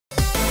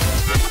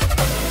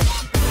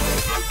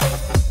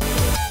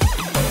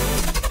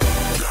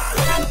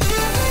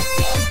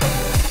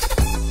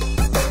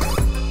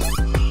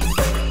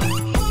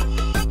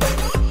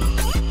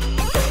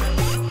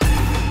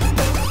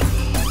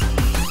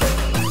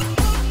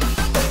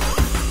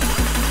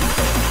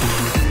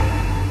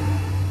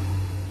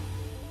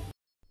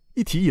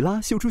一提一拉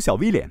秀出小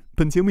V 脸。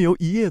本节目由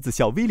一叶子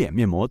小 V 脸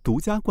面膜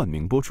独家冠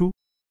名播出。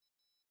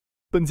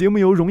本节目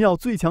由荣耀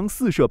最强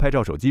4摄拍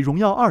照手机荣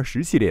耀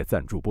20系列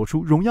赞助播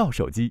出。荣耀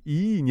手机，1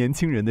亿年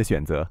轻人的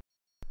选择。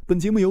本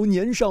节目由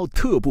年少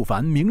特不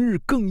凡，明日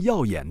更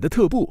耀眼的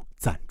特步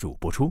赞助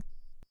播出。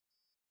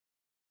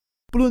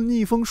不论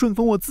逆风顺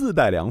风，我自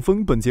带凉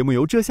风。本节目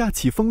由这下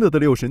起风了的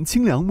六神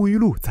清凉沐浴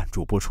露赞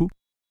助播出。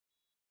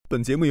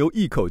本节目由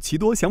一口奇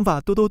多想法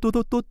多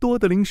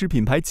的零食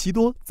品牌奇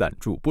多赞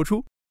助播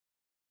出。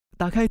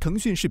打开腾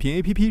讯视频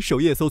APP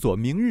首页搜索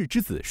明日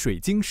之子水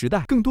晶时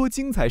代，更多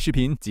精彩视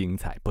频，精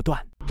彩不断。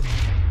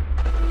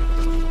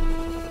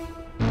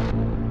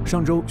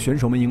上周选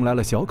手们迎来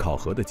了小考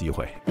核的机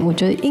会。我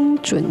觉得音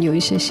准有一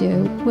些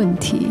问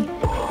题。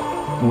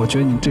我觉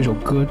得你这首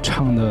歌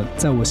唱的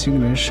在我心里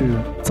面是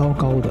糟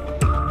糕的，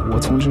我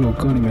从这首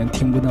歌里面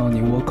听不到你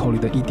vocal里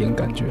的一点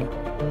感觉。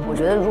我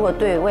觉得如果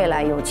对未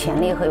来有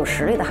潜力和有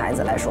实力的孩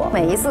子来说，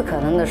每一次可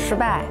能的失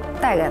败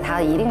带给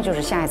他一定就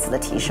是下一次的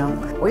提升。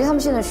我觉得他们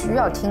现在需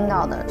要听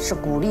到的是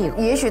鼓励，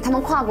也许他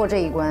们跨过这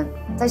一关，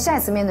在下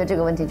一次面对这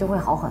个问题就会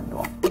好很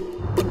多。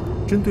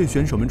针对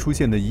选手们出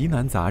现的疑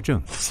难杂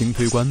症，星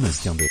推官们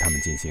将对他们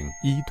进行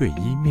1对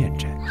1面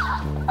诊。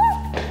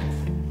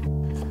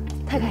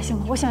太开心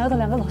了！我想要的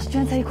2个老师居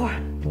然在一块儿，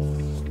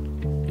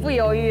不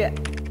犹豫。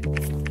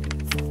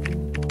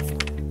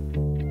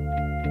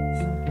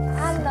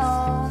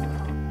Hello。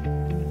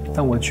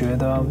但我觉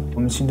得我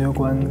们星推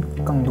官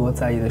更多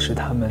在意的是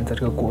他们在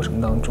这个过程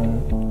当中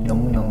能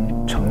不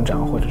能成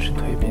长或者是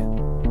蜕变。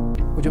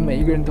我觉得每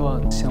一个人都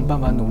要想办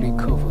法努力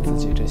克服自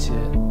己这些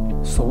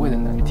所谓的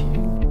难题。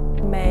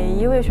每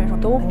一位选手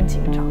都很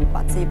紧张，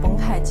把自己绷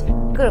太紧，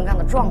各种各样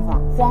的状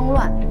况，慌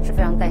乱是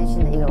非常担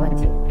心的一个问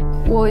题。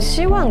我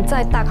希望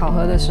在大考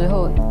核的时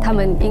候，他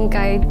们应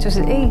该就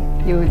是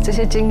有这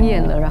些经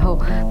验了，然后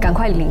赶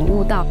快领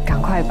悟到，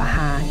赶快把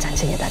它展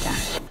现给大家。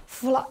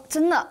服了，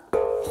真的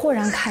豁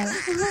然开朗。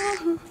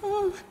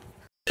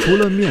除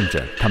了面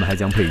诊，他们还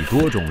将配以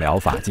多种疗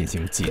法进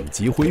行紧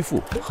急恢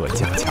复和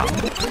加强。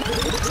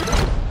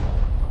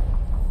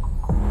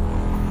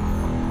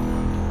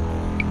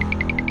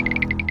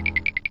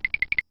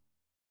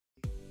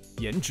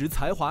颜值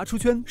才华出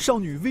圈，少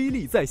女威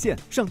力在线。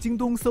上京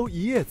东搜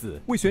一叶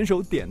子，为选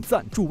手点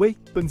赞助威。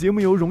本节目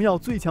由荣耀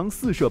最强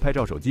4摄拍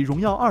照手机荣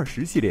耀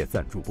20系列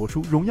赞助播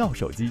出。荣耀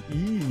手机，1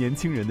亿年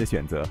轻人的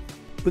选择。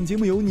本节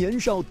目由年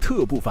少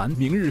特不凡，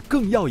明日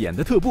更耀眼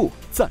的特步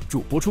赞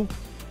助播出。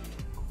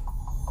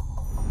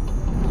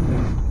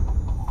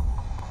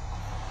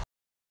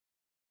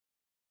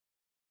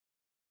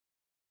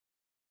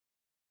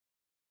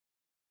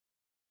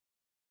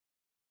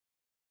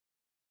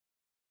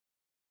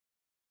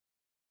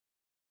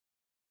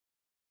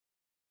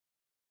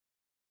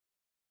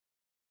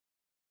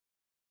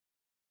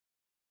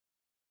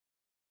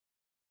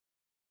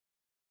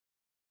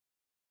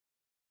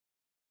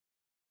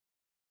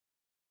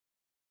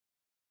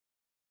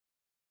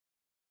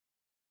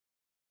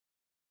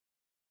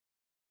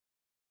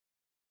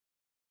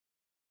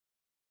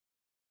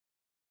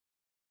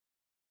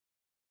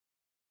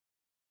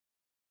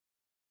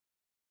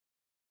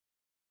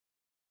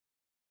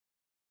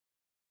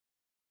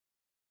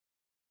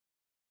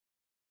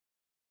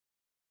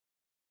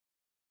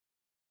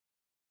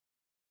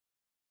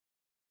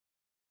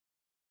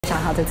想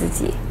好对自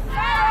己。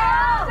加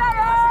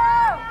油！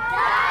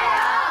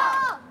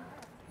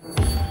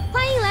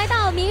欢迎来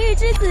到明日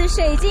之子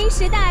水晶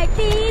时代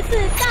第1次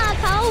大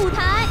考舞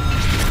台。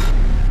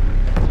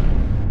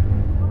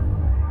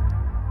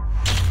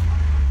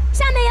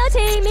下面有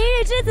请明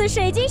日之子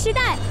水晶时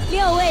代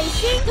6位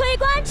新推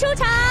官出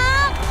场。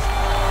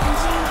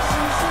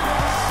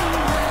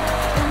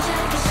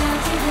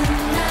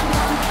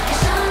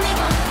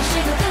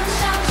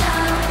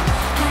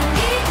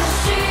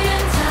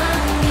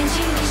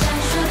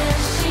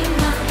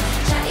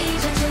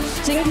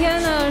今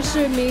天呢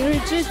是明日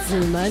之子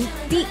们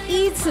第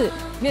1次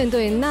面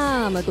对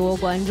那么多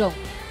观众。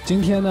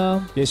今天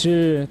呢也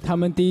是他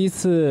们第1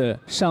次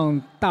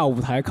上大舞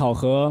台考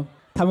核，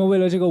他们为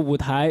了这个舞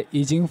台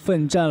已经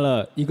奋战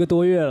了1个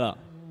多月了。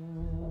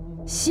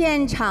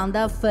现场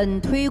的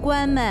粉推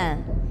官们，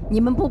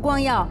你们不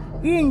光要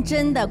认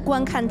真的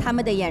观看他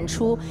们的演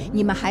出，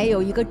你们还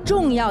有一个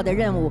重要的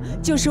任务，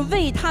就是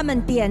为他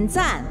们点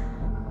赞。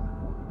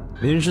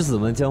明日之子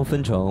们将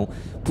分成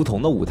不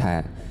同的舞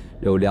台。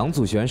有2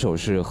组选手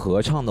是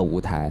合唱的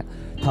舞台，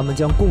他们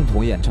将共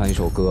同演唱一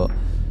首歌；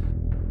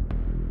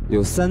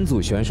有3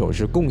组选手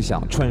是共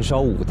享串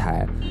烧舞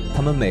台，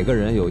他们每个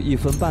人有1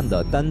分半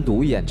的单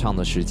独演唱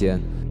的时间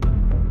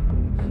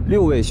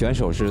；6位选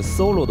手是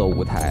solo 的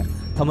舞台，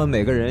他们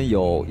每个人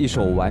有1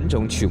首完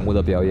整曲目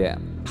的表演；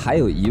还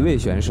有1位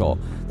选手，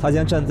他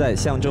将站在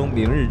象征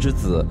明日之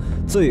子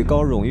最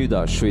高荣誉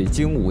的水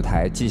晶舞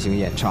台进行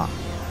演唱。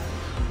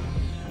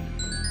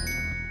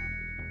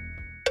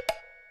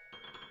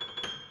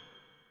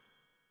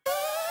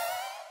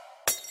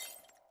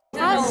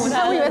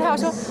我以为他要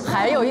说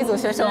还有1组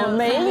选手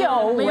没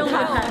有舞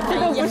台，这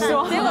个不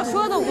说，结果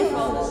说都不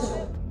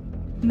说。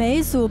每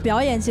一组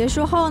表演结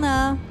束后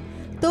呢，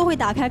都会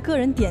打开个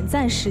人点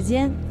赞时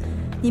间，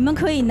你们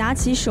可以拿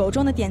起手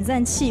中的点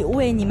赞器，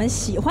为你们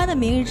喜欢的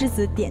明日之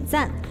子点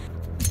赞。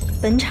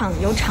本场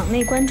由场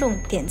内观众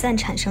点赞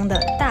产生的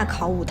大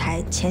考舞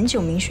台前9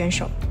名选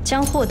手，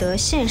将获得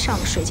线上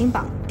水晶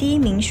榜第1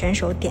名选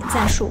手点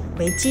赞数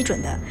为基准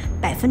的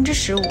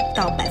15%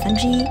到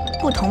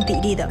1%不同比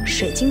例的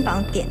水晶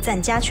榜点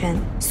赞加权。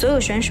所有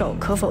选手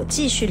可否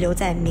继续留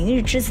在明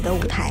日之子的舞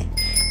台，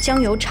将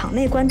由场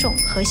内观众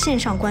和线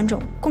上观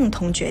众共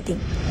同决定。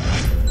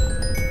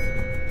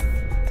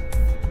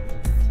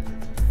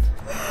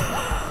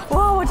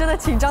哇，我真的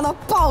紧张到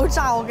爆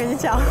炸，我跟你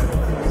讲。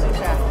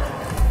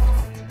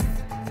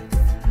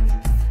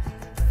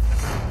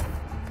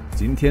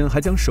今天还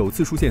将首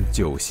次出现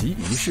9席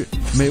仪式，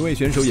每位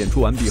选手演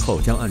出完毕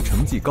后将按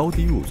成绩高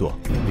低入座，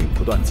并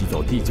不断击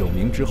走第9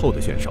名之后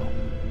的选手。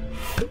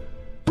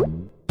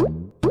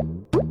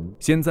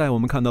现在我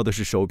们看到的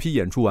是首批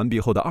演出完毕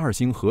后的2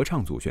星合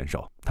唱组选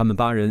手，他们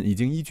8人已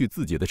经依据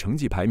自己的成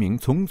绩排名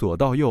从左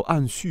到右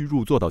按序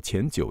入座到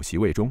前9席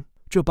位中。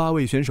这8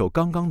位选手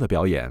刚刚的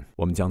表演，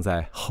我们将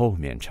在后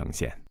面呈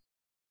现。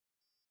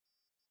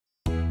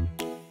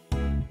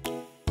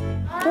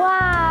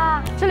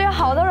哇，这里有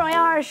好多荣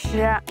耀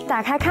20，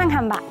打开看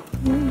看吧。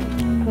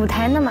舞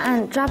台那么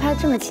暗，抓拍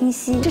这么清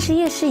晰，这是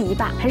夜视仪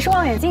吧？还是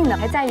望远镜的？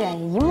还再远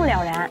一目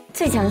了然。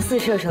最强4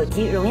摄手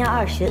机荣耀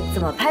20，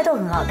怎么拍都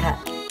很好看。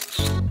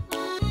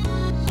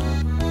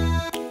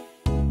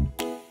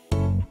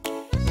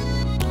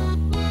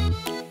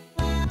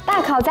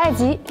大考在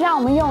即，让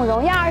我们用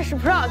荣耀20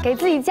 Pro 给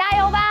自己加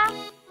油吧！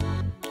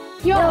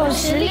用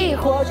实力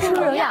活出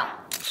荣耀。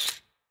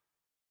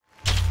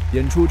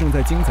演出正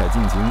在精彩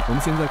进行，我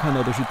们现在看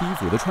到的是第1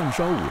组的串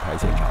烧舞台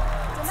现场。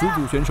此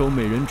组选手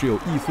每人只有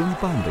1分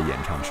半的演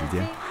唱时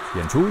间，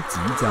演出即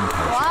将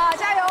开始。哇，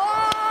加油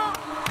啊！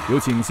有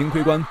请星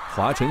推官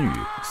华晨宇、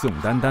宋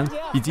丹丹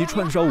以及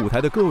串烧舞台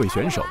的各位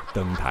选手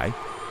登台。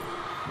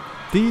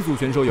第1组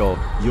选手有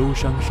忧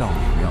伤少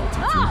女妙纪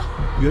君、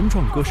原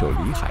创歌手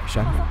李海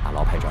山、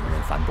老派掌门人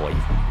樊博弈、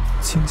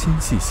清新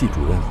系系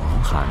主任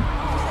王涵，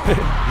嘿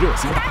嘿，热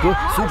心大哥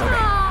苏北北。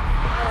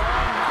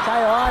加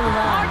油啊，你们！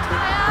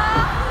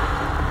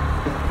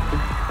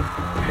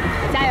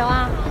加油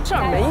啊！事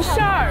儿没事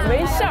儿，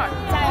没事儿，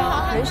加油，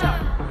没事儿。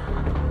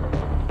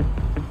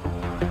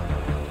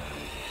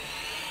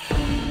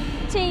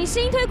请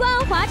新推官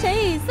华晨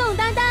宇、宋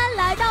丹丹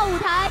来到舞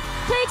台，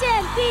推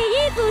荐第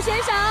1组选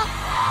手。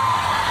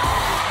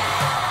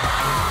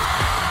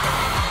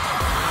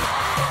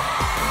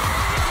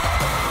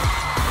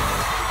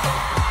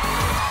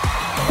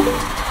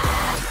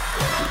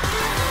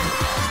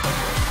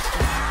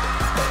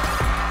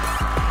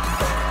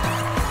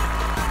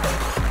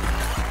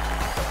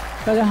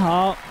大家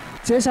好，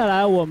接下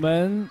来我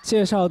们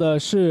介绍的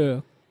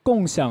是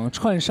共享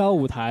串烧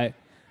舞台，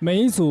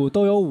每一组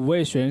都有5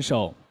位选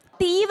手。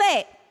第1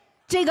位，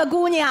这个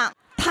姑娘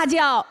她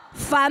叫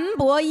樊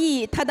博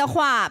弈，她的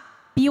话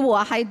比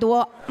我还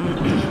多，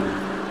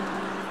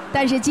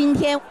但是今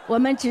天我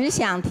们只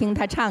想听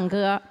她唱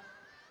歌。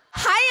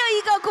还有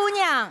一个姑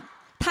娘，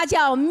她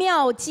叫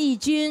妙纪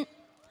君，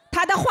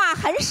她的话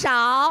很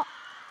少，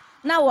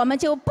那我们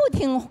就不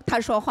听她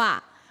说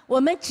话，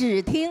我们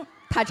只听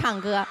她唱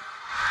歌。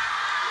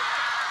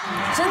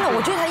真的，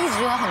我觉得他一直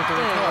觉得很独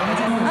特，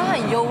他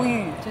很忧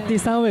郁。第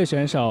3位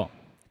选手，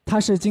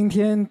他是今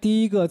天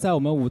第1个在我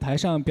们舞台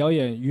上表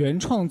演原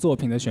创作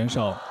品的选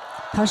手，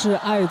他是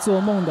爱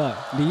做梦的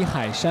李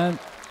海山。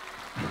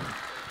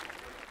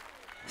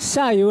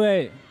下一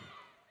位，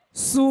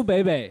苏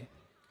北北，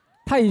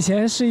他以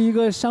前是一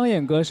个商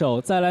演歌手，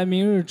在来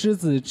明日之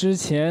子之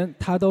前，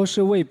他都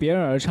是为别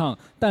人而唱，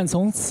但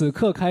从此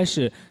刻开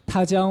始，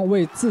他将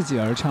为自己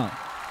而唱。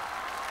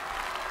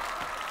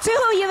最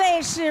后一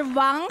位是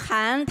王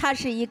涵，她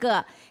是一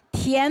个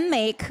甜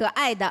美可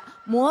爱的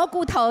蘑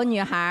菇头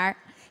女孩。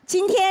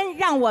今天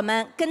让我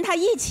们跟她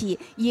一起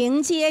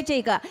迎接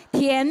这个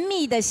甜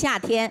蜜的夏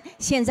天。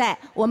现在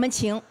我们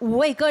请5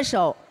位歌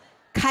手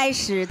开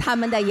始他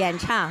们的演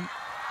唱。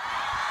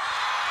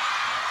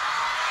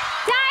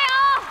加油！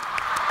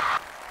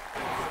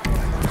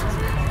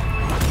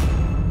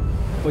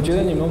我觉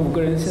得你们5个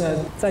人现在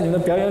在你们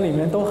的表演里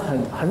面都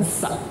很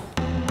散。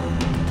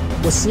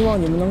我希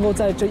望你们能够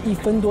在这1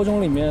分多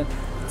钟里面，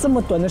这么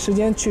短的时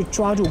间去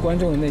抓住观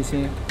众的内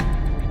心。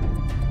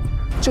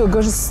这个歌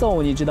是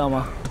soul， 你知道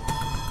吗？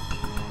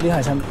李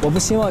海山，我不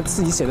希望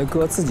自己写的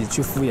歌自己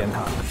去敷衍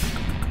它。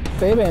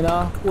北北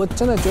呢，我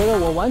真的觉得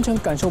我完全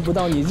感受不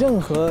到你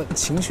任何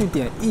情绪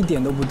点，一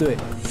点都不对。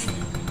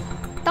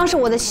当时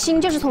我的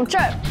心就是从这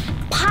儿，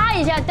啪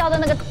一下掉到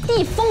那个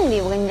地缝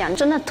里，我跟你讲，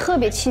真的特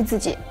别气自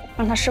己，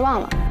让他失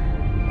望了。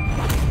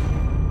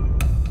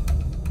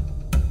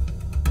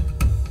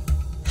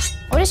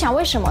我就想，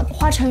为什么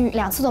华晨宇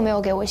2次都没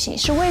有给我信？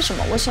是为什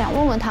么？我想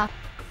问问他。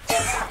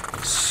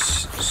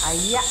哎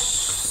呀，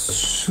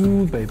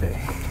苏北北，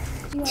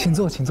请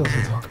坐，请坐，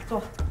请坐。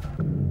坐。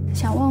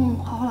想问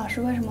华华老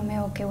师为什么没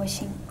有给我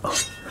信？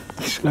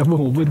你是来问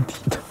我问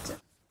题的。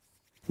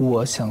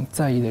我想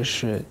在意的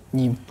是，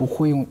你不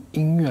会用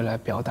音乐来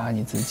表达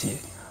你自己，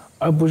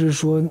而不是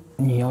说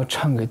你要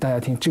唱给大家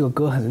听这个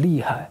歌很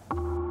厉害。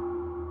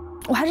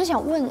我还是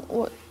想问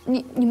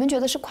你们觉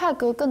得是快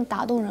歌更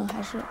打动人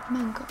还是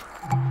慢歌？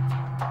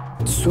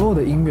所有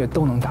的音乐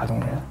都能打动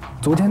人，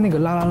昨天那个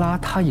啦啦啦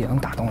它也能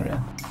打动人。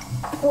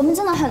我们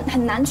真的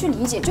很难去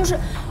理解，就是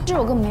这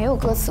首歌没有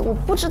歌词，我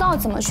不知道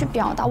怎么去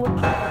表达。我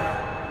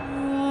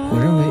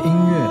认为音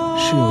乐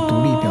是有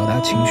独立表达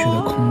情绪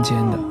的空间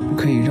的，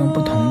可以让不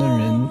同的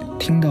人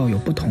听到有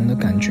不同的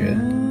感觉。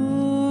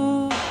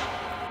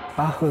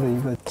巴赫的一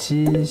个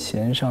基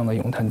弦上的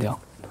咏叹调，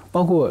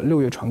包括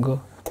六月传歌，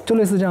就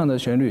类似这样的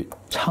旋律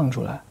唱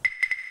出来。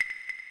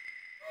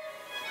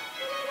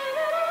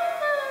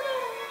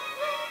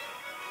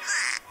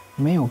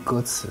没有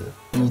歌词，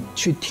你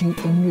去听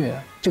音乐，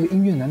这个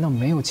音乐难道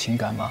没有情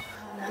感吗？好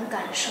难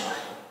感受。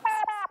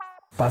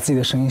把自己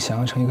的声音想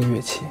象成一个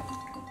乐器，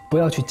不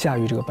要去驾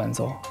驭这个伴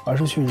奏，而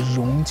是去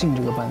融进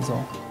这个伴奏。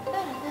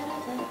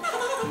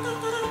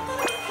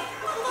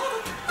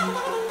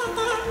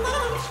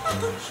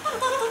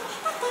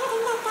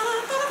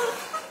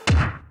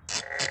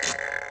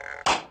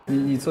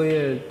你作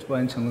业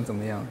完成的怎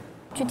么样？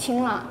去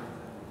听了，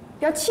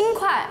比较轻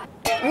快。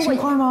轻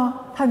快吗？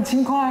它很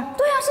轻快。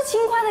对啊，是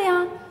轻快的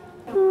呀。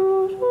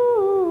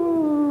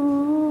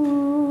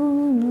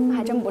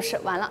还真不是，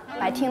完了，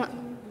白听了。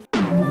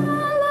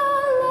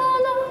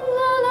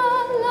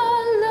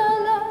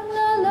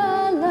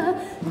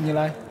你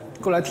来，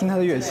过来听他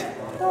的乐器。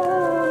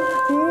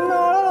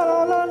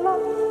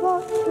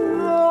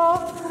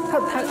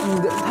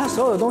他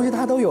所有的东西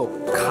他都有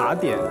卡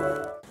点，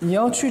你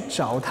要去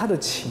找他的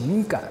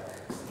情感。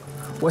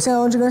我现在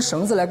用这根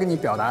绳子来跟你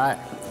表达爱。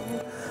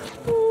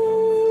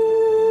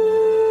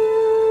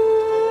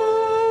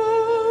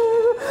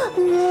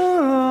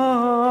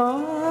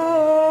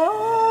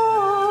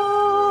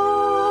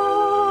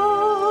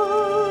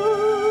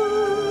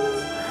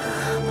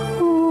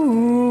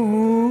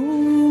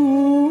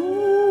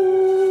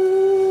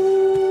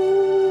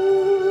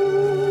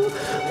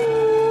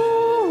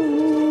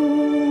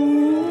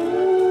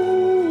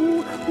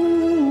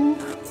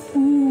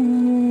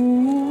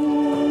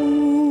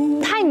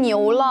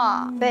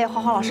被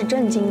花花老师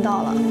震惊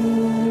到了。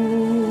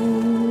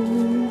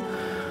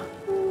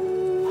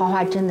花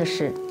花真的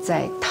是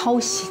在掏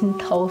心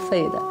掏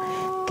肺的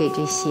给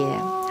这些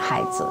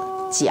孩子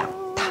讲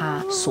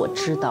他所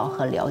知道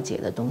和了解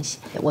的东西，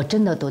我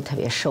真的都特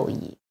别受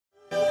益。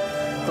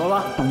懂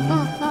了？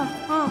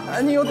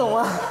你有懂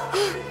吗？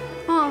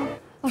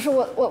老师，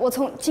我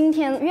从今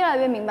天越来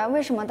越明白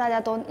为什么大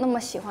家都那么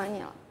喜欢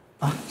你了。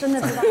啊，真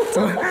的知道。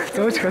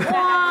怎么扯？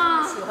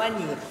哇，喜欢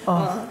你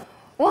啊！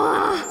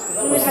哇，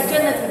因为他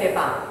真的特别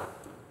棒。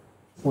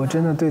我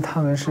真的对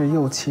他们是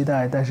又期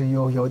待，但是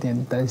又有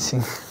点担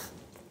心。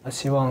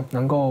希望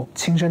能够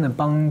亲身的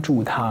帮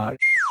助他。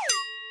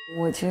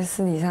我其实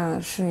私底下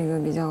是一个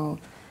比较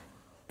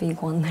悲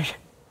观的人。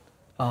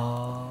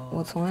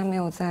我从来没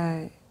有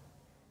在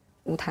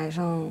舞台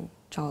上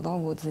找到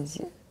过自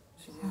己。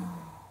是这样。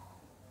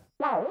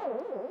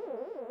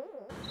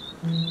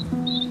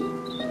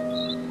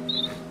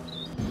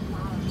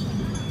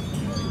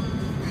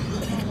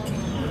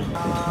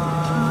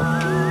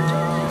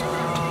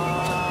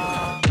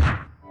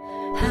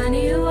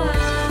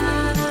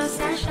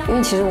因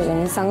为其实我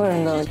们3个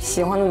人的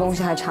喜欢的东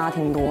西还差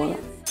挺多的，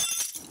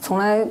从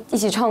来一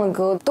起唱的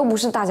歌都不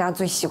是大家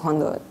最喜欢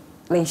的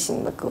类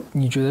型的歌。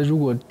你觉得如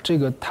果这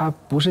个它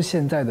不是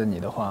现在的你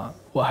的话，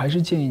我还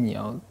是建议你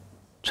要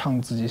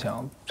唱自己想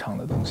要唱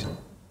的东西，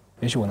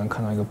也许我能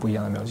看到一个不一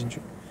样的苗进去。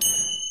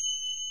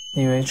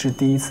因为是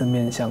第一次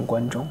面向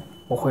观众，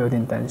我会有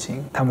点担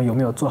心他们有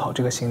没有做好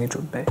这个心理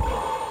准备。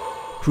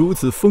如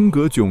此风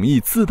格迥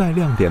异、自带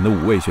亮点的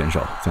5位选手，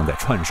将在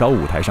串烧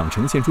舞台上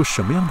呈现出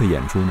什么样的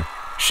演出呢？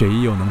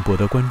谁又能博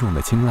得观众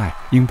的青睐，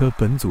赢得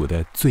本组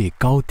的最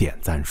高点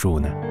赞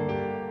数呢？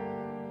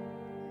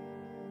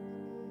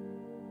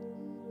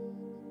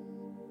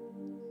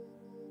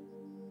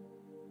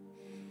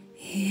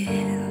夜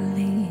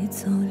里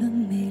走了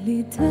美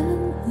丽的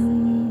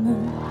梦，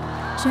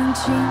将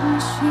惊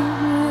醒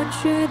我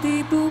却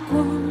抵不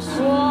过心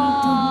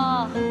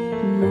动。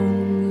梦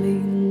里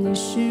你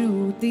是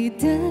无敌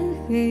的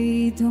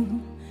黑洞，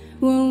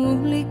我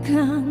无力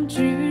抗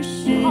拒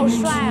失好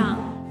帅啊！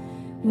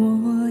我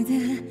的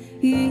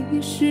意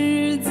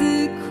识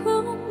自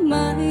控，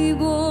脉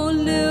搏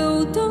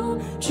流动，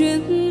全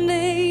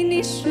被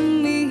你生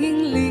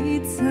命里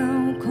操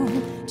控。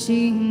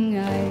亲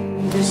爱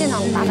的，现场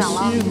打赏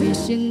了。是危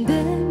险的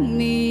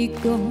迷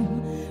宫，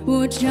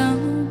我找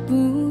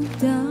不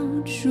到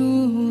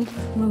出口。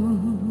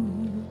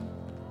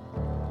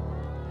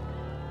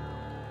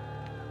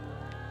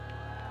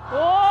哇，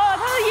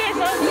他的眼神。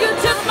You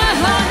took my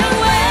heart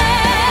away,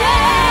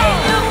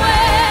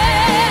 away,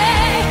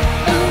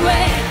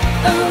 away,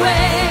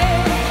 away.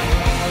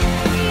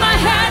 My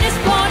heart is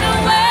blown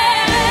away,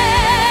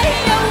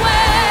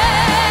 away,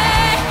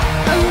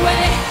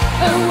 away,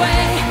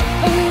 away,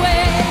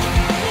 away.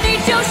 你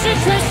就是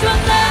传说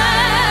来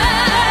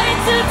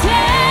自天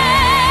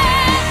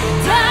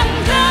堂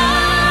的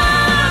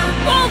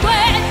魔鬼。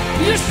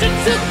You should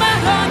took my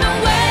heart away.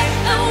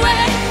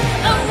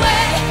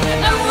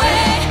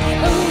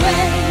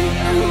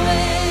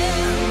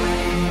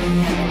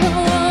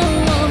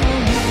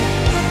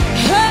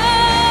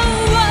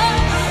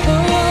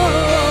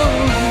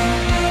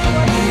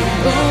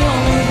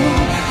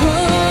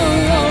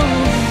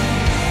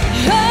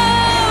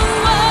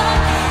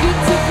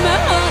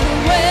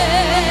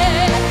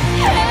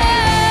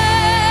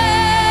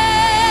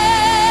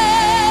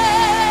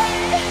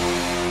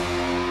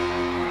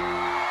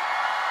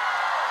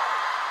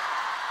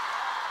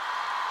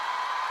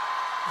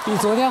 比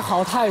昨天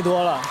好太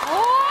多了。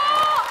哦，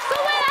周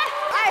薇来，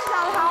爱上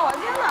他，我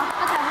天哪，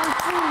他才会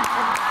进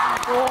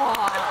步。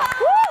哇，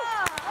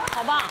好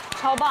棒，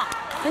超棒，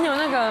很有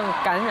那个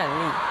感染力，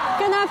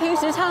跟他平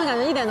时唱的感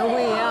觉一点都不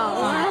一样。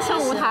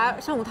上舞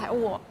台，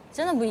哇，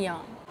真的不一样。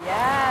耶，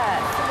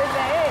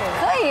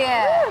可以，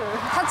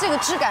他这个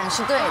质感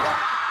是对的。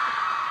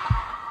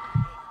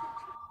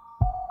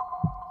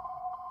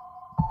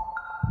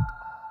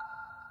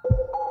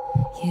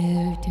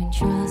You don't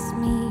trust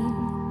me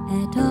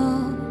at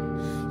all.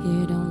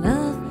 You don't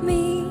love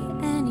me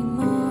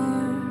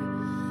anymore.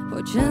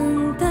 我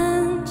正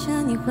等着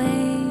你回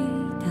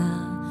答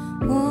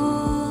我。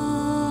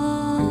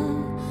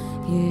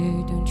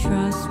You don't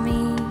trust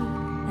me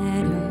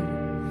at all.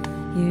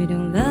 You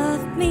don't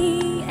love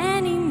me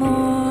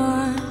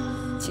anymore.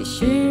 其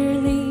实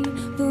你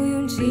不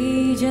用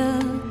急着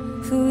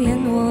敷衍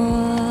我，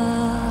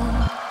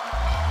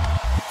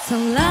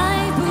从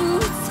来不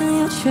曾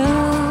要求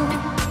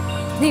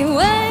你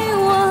为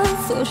我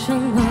做什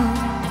么，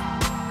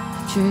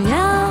只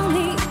要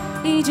你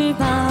一直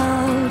抱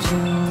着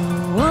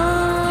我，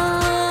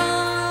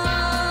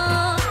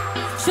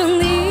说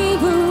你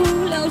不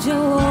了解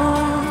我，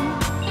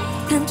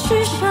但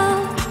至少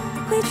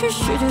会去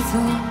试着走，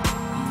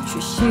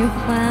去喜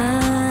欢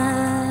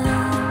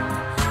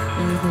一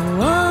个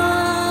我。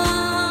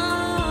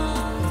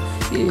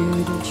You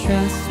don't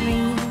trust me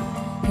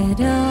at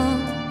all.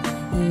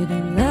 You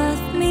don't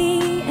love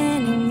me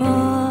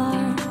anymore.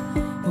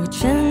 我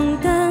正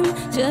等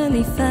着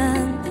你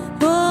反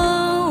驳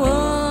我。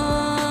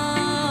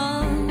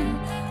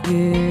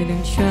You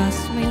don't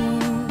trust me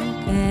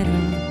at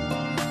all.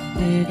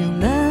 You don't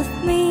love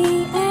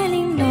me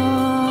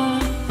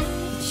anymore.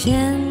 以前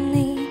你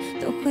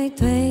都会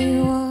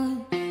对我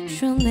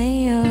说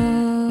没有。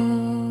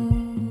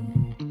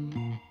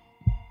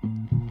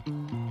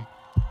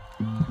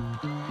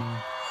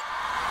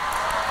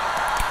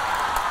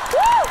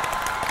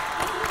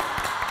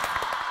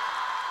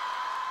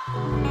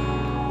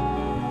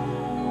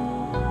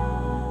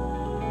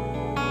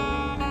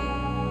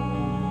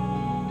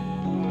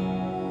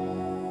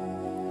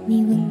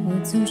你问我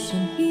从生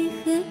于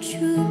何处，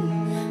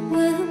问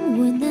我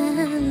哪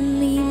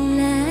里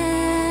来，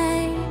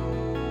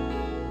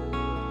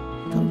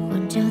彷徨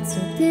交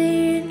错的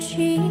人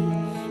群，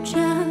找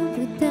不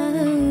到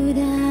答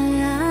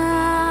案。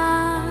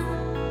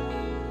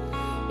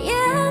要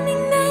明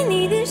白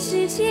你的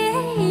世界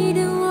的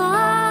我，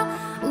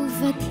无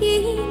法停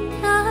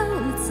靠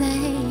在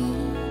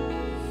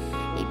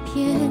一片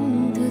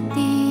土地，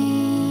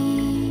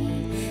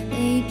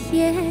一片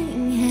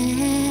海。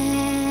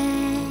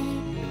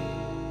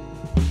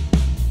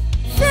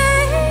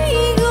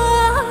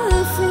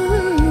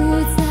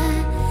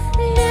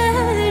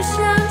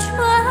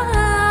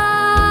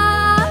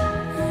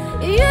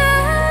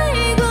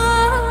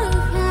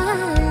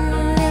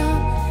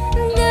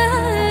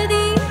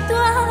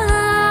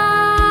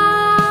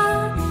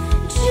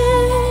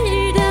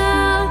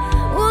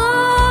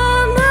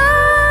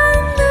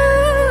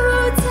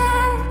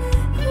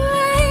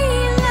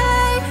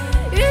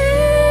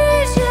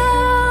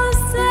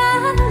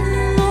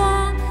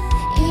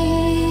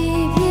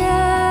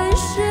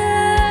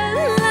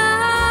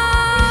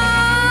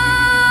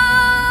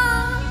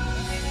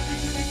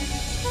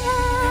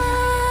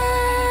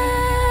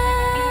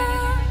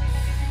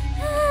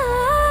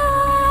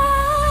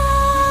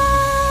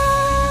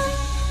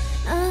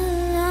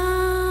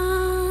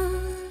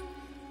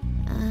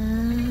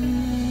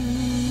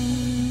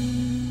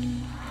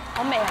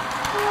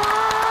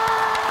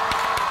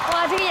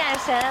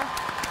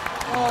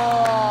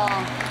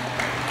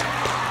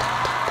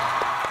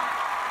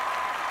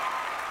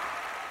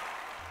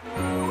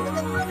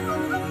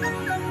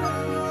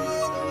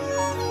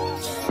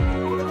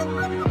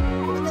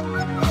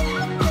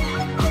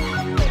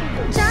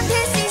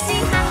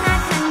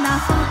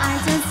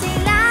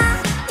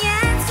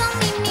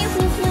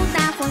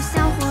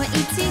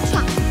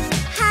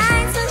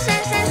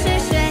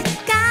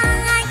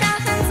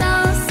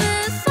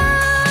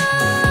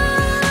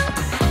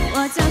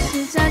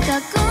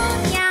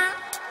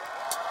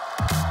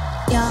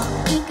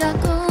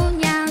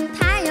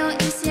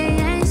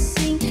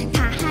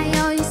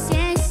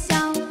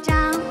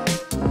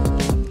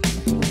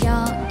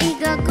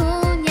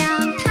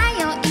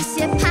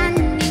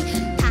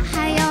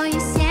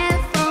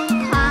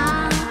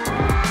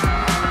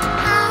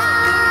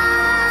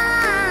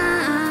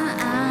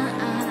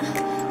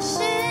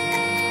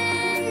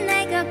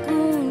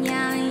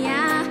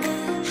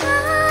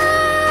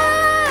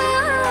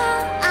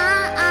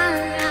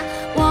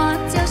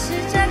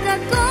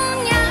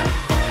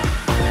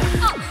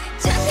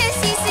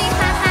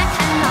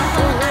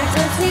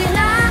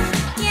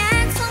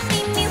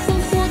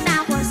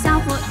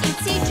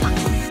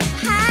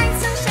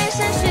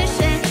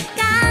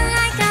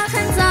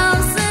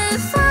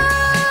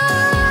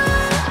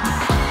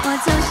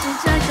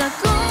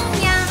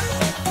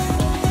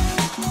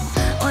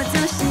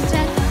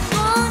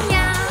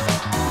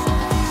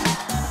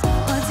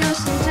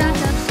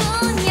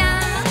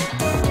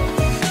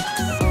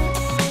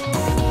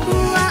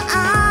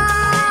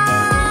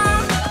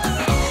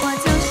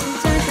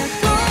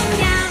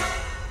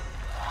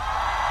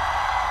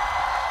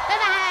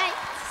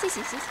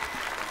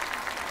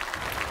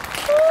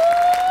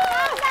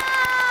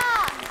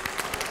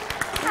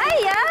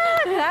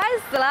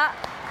死了。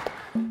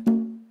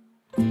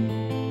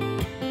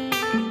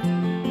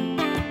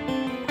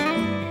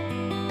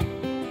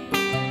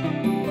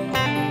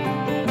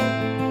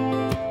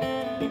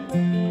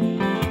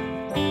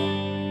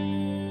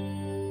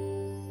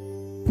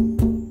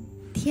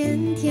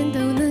天天都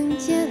能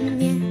见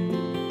面，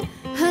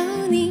和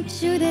你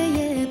住的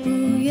也不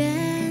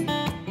远，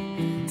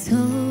从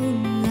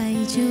来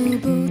就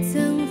不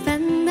曾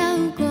烦恼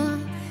过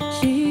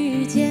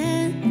时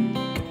间，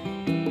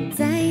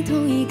在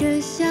同一个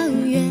校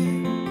园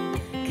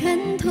看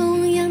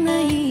同样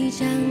的一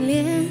张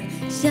脸，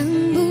想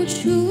不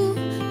出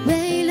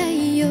未来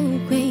又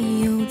会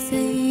有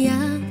怎样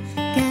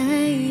改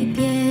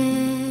变。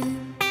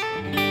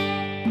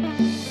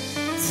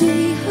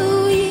最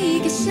后一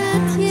个夏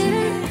天，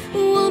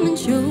我们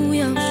就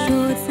要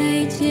说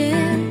再见，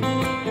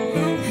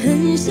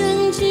很想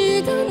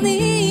知道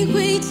你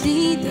会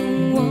记得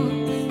我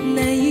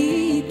哪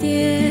一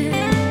点。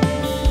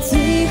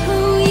最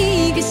后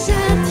一个夏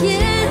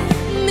天，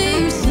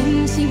没有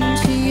心情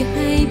去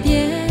海边，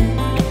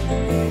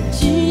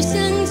只想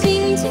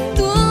静静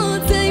躲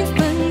在房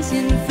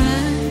间翻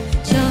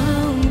照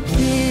片。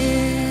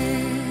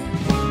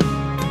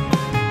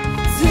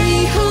最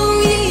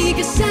后一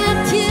个夏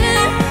天，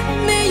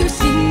没有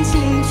心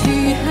情去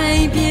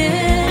海边，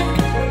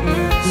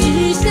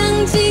只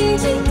想静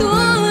静躲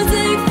在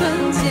房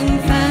间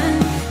翻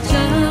照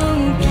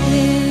片，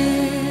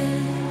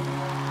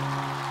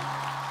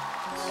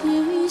只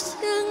想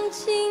静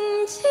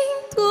静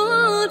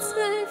躲在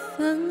房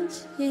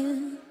间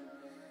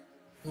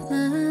翻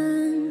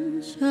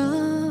照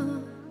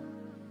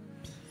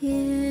片。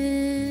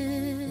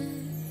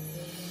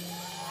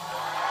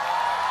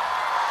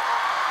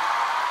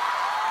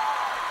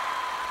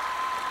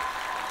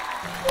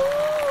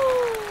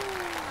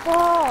哇，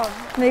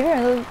每个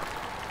人都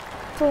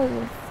做的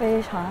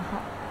非常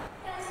好。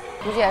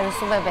估计还是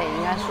苏贝贝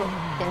应该是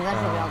点赞数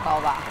比较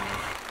高吧。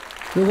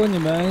如果你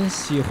们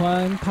喜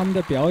欢他们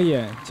的表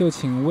演，就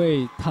请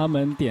为他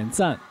们点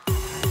赞。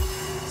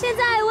现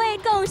在为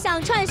共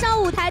享串烧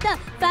舞台的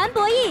樊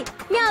博弈、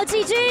妙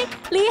纪之、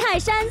李海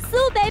山、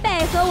苏北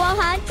北和王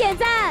涵点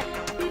赞。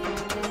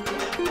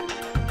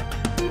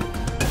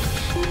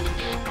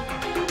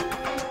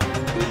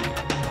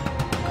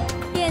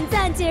点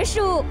赞结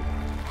束。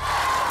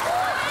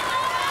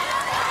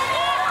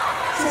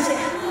谢谢。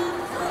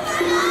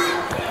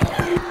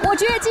我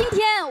觉得今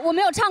天我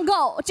没有唱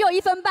够，只有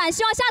1分半，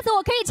希望下次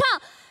我可以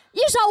唱一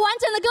首完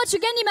整的歌曲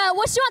给你们。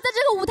我希望在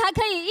这个舞台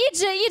可以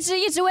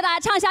一直为大家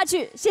唱下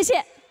去，谢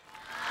谢。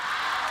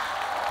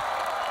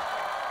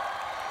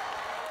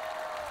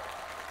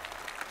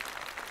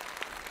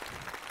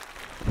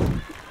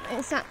等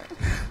一下。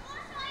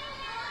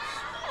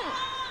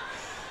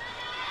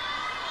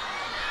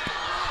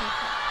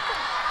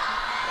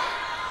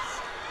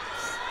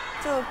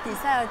就比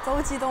赛都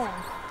激动，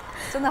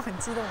真的很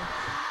激动。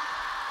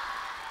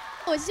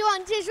我希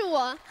望这是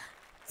我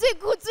最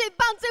酷、最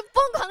棒、最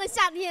疯狂的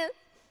夏天。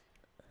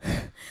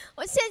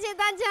我谢谢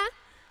大家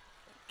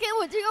给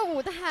我这个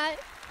舞台。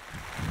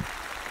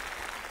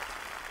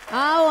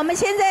好，我们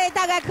现在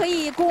大概可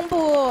以公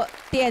布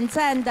点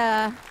赞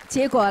的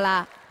结果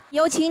了。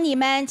有请你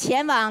们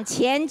前往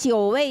前9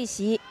位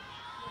席。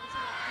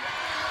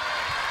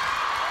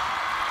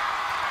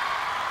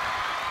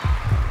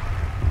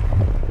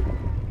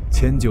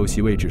前9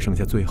席位只剩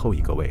下最后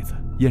一个位子，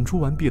演出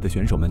完毕的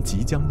选手们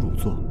即将入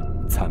座，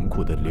残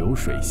酷的流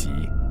水席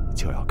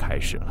就要开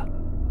始了。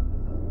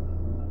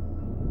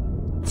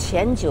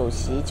前9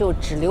席就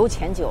只留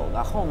前9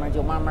个，后面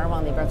就慢慢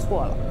往那边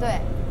错了。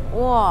对，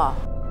哇！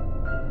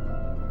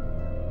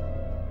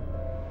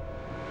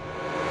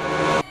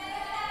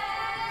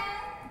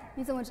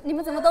你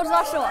们怎么都知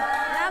道是我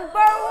 ？Number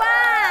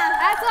one，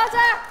 来坐到这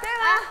儿，对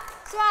吗？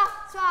是吧？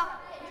是吧？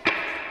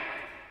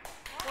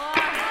哇！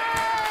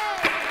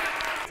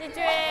季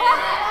军。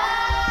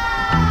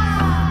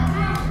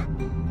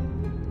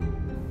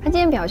他今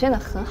天表现得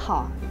很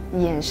好，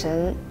眼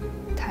神、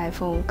台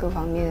风各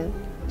方面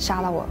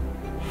杀了我。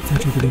在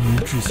这个令人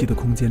窒息的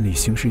空间里，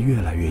形势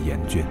越来越严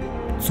峻，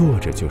坐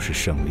着就是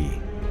胜利。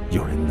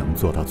有人能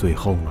做到最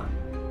后吗？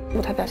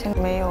舞台表现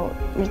没有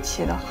预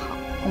期的好，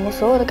我们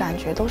所有的感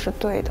觉都是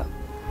对的，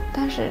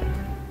但是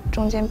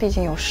中间毕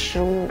竟有失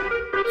误。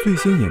最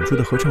先演出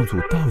的合唱组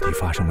到底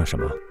发生了什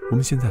么？我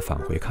们现在返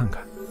回看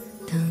看。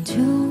当秋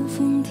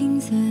风停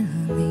在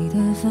了你的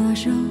发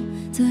梢，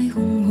在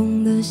红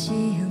红的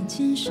夕阳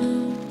肩上，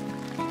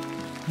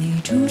你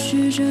注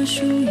视着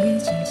树叶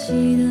清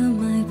晰的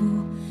脉搏，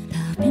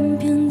它翩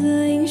翩的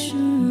映湿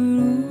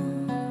落。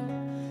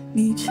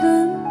你沉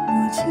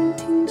默倾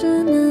听着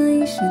那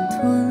一声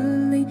驼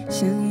铃，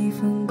像一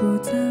封古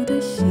早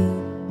的信。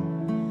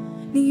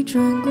你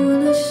转过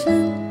了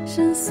身，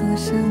上锁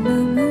上了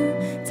门，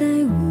再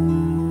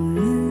无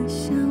人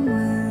相问。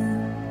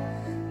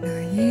那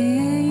夜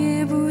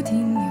夜不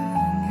停有婴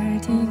儿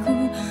啼哭，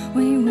为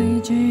未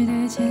知的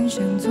前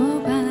生作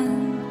伴。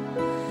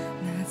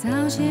那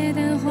早谢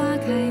的花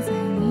开在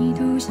泥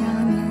土下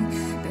面，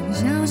等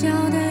小小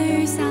的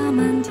雨洒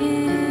满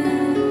天。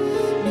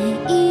每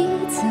一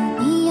次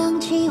你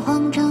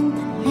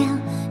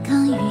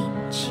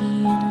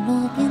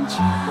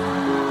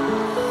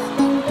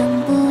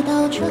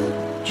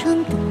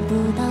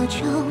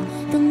球，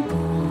等不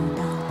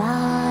到白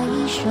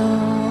首。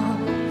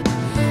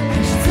开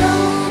始走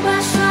吧，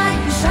甩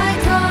一甩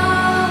头，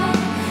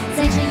在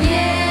这夜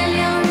凉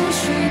如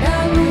水的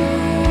路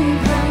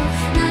口，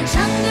那唱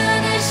歌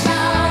的少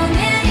年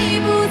已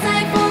不在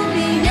风里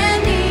面，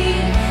你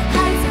还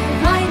在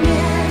怀念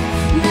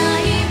那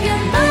一片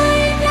白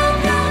飘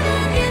飘的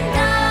年代，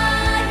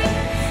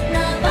那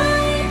白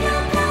飘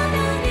飘的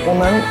年代。我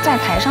们在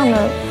台上的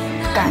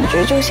感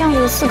觉就像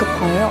是4个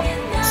朋友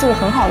，4个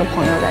很好的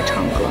朋友在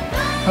唱歌，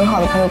很好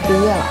的朋友毕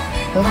业了，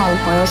很好的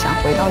朋友想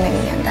回到那个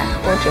年代，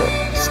或者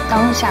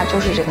当下就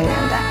是这个年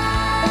代。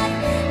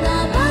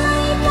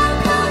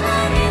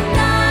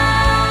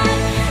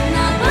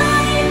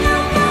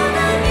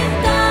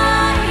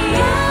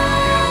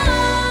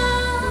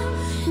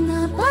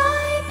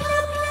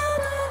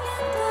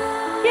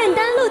任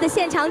丹露的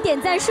现场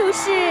点赞数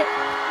是。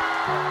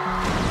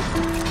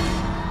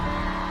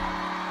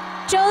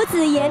周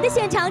子妍的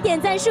现场点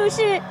赞数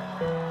是，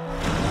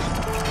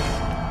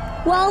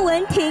汪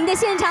文婷的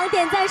现场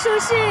点赞数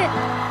是，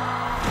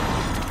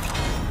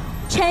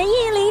陈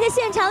映琳的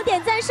现场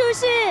点赞数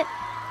是。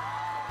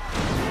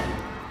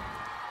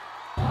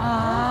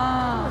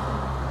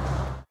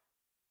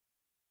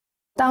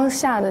当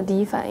下的第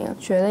一反应，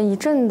觉得一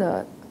阵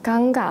的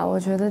尴尬，我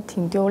觉得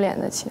挺丢脸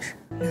的。其实。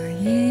那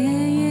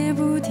夜夜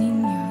不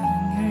停有婴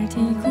儿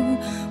啼哭，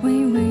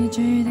为未知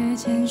的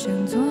前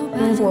生作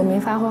伴。我没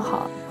发挥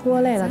好，拖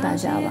累了大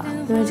家吧，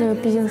因为这个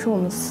毕竟是我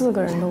们4个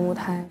人的舞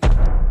台。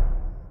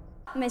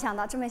没想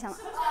到，真没想到！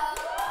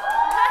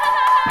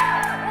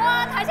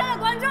哇，台下的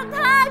观众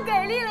太给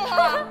力了！哇，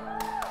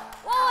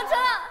我真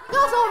的，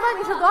告诉我们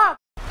你是多少？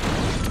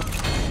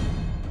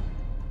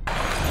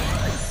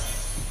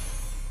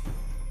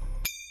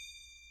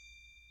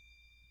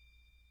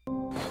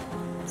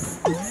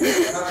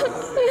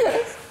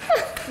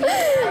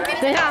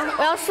等一下，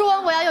我要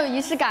说，我要有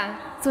仪式感。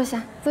坐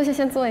下，坐下，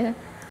先坐一下。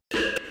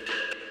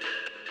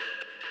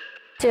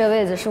这个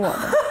位置是我的。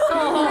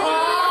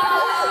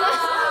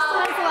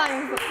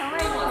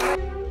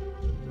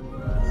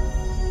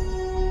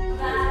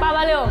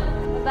886，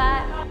拜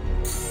拜。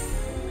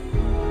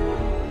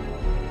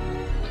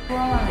没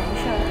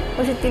事，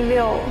我是第6。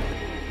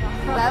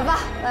来吧，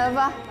来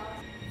吧。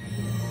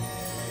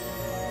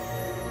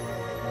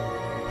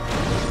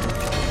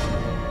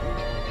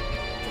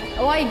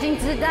我已经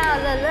知道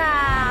了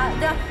啦。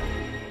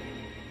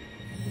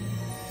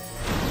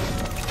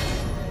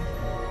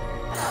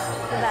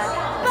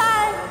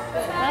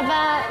拜拜。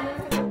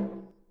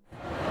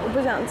我不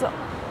想走，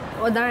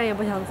我当然也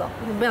不想走，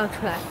我不想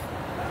出来。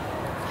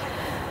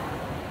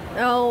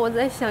然后我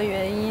在想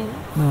原因，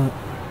那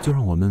就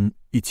让我们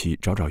一起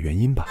找找原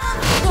因吧。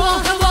我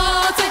和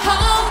我最后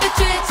的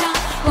倔强，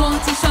握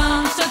紧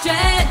双手，绝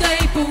对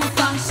不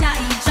放下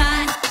一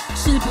站，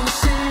是不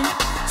是？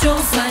就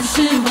算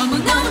失望，不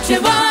能绝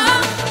望。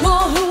我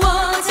和我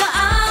骄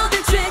傲的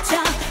倔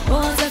强，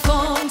我在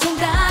风中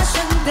大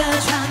声地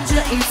唱，这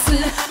一次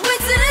为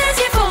自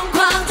己疯狂，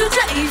就这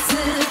一次。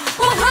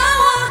我和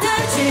我的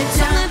倔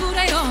强，从来不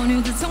带有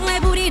女子，从来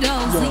不低头，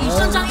肆意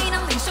上场，一能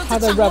领袖，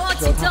这场我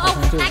起头。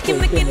I can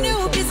make it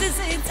new pieces,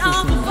 it's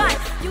all for fight.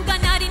 You got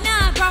 99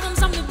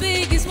 problems, I'm the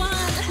biggest one.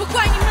 不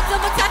管你们怎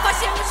么才发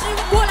现我是我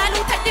过来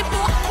路太颠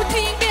簸，不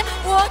听别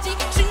我即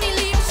是你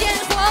里面鲜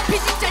活，披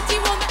荆斩棘，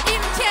我们一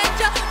路牵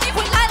着，机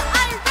会来了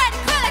 ，Are you ready？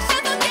 快来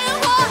煽动点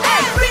火！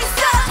哎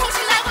 ，Restart， 重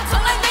新来，我从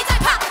来没在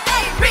怕。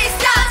哎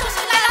 ，Restart， 重新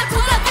来了，除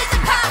了最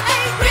害怕。哎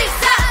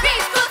 ，Restart，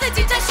 做自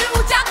己真实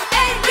无价。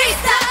哎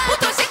 ，Restart， 不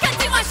妥协，看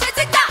今晚谁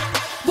最大。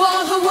我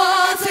和我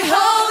最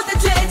后的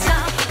倔强，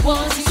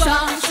握紧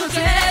双手，绝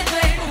对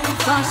不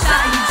放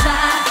下一站，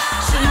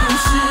是不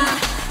是？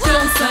就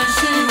算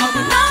失望，不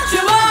能绝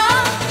望。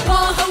我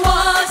和我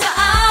骄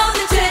傲的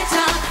倔强，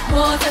我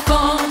在风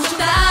中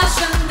大声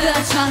地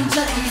唱，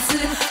这一次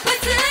为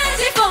自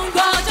己疯狂，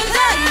就这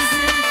一次。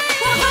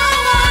我和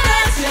我的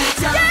倔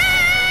强，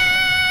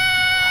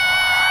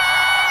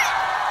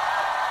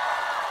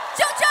就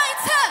这一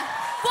次，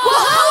我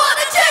和我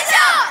的倔强。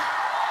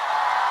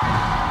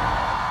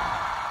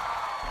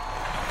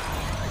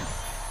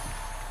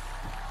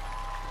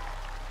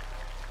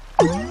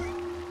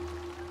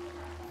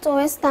作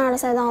为 STAR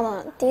赛道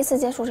的第一次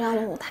接触这样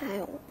的舞台，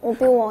我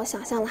比我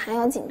想象的还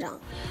要紧张，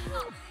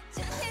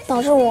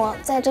导致我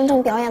在真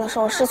正表演的时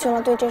候失去了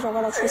对这首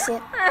歌的初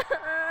心。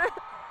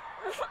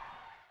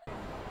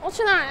我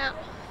去哪儿呀？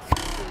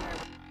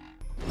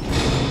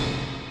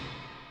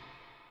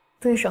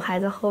对手还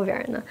在后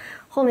边呢，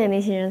后面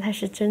那些人才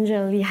是真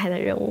正厉害的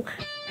人物。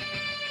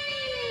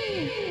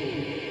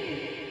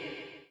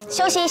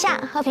休息一下，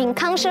喝瓶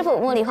康师傅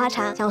茉莉花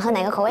茶，想喝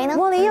哪个口味呢？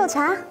茉莉柚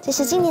茶，这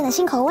是今年的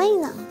新口味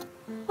呢。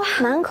哇，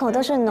满口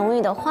都是浓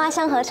郁的花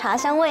香和茶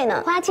香味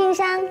呢，花清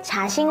香、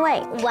茶腥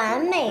味，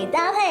完美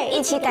搭配，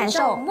一起感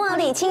受茉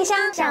莉清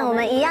香，像我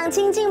们一样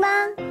亲近吧。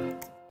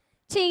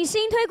请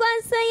新推官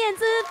孙燕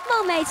姿、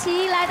孟美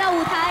岐来到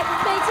舞台，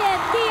推荐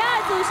第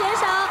2组选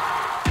手。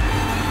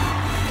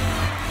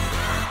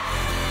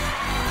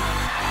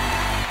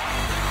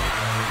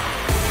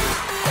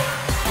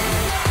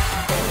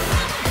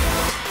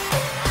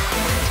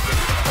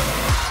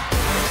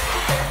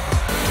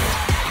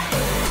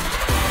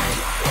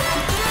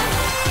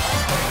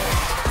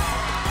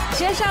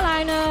接下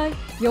来呢，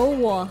由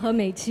我和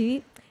美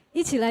琪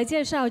一起来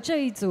介绍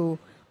这一组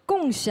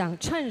共享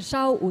串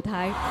烧舞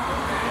台。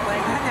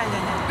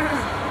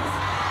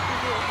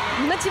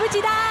你们期不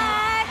期待？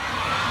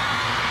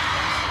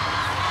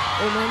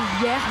我们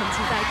也很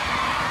期待。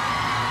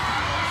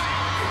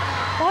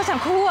我好想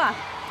哭啊！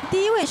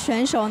第一位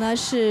选手呢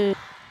是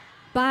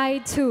By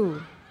Two。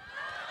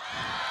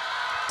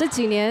这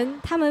几年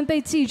他们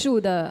被记住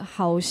的，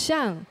好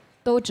像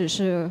都只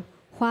是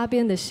花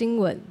边的新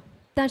闻，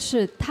但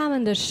是他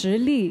们的实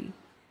力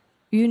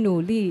与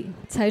努力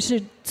才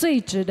是最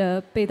值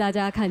得被大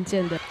家看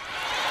见的。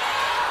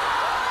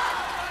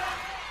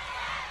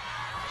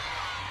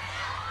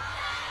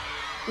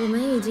我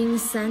们已经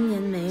3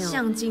年没有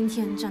像今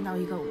天站到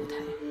一个舞台，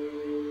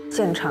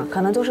现场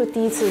可能都是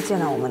第一次见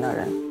到我们的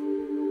人，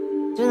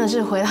真的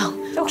是回到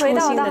当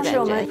时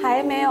我们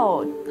还没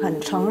有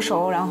很成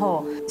熟，然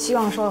后希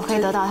望说可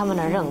以得到他们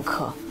的认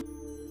可。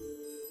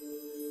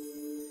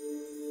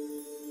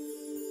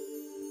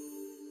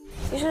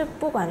其实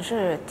不管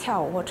是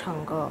跳舞或唱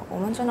歌，我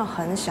们真的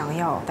很想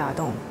要打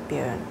动别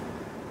人。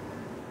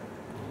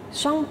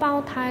双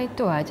胞胎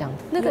对我来讲，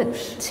那个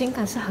情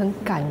感是很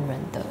感人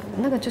的，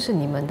那个就是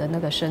你们的那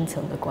个深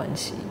层的关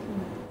系。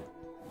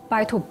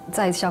By Two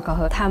在小考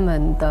和他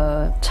们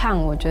的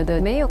唱，我觉得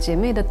没有姐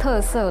妹的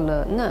特色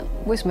了，那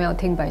为什么要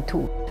听 By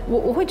Two？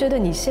 我会觉得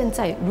你现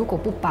在如果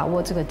不把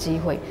握这个机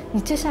会，你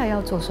接下来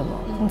要做什么？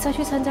你再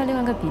去参加另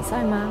外一个比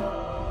赛吗？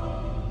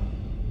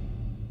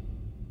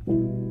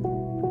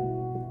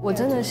我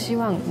真的希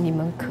望你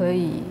们可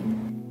以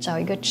找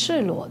一个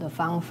赤裸的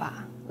方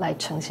法来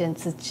呈现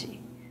自己。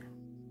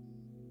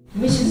你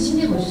们其实今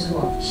天回去之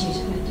后写下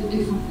来对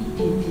对方一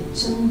点点，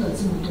真的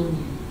这么多年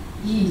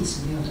一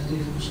直没有对对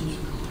方说出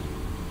的话。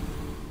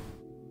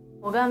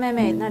我跟妹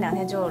妹那2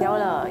天就聊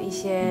了一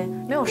些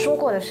没有说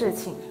过的事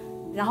情，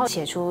然后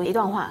写出一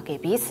段话给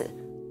彼此。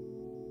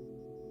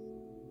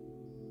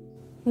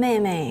妹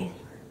妹，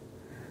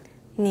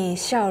你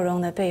笑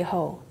容的背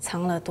后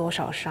藏了多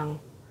少伤？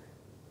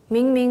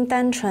明明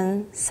单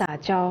纯、撒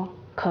娇、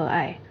可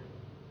爱，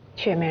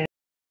却没人。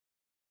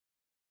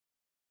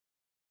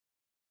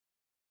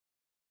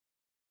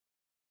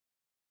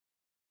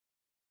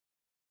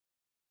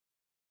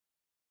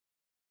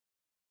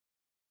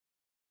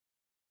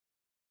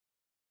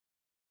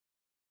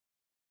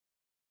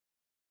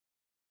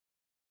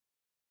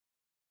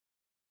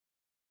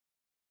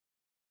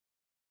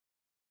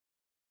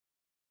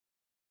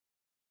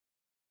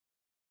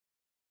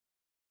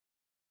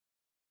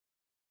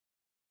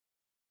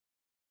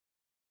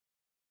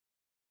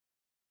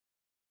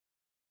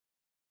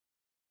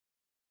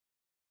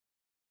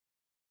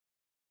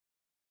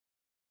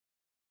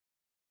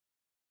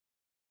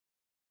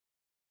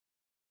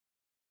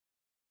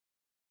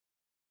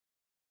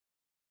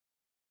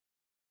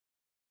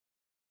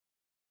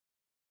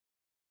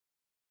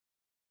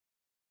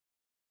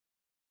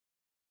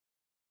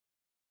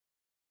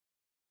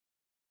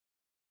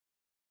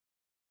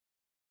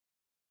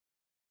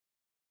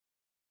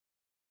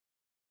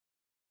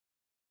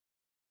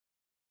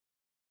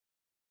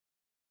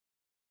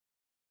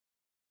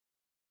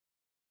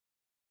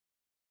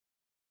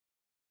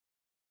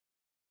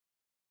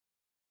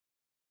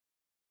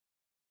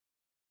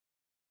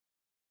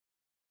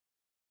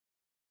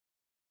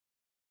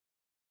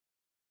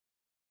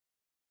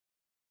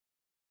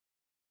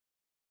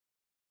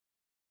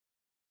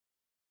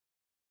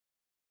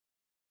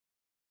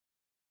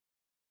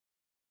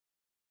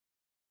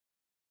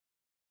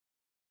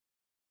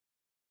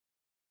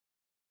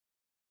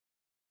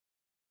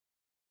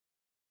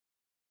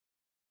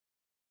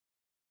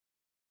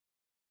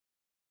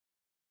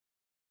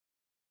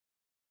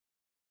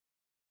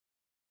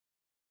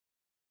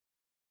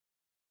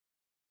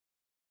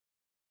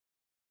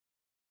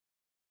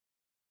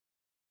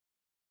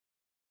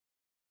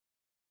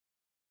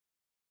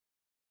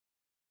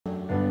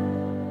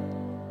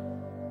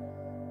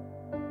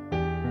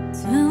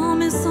Tell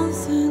me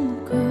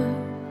something, girl.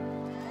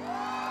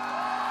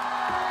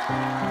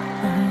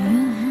 Are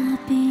you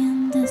happy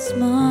in this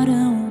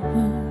modern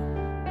world?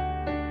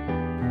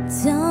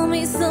 Tell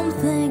me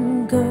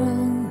something,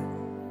 girl.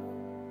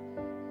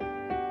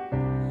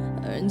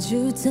 Aren't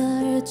you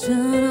tired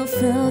trying to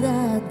fill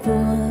that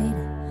void?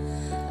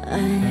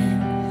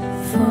 I'm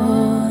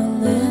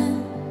falling.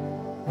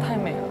 太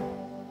美了。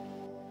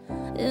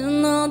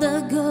In all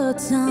the good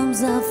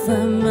times, I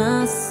find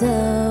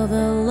myself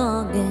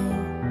longing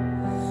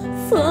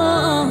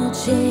for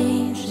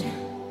change,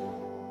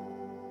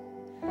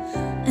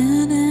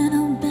 and in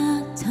the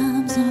bad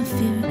times I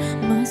fear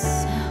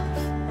myself.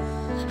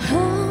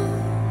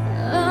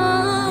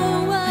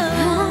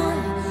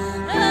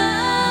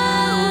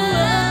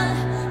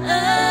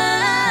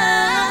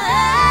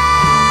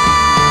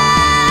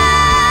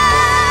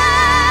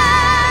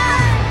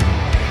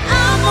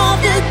 I'm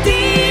off the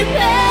deep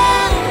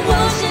end,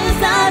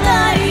 oceans are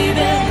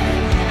diving.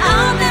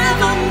 I'll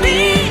never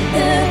meet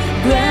the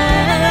ground.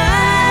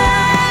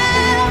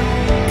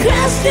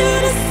 Crash to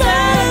the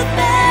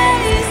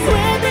surface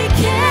where they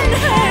can't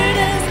hurt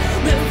us.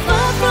 Then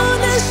fall from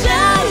the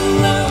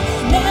shallow.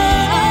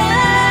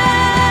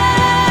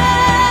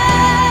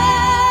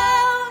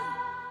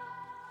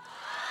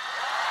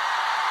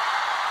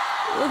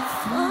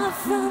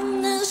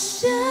 放的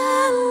下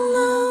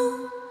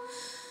落。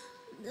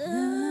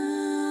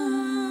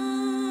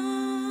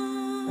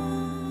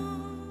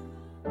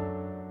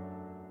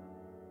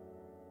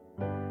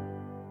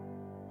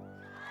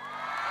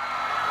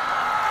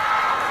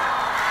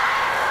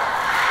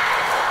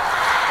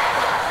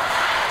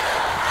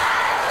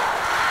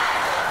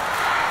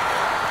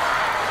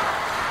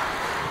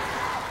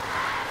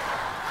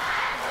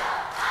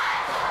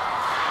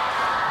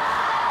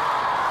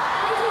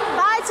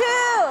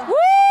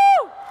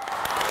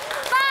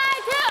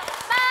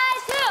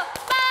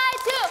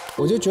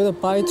我就觉得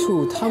by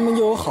two 他们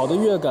又有好的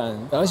乐感，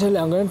而且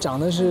两个人长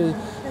得是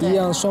一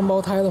样双胞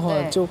胎的话，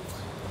就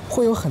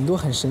会有很多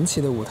很神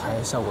奇的舞台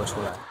效果出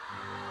来。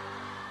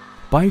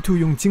by two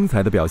用精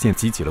彩的表现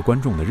激起了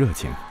观众的热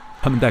情，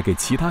他们带给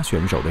其他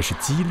选手的是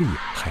激励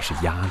还是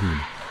压力呢？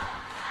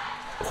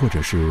或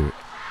者是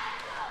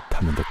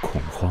他们的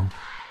恐慌？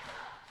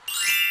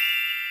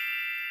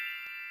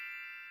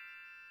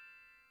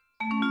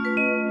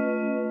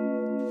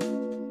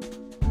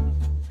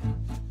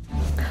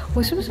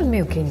我是不是没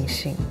有给你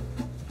信？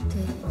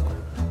对。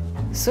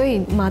所以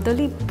马德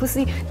丽不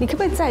是你可不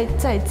可以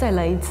再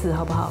来一次，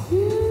好不好？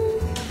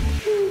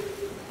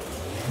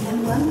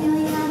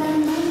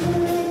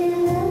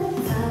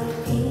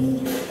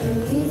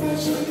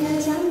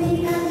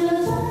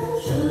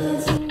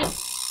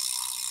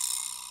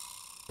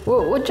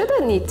我觉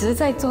得你只是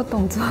在做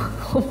动作，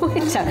我不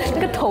会讲那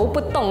个头不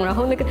动，然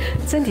后那个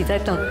身体在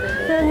动。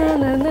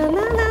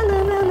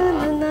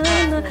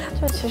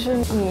就其实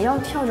你要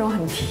跳这种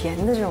很甜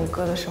的这种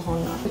歌的时候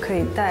呢，就可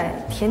以带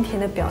甜甜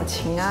的表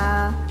情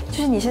啊，就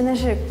是你现在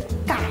是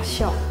尬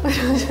笑，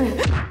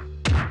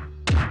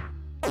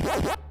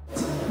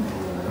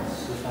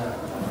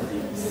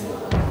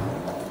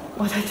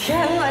我的天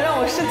哪，让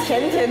我是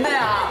甜甜的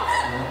呀！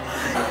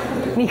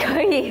你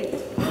可以。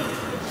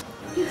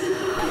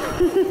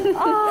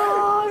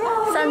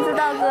三知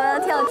道哥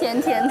跳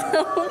甜甜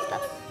的舞蹈。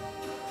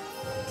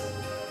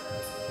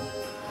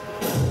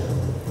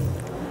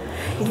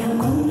阳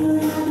光又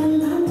来奔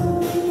跑不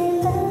一样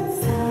的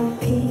草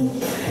坪，你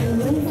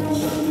会发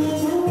现越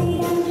想你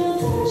让这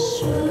专属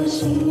幸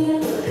运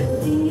注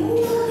定拥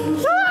有一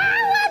种。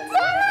我天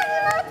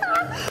哪，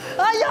你们哎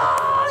呀，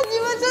你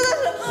们真的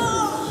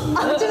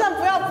是真的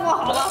不要播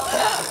好吗？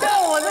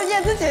让我的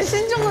燕子姐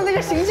心中的那个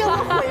形象都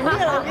毁灭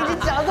了。我跟你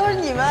讲，都是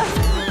你们。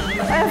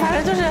哎呀，反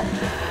正就是，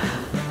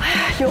哎呀，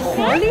有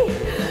活力，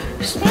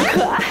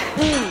可爱。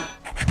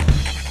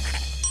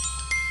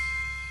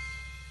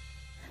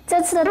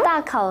这次的大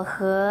考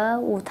和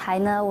舞台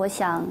呢，我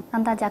想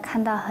让大家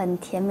看到很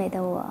甜美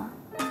的我，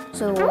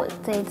所以我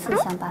这一次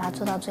想把它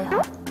做到最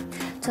好，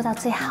做到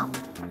最好。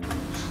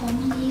从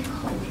你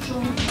口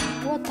中，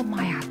我的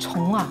妈呀，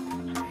虫啊！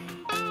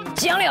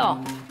江柳，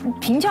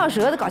平翘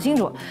舌的搞清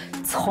楚，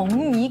从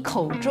你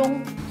口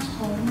中，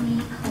从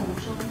你口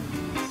中，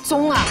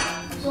中啊，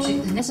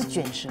人家是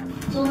卷舌，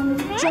中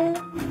中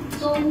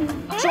中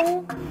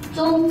中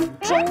中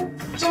中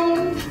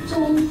中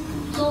中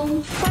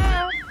中。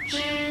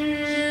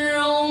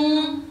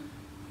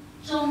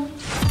中。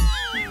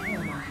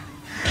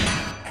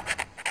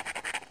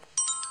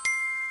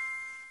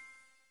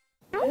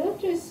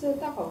这次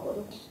大考活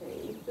动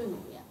谁最努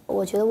力啊？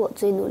我觉得我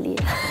最努力。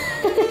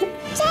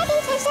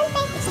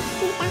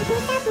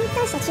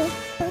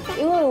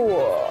因为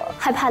我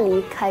害怕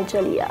离开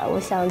这里啊，我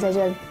想在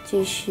这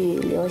继续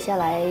留下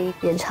来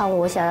演唱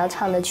我想要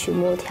唱的曲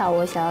目，跳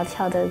我想要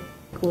跳的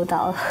舞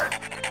蹈。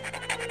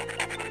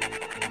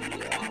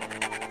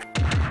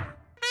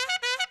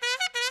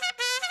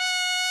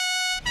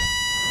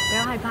不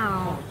要害怕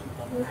哦。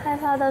害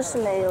怕倒是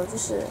没有，就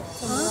是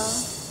怎么了？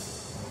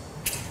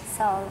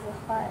嗓子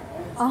坏了。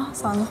啊，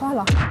嗓子坏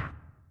了。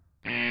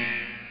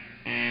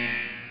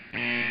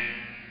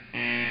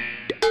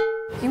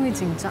因为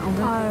紧张。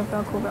哎，不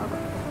要哭，不要哭。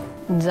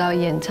你知道，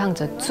演唱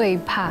者最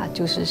怕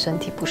就是身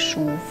体不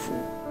舒服。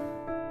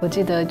我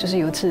记得就是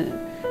有一次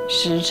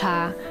时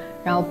差，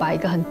然后把一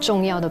个很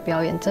重要的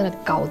表演真的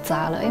搞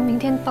砸了。哎，明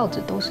天报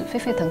纸都是沸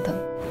沸腾腾。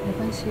没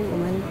关系，我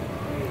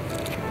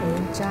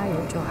们加油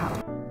就好。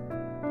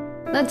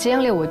那吉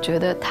阳烈，我觉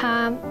得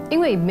他因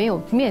为没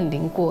有面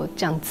临过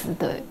这样子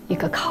的一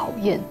个考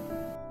验，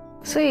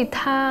所以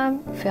他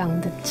非常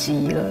的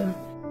急了。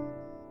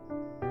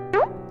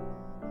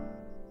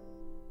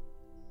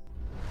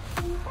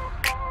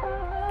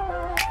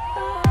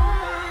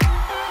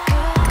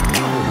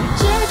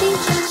决定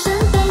转身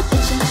背对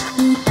着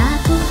你，大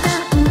步大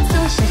步走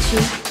下去，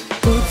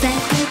不再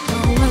回头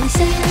望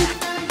向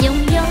永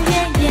永远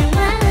远万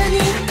年，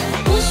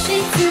不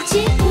许自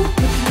己不太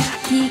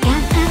体感。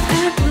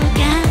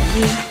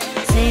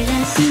虽然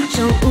心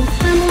中无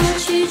法抹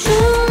去初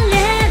恋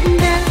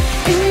的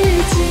日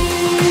记。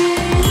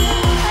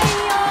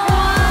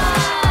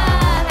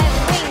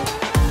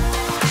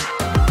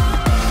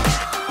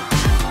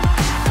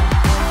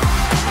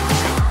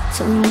从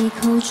你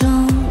口中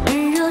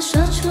温柔说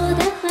出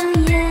的谎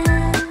言，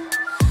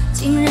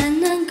竟然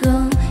能够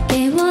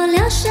给我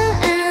疗伤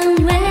安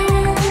慰。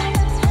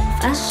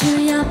发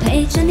誓要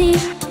陪着你，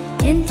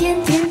天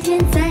天天天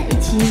在一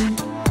起。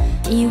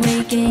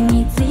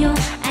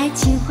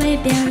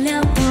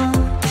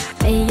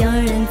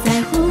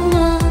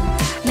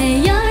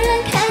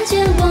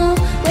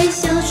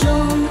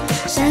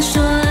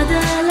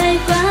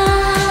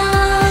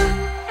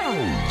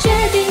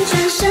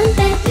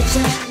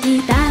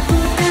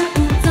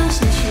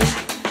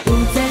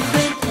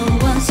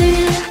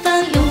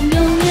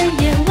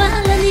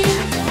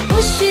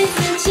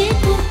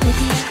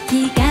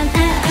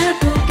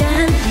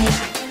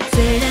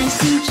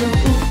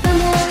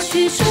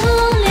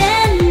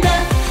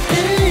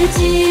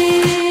己。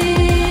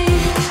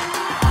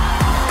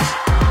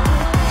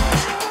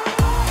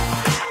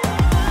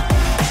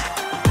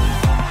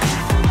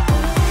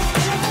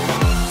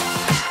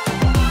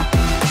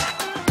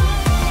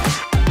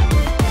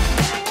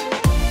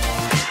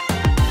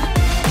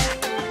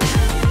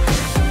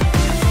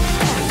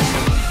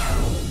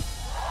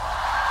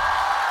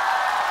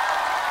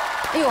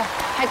哎呦，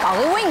还搞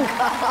个 wink，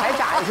 还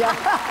眨一下，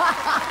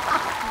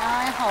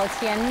哎，好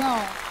甜哦！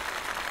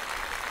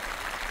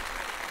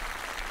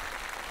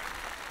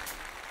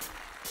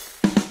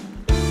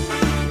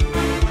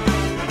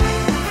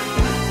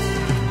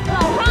老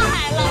上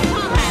海来了！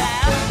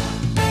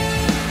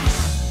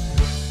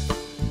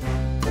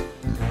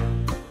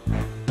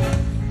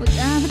我达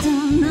不到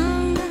那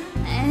么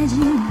爱情，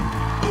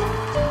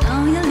脑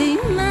海里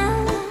满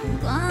了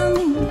光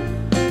明，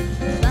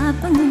发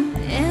疯的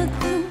夜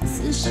空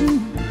自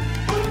信。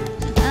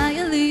大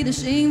夜里的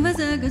心白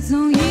色歌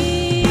踪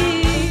影，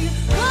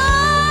我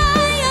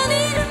要你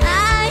的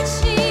爱情，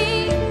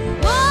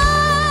我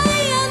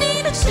要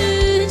你的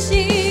痴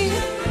情，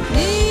你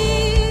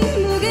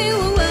不给我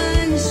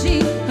温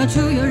馨，到处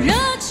有热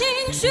情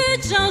去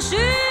找寻。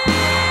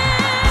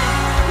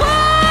我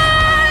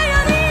要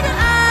你的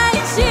爱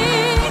情，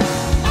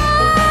我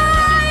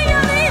要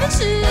你的痴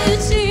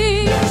情，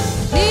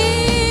你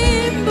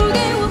不给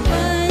我温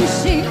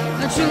馨，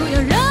到处有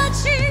热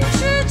情去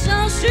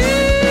找寻。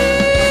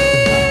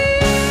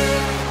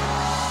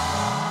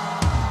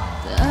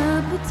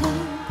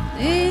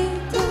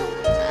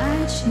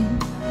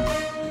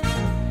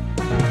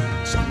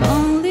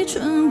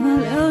春花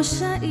留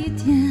下一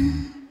点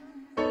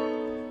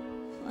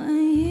回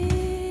忆。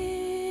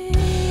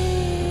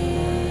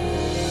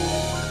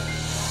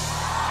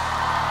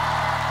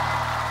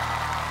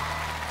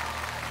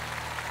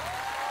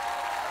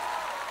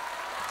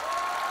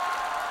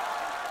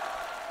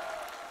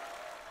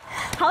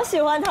好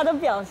喜欢他的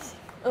表情。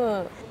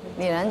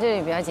李然这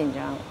里比较紧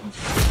张。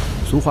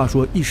俗话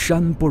说一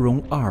山不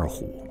容二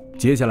虎，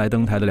接下来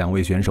登台的2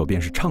位选手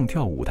便是唱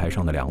跳舞台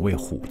上的2位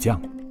虎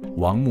将。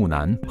王木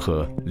南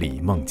和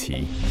李梦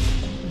琪。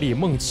李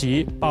梦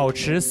琪保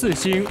持4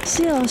星，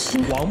谢老师。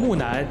王木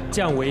南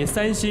降为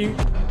3星。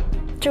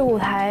这个舞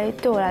台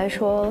对我来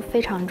说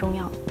非常重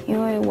要，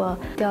因为我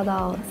掉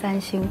到3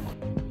星，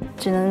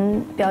只能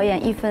表演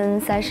1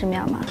分30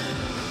秒嘛。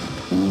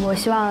我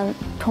希望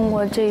通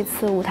过这一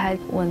次舞台，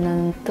我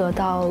能得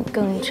到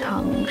更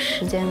长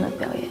时间的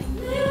表演。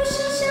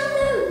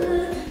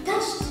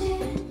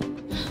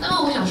那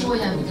么我想说一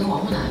下，你跟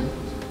王木南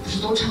不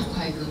是都唱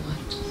快歌吗？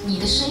你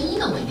的声音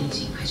的稳定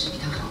性还是比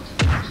他好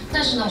的，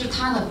但是呢，就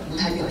他的舞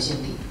台表现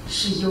力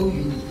是优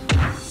于你的。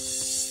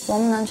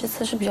王木南这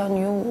次是比较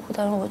女舞，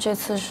但是我这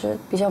次是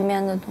比较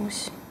man 的东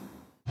西。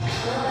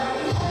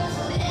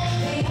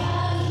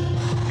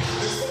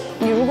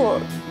你如果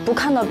不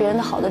看到别人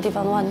的好的地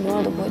方的话，你永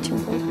远都不会进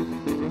步的。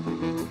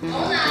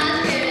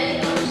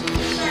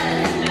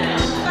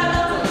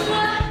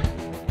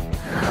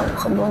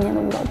很多年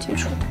的舞蹈基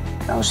础，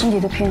然后身体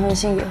的平衡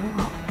性也很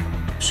好，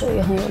手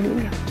也很有力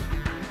量。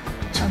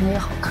长得也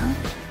好看。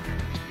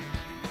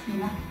你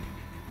呢？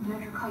你这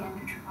是靠颜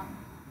值吃饭吗？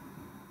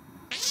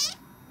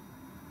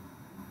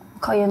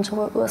靠颜值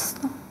会饿死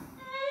的。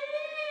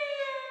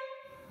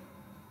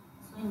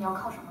所以你要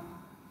靠什么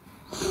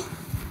呢？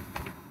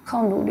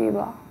靠努力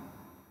吧。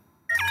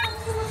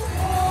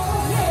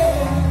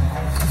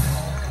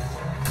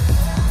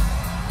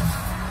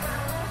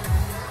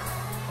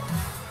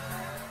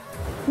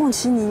梦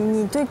琪，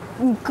你对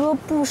你歌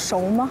不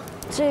熟吗？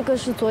这个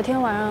是昨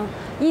天晚上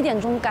1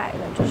点钟改的，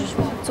就是说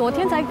昨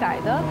天才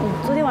改的。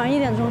昨天晚上1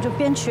点钟就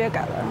编曲也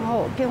改了，然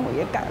后编舞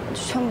也改了，就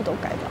全部都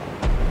改掉了。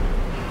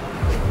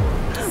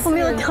我没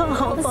有跳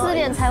好，4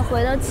点才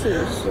回到寝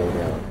室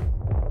的。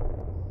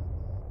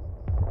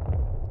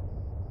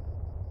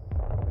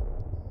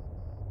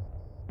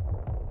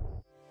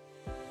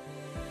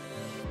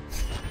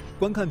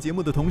观看节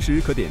目的同时，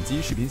可点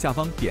击视频下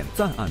方点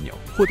赞按钮，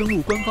或登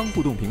录官方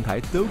互动平台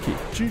Doki，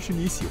 支持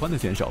你喜欢的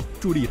选手，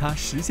助力他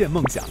实现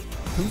梦想。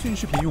腾讯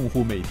视频用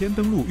户每天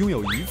登录拥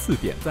有1次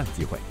点赞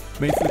机会，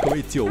每次可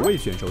为9位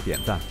选手点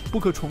赞，不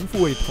可重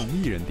复为同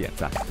一人点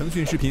赞。腾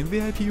讯视频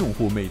VIP 用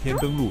户每天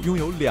登录拥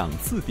有2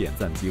次点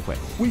赞机会。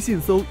微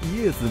信搜“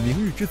一叶子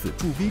明日之子”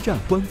助 V 站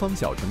官方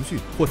小程序，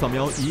或扫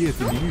描一叶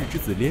子明日之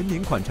子联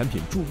名款产品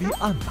助 V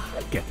暗码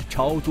 ，get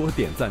超多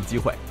点赞机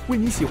会，为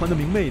你喜欢的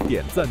明媚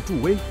点赞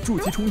助威。助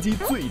其冲击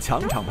最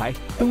强厂牌。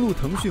登录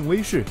腾讯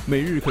微视，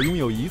每日可拥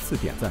有1次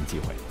点赞机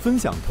会。分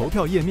享投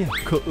票页面，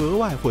可额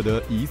外获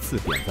得1次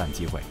点赞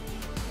机会。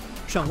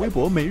上微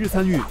博每日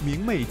参与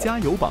明媚加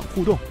油榜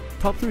互动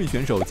 ，Top 3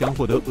选手将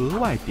获得额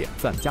外点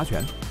赞加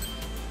权。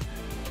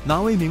哪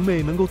位明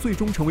媚能够最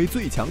终成为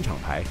最强厂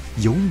牌，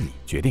由你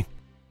决定。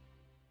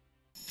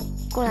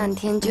过2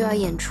天就要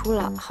演出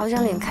了，好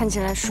想脸看起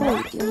来瘦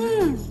一点。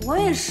我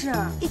也是。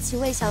一起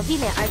为小 V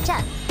脸而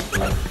战。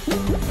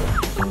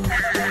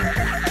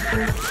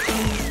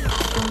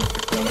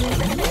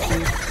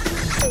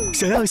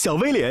想要小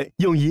V 脸，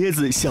用一叶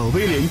子小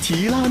V 脸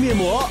提拉面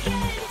膜，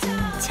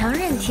强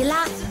韧提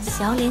拉，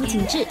小脸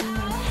紧致。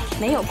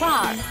没有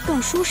挂耳更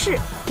舒适，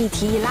一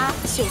提一拉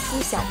秀出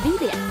小 V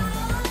脸。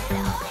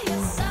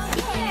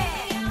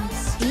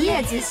一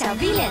叶子小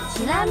V 脸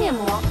提拉面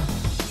膜。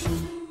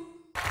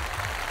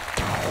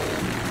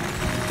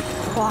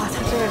哇，他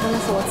这个真的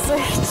是我最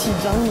紧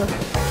张的。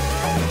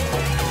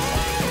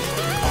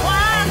哇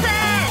塞！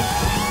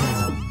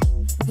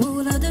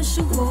无聊的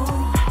生活，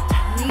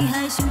你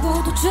还想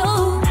过多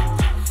久？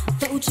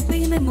都只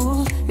被埋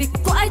没，别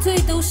怪罪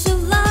都是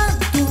懒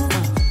惰。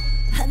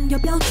还要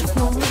标出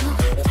我，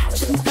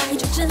正摆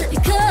着这一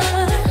刻，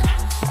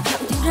要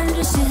点燃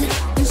热血，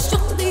跟兄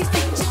弟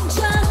并肩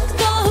战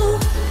斗。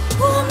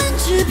我们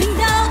只拼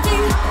到底，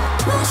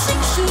不信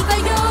失败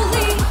有理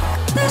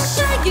的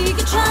下一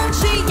个传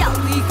奇，要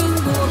你跟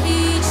我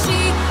一起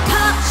踏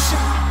上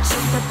这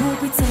道不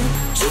规则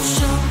出手，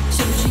就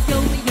是有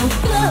没有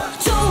各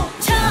种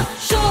抢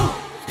手，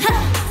哈，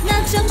那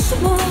将是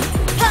我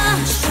爬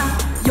上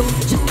有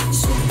着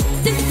谁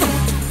顶峰，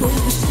不管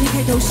谁开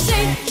头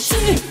谁是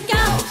高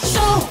手，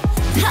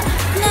哈，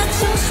那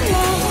就是我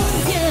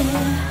耶。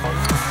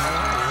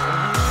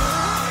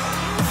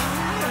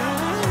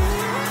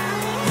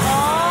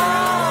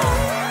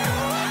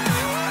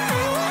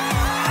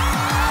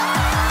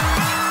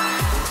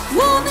我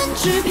们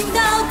只拼到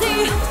底，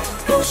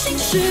不信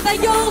失败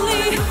有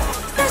理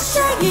的下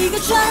一个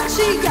传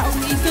奇，要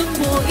你跟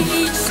我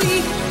一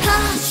起踏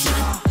上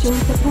就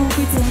在不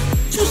规则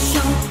出手，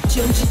就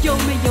是有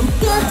没有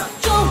各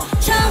种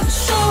长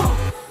手，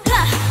哈，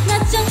那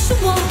将是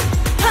我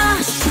爬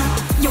上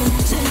有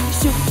着英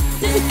雄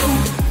的风，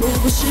不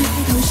过是一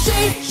头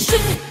谁是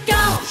高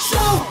手，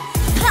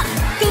哈，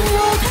跟我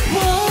看破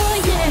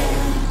耶。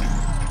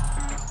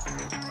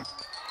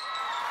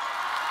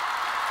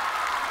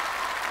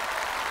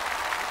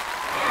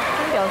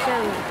表现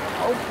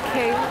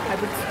OK， 还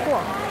不错。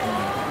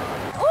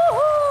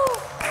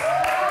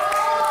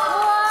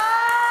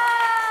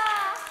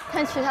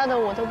看其他的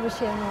我都不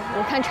羡慕，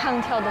我看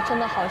唱跳的真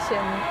的好羡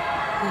慕。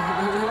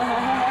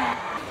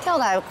跳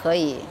的还可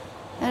以，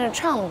但是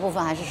唱的部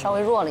分还是稍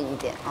微弱了一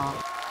点啊。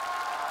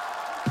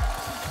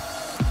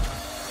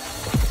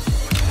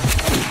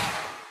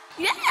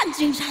原谅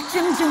警察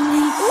拯救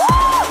你。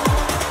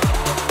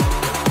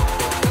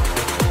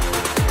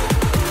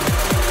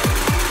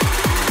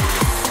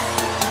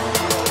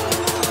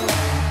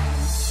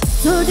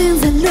昨天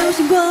才流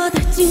行过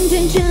的，今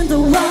天全都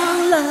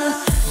忘了。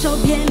照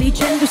片里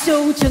全都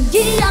修成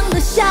一样的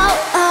笑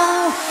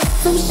傲，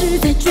总是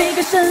在追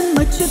赶什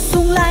么，却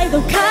从来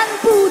都看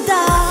不到。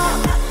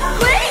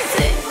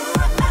Crazy，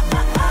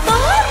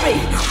 Sorry，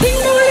 屏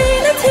幕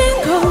里的天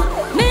空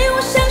没我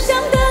想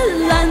象的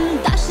蓝，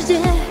大世界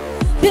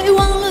别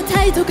忘了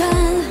抬头看。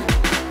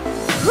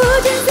我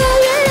站在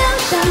月亮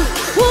上，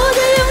我的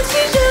勇气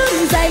正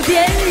在点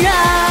燃。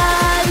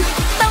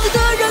当个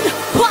人，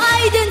快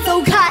点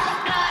走开。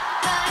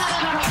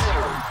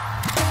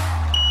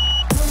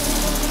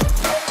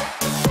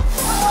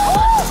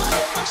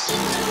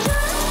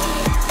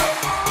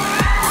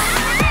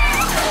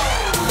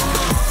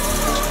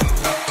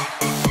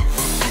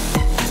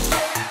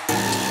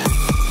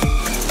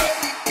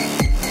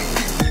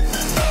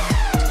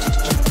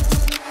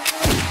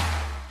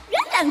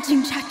让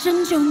警察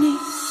拯救你。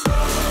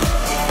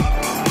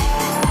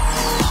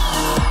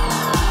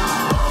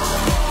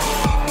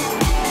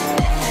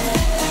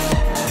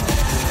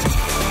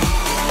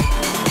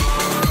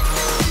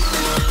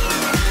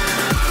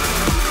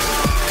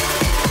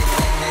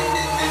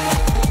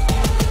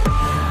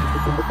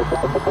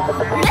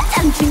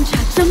让警察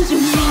拯救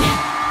你。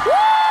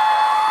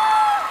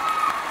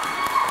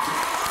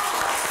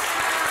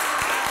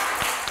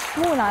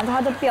木兰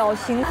她的表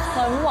情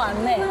很完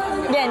美，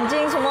眼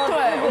睛什么，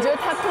对我觉得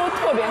她都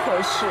特别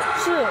合适。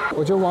是，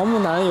我觉得王木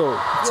兰有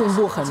进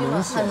步很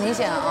明显，很明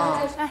显啊！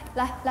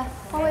来，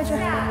换位置。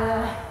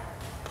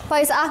不好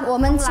意思啊，我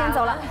们先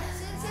走了。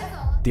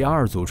第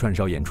二组串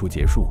烧演出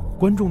结束，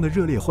观众的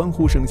热烈欢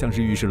呼声像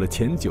是预示了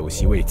前9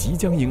席位即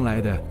将迎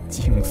来的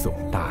惊悚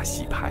大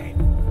洗牌。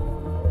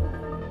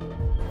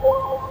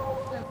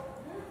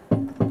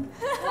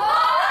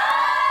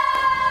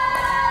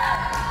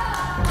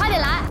快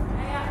点来！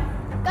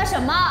干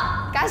什么？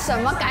干什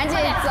么？赶紧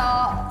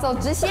走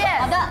直线。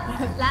好的，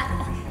来。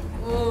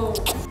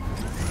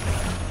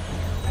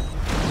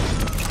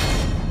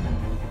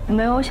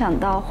没有想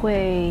到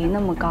会那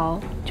么高，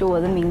就我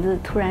的名字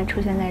突然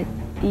出现在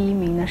第1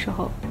名的时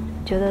候，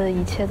觉得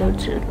一切都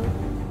值得。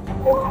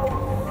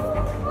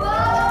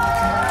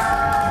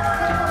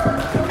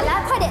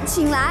来，快点，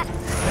请来。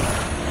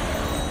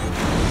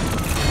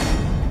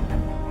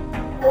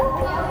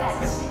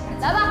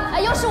来吧，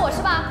又是我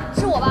是吧？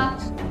是我吧？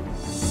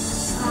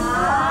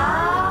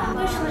啊？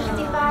为什么是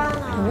第8呢？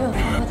你没有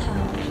放过他。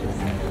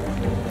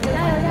加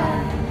油！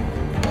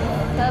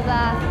拜拜。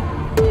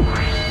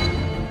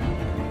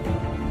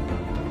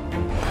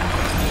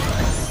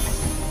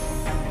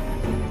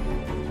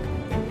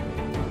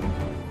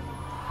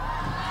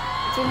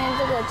今天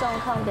这个状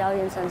况表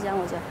演成这样，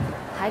我觉得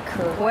还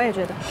可以。我也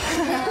觉得。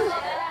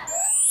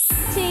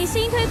请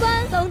星推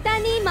官龙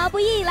丹妮马毛不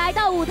易来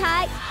到舞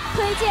台，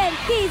推荐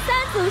第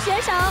3组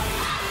选手。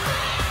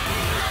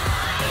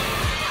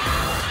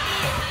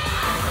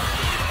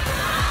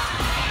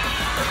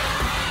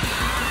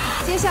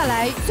接下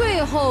来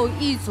最后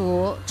一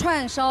组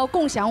串烧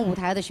共享舞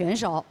台的选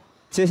手。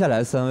接下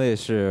来3位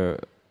是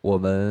我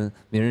们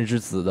明日之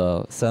子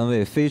的3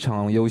位非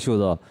常优秀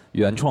的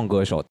原创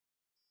歌手。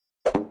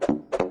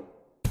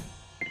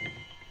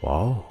哇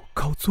哦，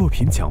靠作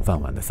品抢饭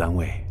碗的3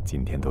位，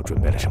今天都准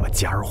备了什么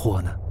尖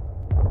货呢？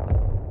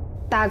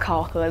大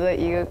考核的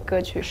一个歌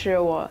曲是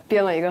我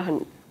编了一个很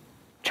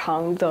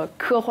长的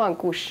科幻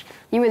故事，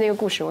因为那个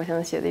故事我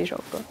想写的一首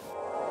歌。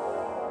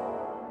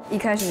一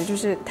开始就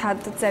是他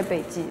在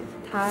北极，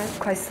他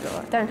快死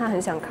了，但是他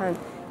很想看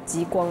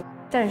极光，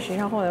但实际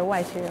上后来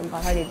外星人把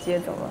他给接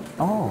走了。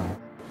哦，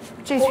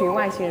这群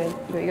外星人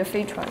有一个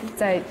飞船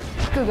在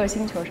各个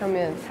星球上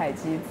面采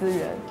集资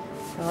源，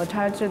然后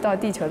他就到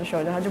地球的时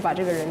候，他就把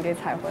这个人给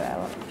采回来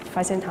了，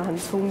发现他很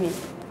聪明，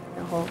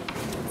然后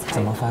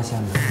怎么发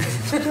现的？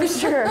就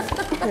是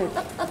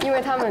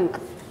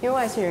因为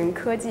外星人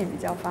科技比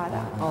较发达，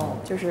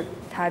就是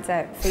他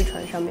在飞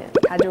船上面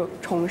他就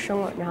重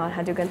生了，然后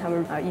他就跟他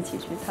们一起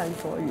去探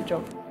索宇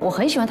宙。我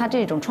很喜欢他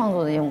这种创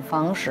作的一种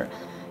方式，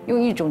用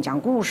一种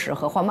讲故事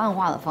和画漫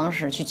画的方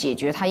式去解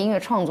决他音乐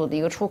创作的一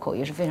个出口，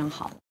也是非常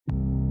好的。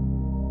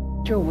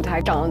这个舞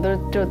台长得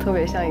就特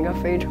别像一个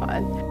飞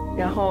船，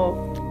然后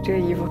这个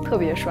衣服特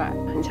别帅，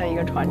很像一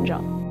个船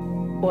长。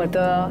我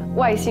的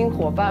外星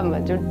伙伴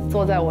们就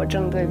坐在我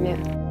正对面。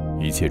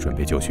一切准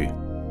备就绪，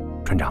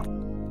船长，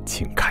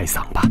请开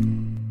嗓吧。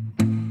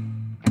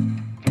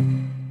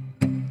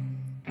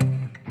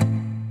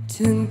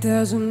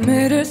10,000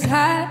 meters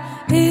high,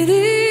 it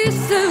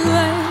is the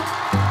light,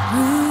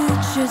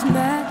 which is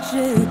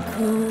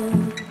magical.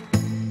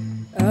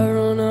 I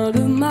run out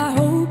of my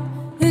hope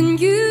and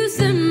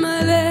using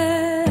my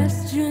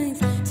last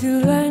strength to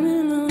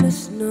landing on the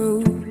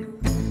snow.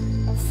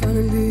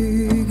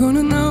 Finally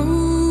gonna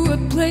know a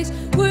place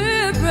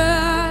where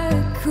I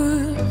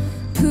could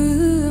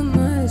put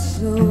my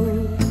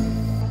soul.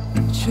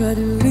 Try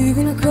to live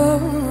in a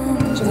cold.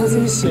 这是自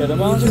己写的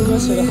吗？这歌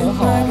写得很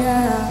好。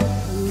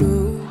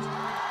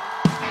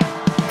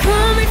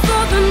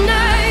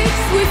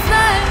We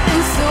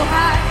flying so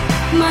high,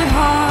 my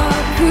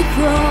heart could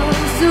cross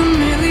the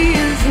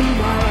millions of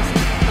miles.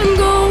 I'm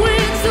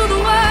going to the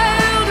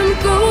wild, I'm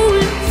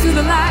going to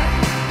the light,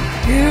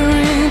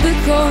 hearing the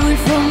calling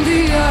from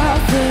the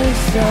other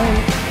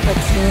side. I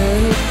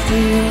touch the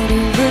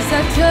universe,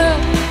 I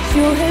touch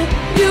your head,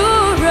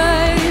 your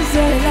eyes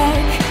are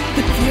like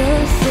the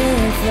pure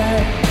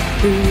sapphire.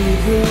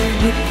 Believe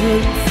we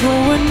could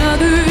for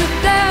another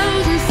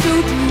 1,000, so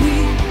we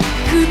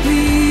could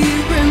be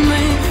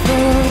remain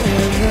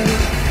forever.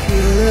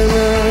 La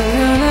la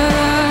la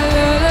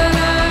la la la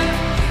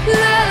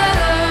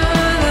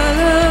la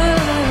la la.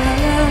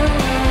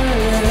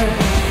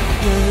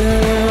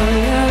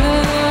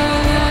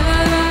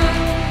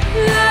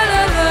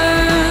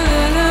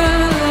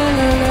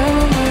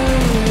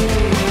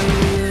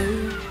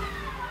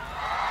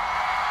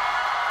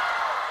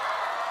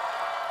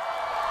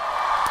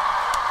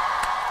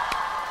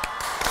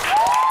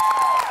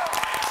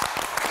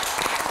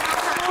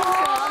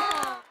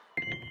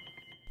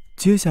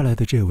 接下来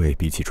的这位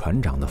比起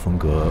船长的风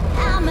格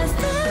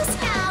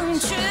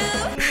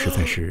实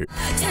在是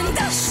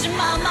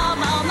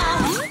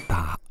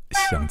大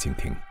相径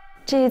庭。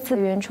这一次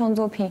原创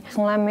作品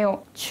从来没有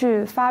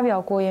去发表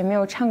过，也没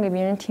有唱给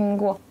别人听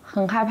过，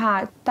很害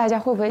怕大家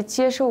会不会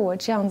接受我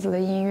这样子的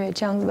音乐，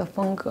这样子的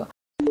风格。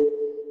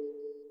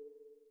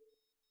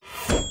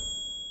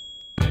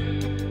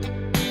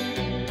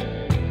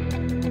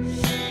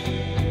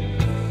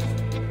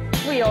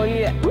不犹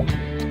豫。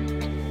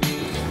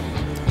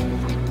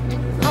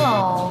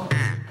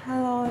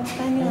Hello，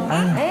 丹妮老师。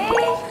哎，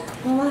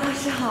我们老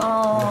师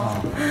好。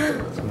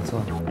怎么做？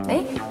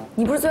哎，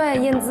你不是最爱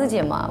燕姿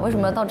姐吗？为什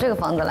么要到这个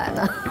房子来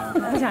呢？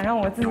不想让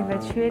我自己的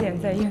缺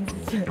点在燕姿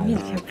姐面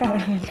前暴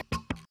露。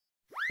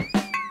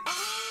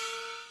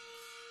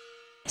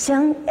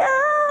想要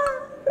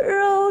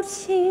柔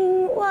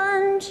情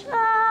万丈，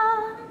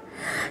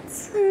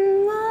怎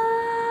么？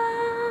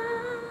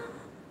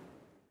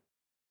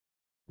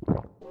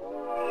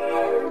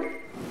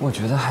我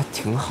觉得还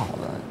挺好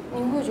的。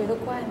您会觉得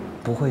怪吗？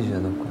不会觉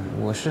得怪，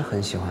我是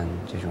很喜欢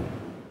这种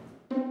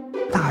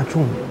大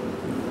众。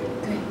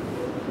对，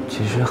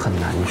其实很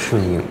难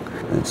顺应，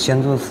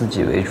先做自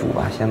己为主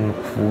吧，先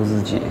服务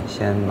自己，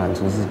先满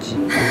足自己，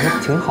我觉得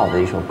挺好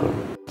的一首歌。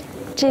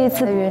这一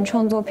次的原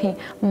创作品，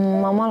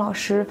毛毛老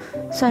师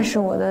算是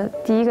我的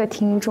第一个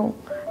听众，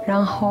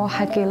然后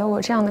还给了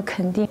我这样的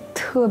肯定，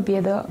特别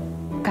的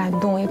感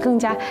动，也更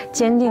加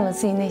坚定了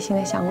自己内心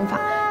的想法。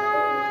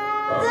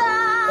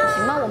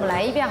行吧，我们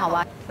来一遍好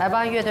吧？来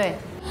吧，乐队。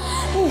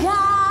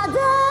卡达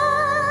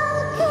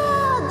卡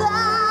达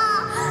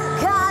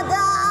卡达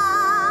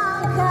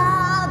卡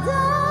达，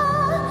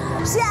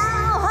消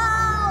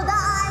耗殆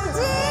尽。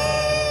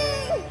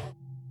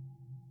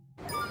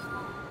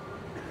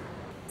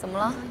怎么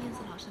了？燕子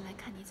老师来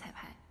看你彩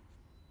排。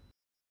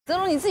泽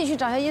龙，你自己去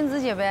找一下燕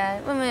子姐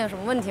呗，问问有什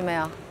么问题没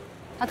有。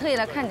她特意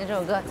来看你这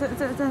首歌，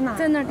在哪？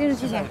在那儿电视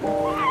机前。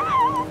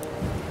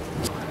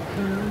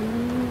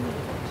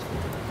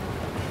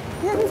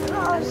燕子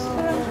老师，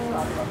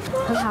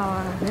很好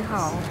啊，很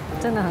好，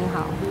真的很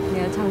好，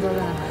你的唱歌真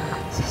的很好，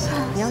谢谢。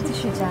你要继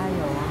续加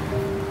油啊！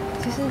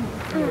其实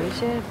有一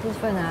些部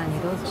分啊，你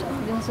都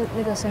要是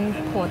那个声音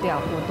破掉，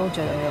我都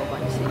觉得没有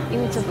关系，因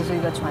为这不是一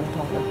个传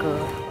统的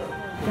歌，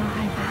不要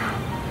害怕。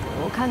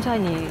我看出来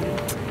你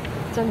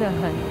真的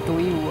很独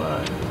一无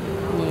二，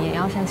你也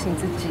要相信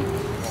自己。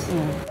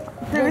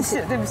对不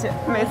起，对不起，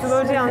每次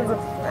都这样子，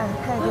哎，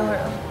太丢人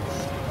了。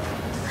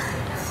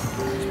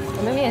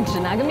我的面纸，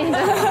拿个面纸。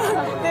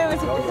对不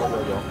起，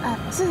哎，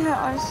谢谢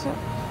老师。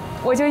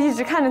我就一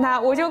直看着他，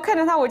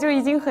我就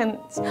已经很，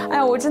哎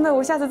呀，我真的，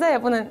我下次再也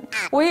不能，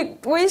我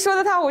一说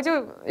到他，我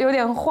就有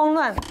点慌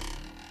乱，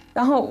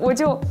然后我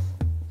就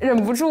忍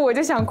不住，我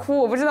就想哭，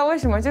我不知道为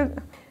什么，就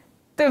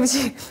对不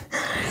起。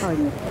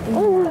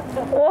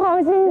我好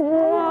幸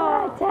福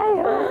啊！加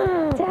油，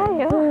加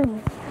油，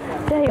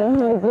加油，好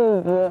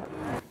哥哥。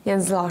燕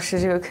子老师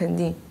这个肯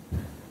定，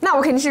那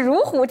我肯定是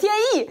如虎添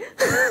翼。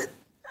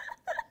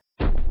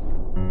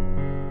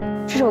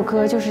这首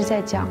歌就是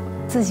在讲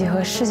自己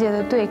和世界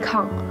的对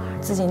抗，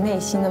自己内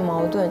心的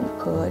矛盾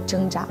和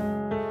挣扎。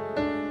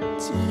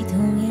鸡同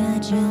鸭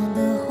讲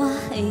的话，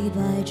黑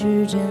白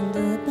之间的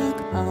打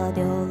卡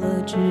掉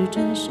了指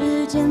针，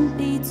时间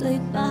比嘴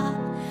巴，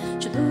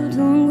殊途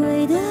同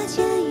归的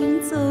剪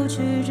影，走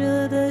曲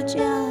折的家，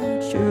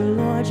赤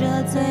裸着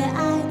最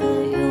爱的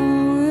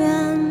永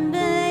远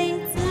被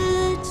自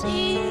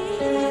己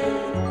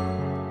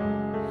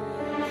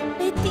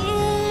被跌。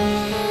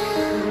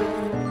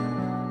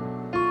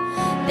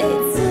被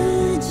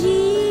自己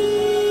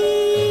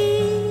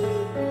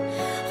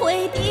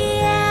毁掉，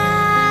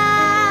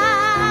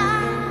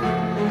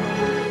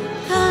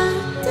咔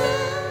哒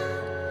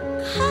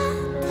咔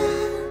哒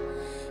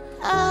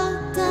咔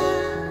哒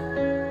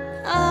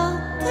咔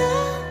哒，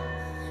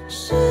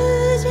世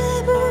界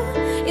不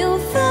由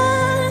分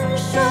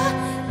说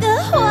的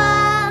缓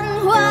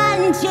缓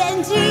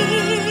前进，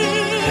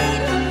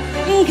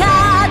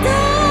咔哒。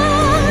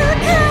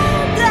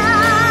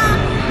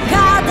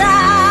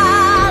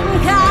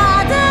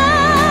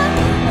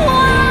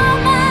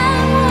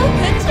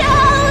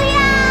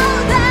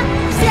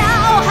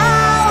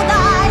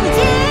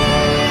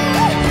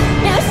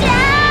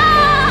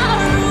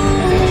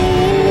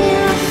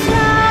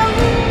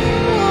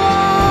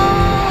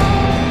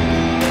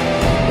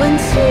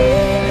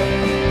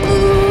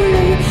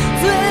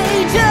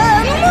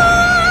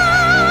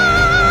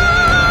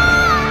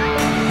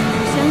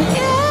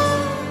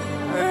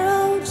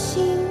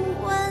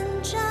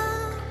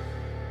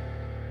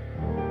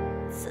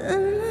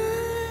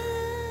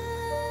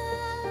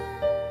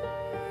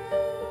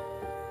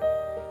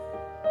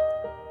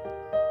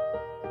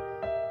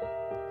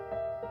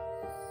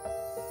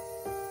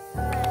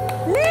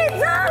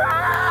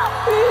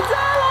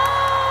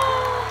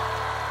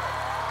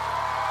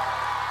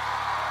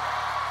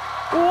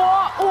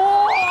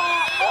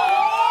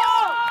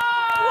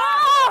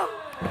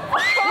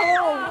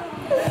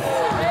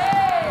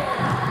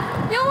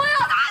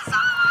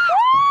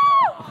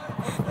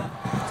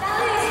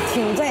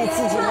挺在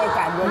自己的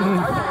感觉，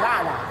胆儿挺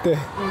大的。对。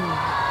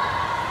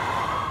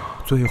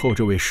最后，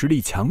这位实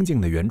力强劲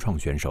的原创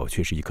选手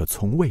却是一颗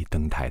从未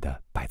登台的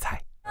白菜。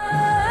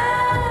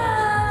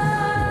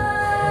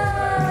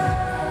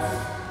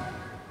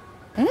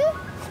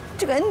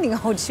这个 ending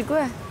好奇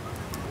怪。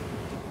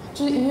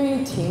就是音乐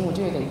一停，我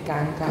就有点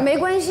尴尬。没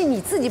关系，你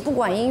自己不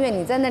管音乐，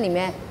你在那里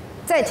面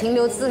再停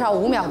留至少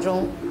5秒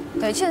钟。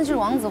对，现在是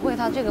王子慧，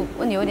他这个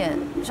问题有点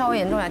稍微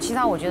严重一点，其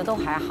他我觉得都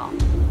还好。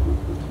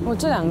我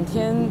这2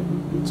天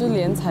就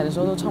连彩的时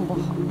候都唱不好。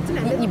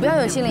你不要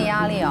有心理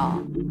压力哦。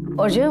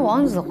我觉得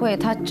王子慧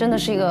她真的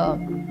是一个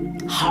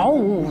毫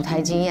无舞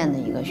台经验的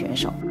一个选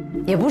手，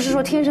也不是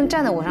说天生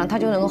站在舞上他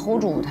就能够 hold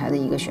住舞台的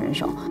一个选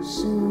手。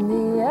是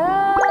你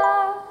啊。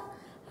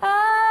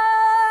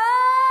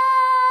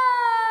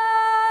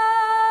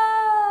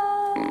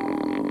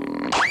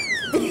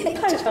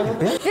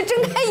别睁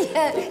开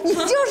眼，你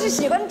就是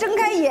喜欢睁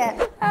开眼。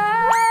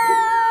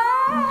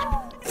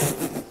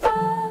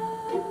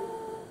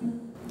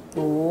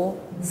5、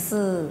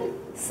4、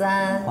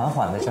3，缓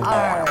缓的睁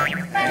开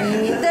2、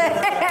1，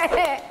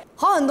对，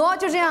好很多，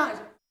就这样。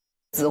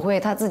子慧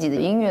她自己的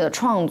音乐的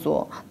创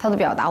作，她的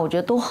表达，我觉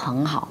得都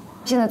很好。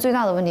现在最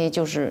大的问题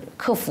就是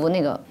克服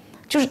那个，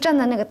就是站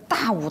在那个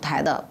大舞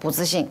台的不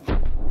自信。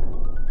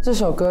这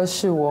首歌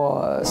是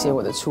我写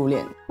我的初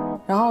恋。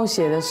然后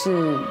写的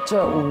是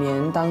这5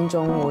年当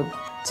中我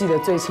记得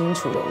最清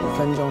楚的5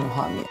分钟的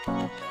画面。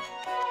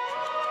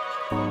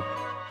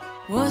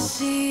我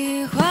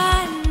喜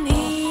欢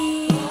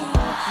你，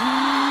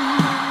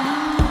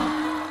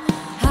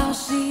好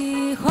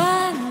喜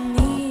欢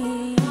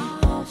你，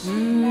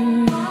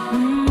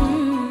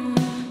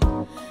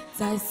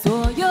在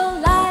所有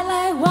来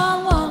来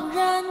往往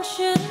人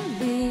群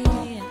里，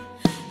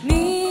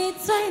你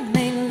最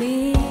美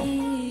丽。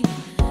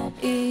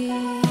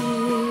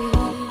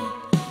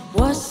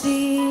我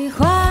喜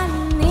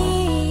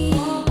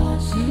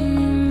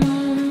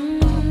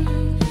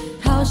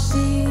好喜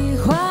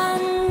欢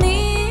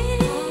你，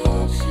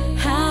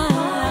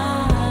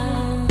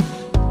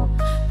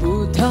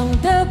不同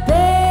的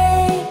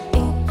背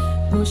影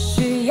不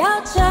需要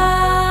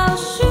找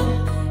寻，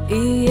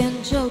一眼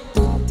就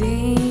笃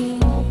定。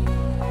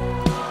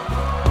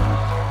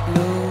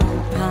路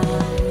旁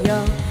有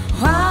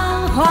黄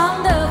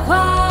黄的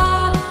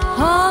花，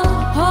红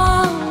红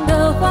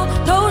的花，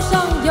头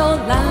上有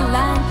蓝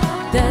蓝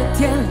的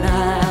天，蓝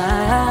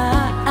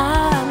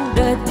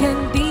的天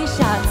底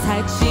下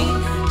才青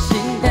青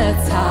的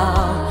草，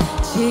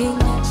青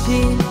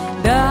青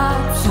的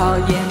草，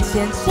眼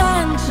前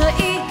站着一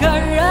个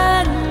人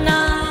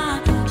啊，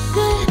是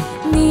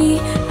你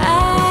啊，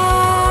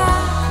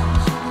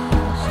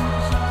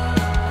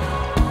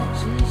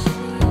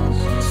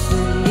是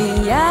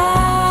你呀。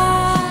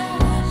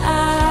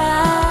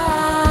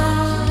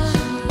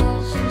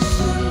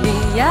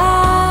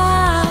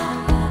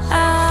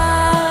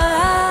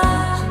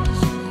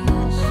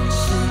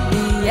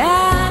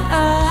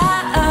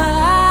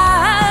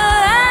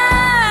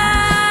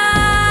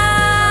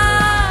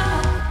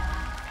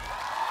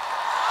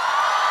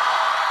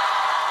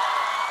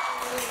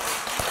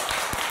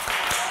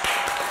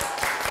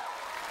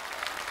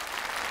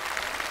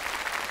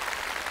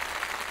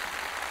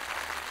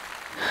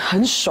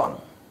很爽，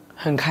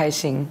很开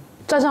心。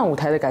站上舞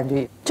台的感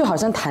觉就好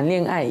像谈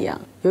恋爱一样，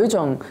有一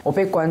种我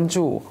被关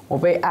注、我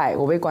被爱、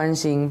我被关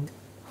心，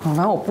反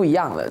正我不一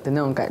样了的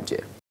那种感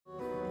觉。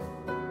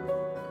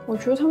我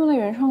觉得他们的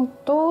原创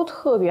都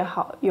特别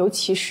好，尤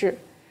其是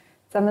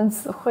咱们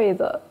子慧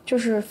的，就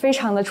是非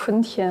常的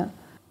春天。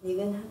你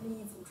跟他们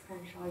一组串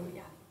烧有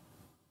压力？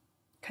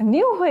肯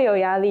定会有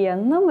压力啊，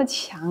那么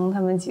强，他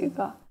们几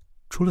个。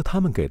除了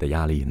他们给的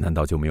压力，难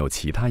道就没有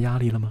其他压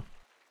力了吗？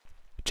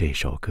这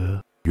首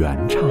歌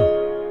原唱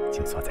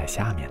就坐在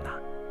下面呢。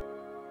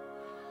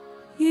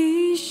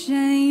一闪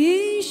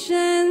一闪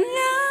亮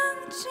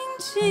晶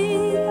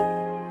晶，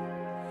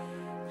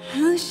好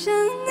像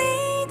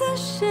你的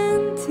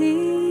身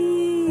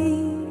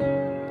体，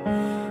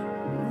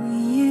我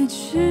也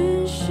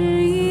只是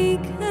一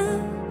颗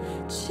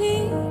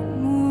寂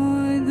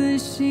寞的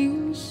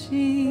星星。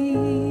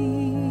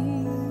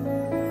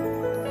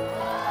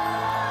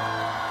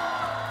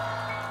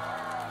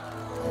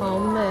好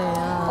美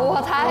啊！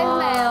哇，太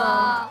美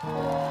了！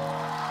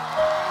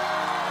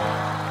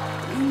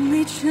因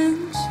为纯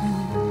真，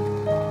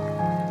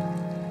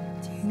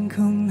天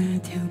空那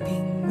条冰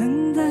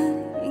冷的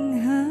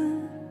银河，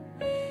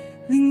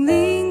粼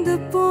粼的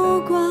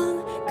波光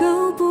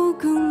够不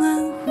够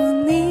暖和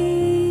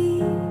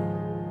你？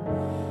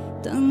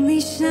当你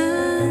想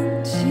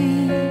起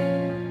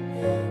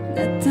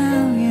那道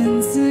源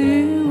自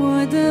于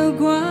我的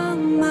光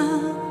芒，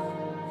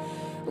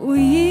我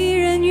依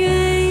然愿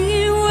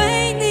意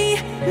为你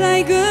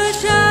来歌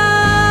唱。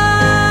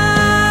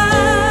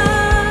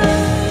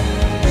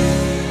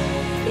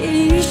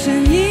一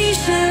闪一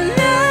闪亮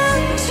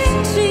晶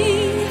晶，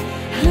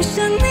好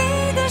像你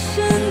的身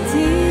体，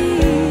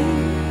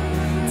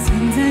藏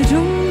在众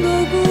多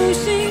孤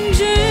星之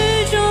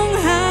中，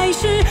还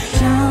是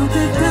找得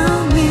到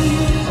你。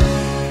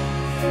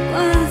挂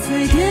在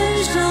天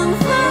上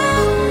放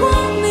光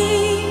明，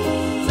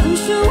反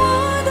射我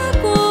的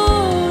过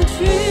去，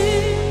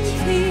提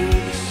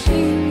醒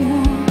我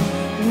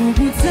不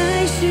再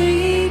是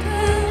一个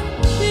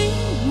寂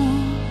寞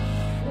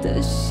的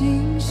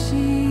星星。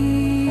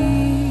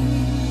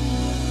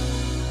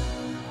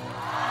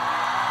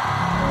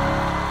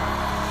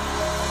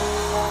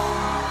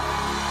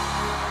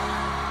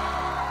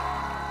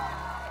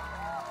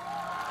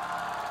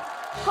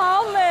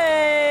好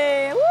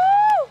美！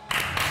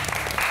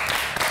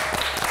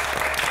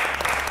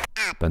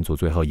本组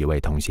最后一位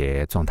同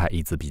学状态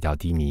一直比较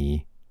低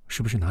迷，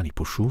是不是哪里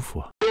不舒服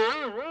啊？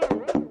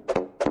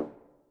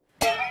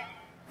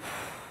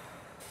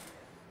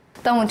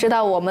当我知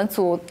道我们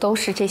组都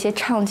是这些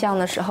唱将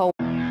的时候，啊，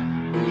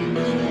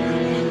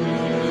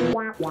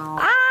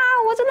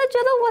我真的觉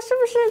得我是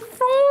不是疯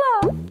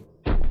了？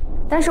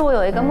但是我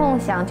有一个梦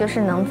想，就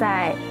是能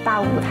在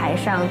大舞台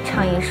上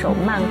唱一首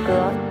慢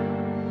歌。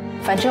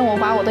反正我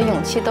把我的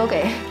勇气都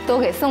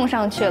给送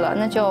上去了，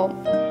那就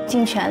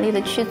尽全力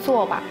的去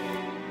做吧。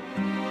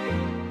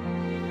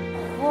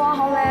哇，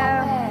好美！海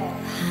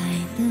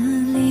的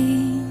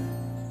另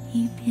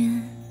一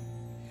边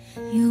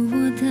有我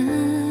的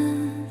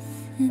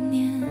思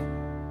念，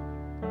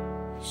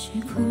是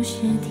苦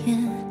是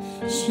甜，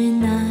是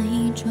哪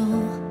一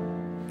种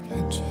感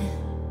觉？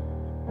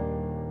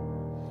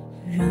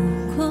如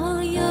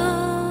果有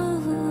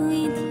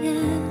一天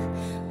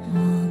我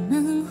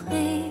们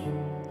会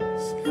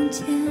相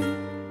见，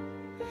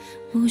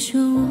我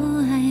说我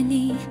爱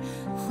你，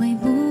会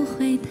不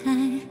会太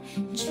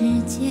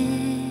直接？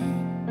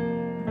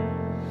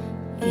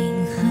银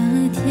河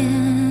天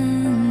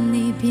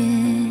离别，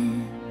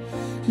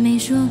没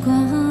说过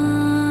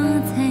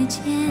再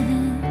见，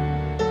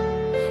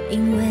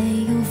因为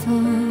有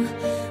风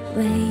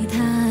为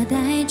它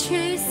带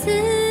去思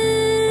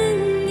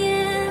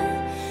念，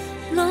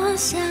落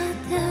下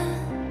的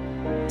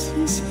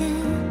琴弦，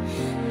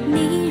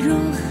你如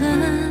何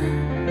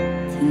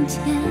听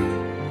见，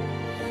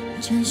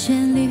这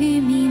旋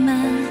律弥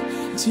漫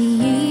记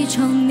忆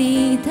中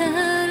你的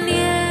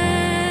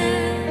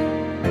脸。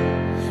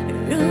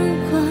如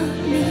果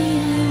你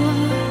爱我，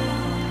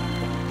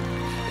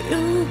如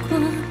果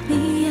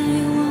你爱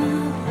我，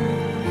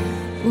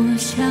我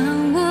想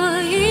我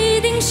一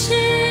定是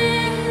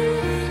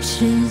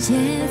世界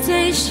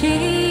最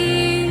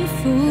幸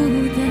福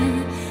的。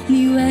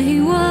你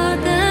为我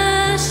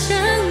的生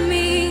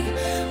命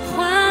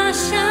画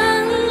上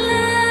了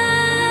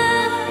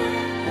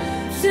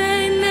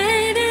最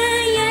美的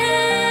颜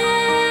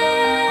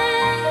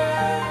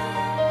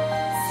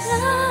色。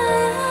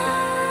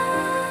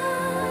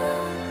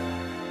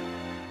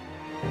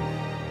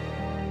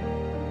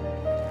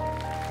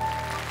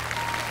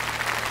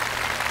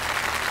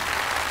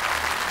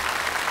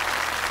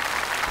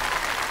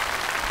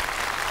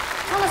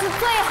唱的是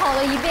最好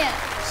的一遍，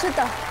是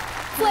的，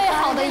最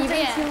好的一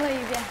遍，听了一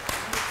遍，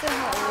最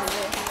好的一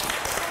遍。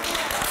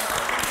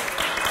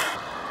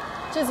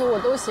这组我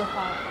都喜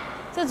欢，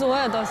这组我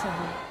也都喜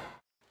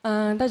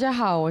欢。大家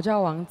好，我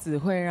叫王子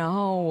慧，然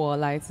后我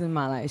来自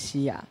马来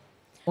西亚。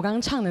我刚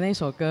刚唱的那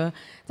首歌，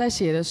在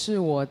写的是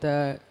我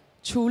的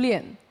初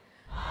恋。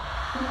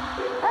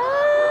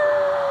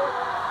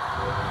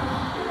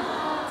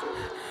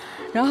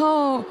然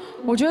后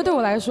我觉得对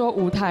我来说，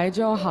舞台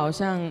就好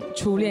像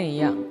初恋一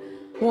样，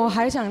我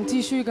还想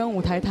继续跟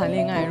舞台谈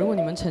恋爱。如果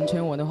你们成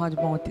全我的话，就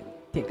帮我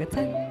点个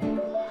赞。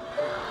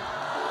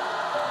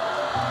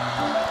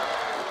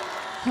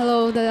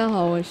Hello， 大家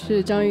好，我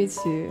是张雨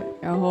绮，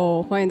然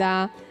后欢迎大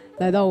家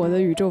来到我的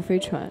宇宙飞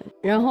船。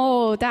然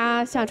后大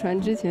家下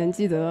船之前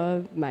记得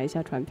买一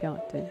下船票，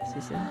对，谢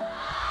谢。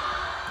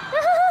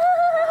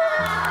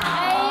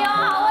哎呦，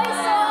好会说，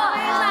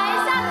买一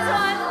下船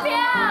票，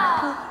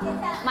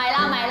买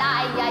啦买啦，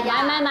哎呀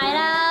呀，买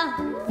啦。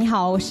你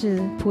好，我是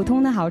普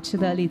通的好吃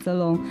的李泽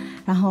龙，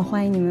然后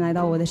欢迎你们来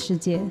到我的世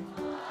界。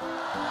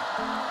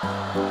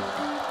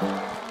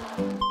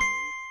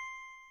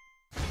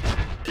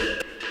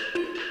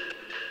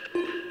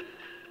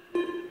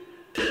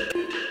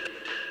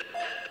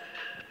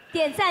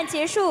点赞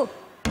结束。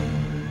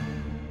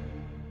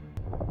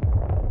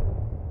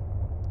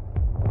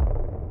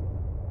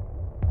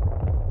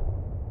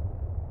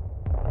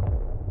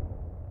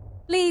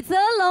李泽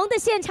龙的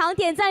现场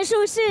点赞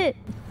数是280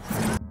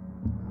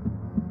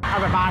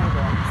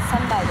多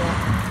，300多。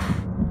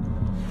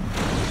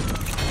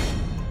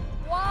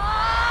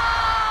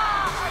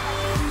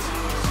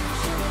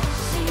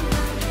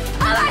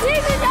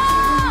279。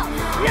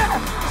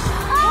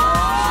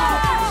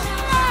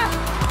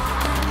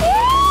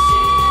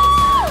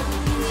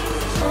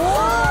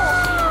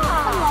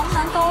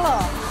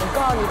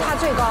他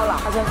最高了，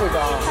他现在最高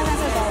了，他现在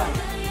最高了。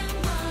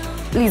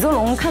李泽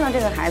龙看到这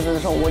个孩子的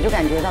时候，我就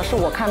感觉到是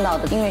我看到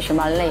的音乐选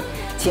拔类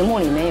节目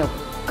里面有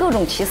各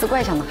种奇思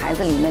怪想的孩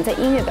子里面，在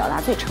音乐表达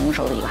最成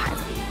熟的一个孩子，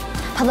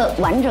他的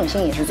完整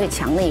性也是最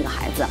强的一个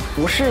孩子，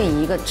不是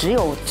一个只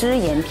有只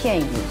言片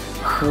语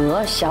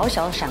和小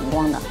小闪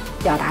光的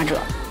表达者，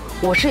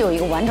我是有一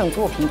个完整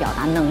作品表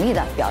达能力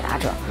的表达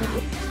者。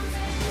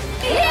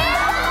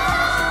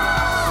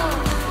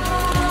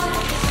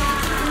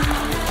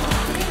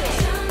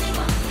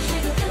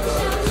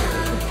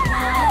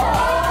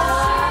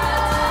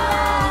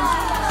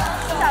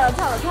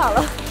跳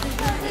了，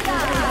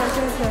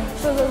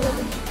走，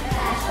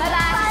拜拜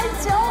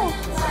，89。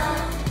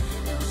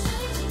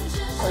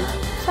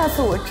下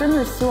次我真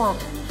的希望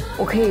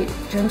我可以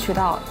争取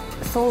到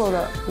solo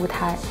的舞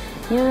台，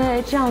因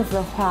为这样子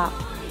的话，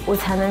我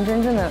才能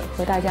真正的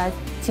和大家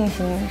进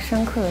行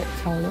深刻的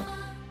交流。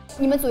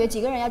你们组有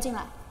几个人要进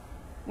来？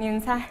你们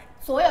猜？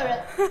所有人。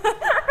所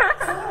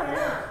有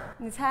人。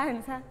你猜？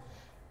你猜？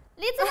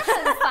你真的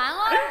很烦哦。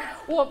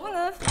我不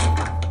能。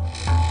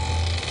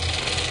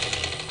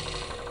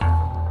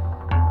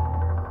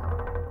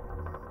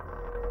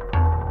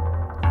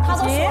他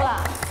都说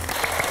了，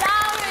张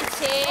雨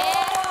绮。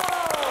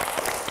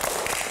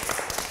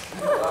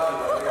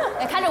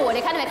哎，看着我的，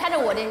看着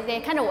我的，对，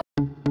看着我。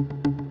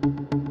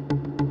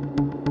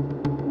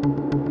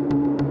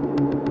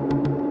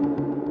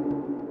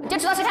你就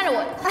知道是看着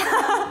我。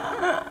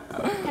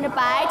看着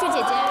白兔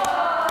姐姐。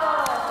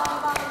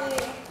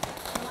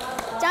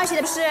张雨绮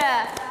的不是。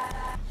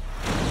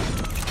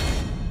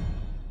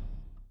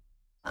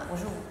我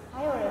是5。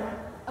还有人吗？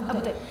啊，不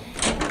对。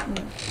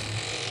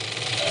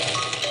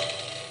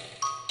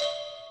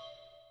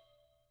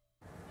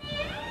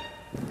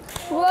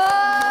哇！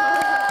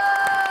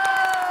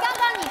刚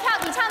刚你唱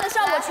的时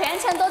候，我全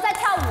程都在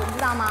跳舞，你知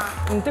道吗？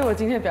你对我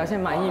今天的表现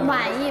满意吗？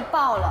满意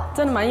爆了！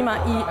真的满意吗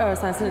？1、2、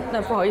3、4，那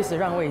不好意思，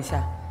让位一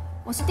下。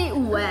我是第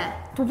5哎，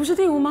我不是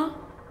第5吗？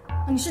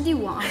你是第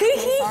5啊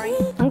 ？Sorry。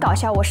很搞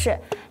笑，我是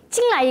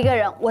进来一个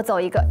人我走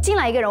一个，进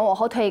来一个人我往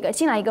后推一个，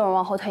进来一个人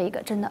往后推一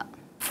个，真的。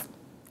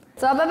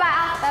走，拜拜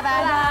啊！拜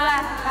拜拜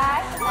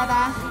拜拜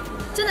拜，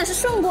真的是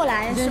顺过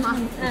来是吗？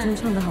我真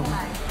唱得好吗？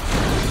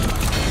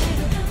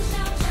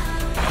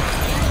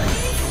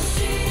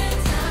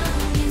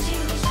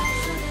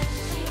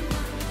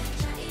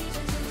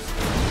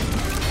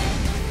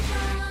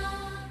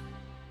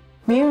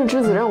明日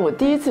之子》让我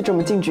第一次这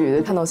么近距离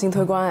的看到星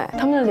推官，哎，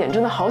他们的脸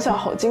真的好小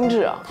好精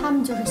致啊。他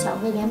们就是小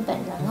V 脸本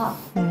人了。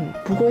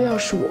不过要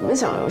是我们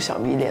想要有小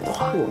V 脸的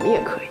话，我们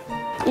也可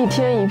以，一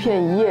天一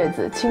片一叶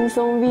子，轻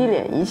松 V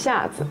脸一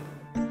下子。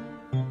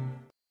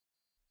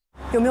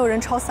有没有人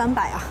超300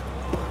啊？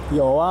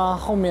有啊，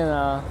后面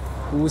啊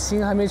，5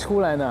星还没出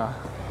来呢。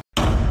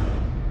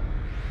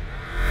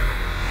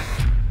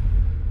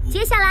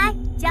接下来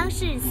将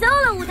是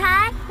solo 舞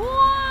台。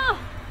哇，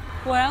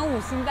果然5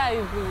星待遇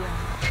不一样。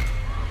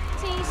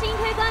请新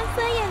推官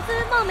孙燕姿、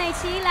孟美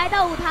岐来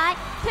到舞台，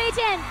推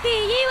荐第1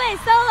位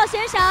solo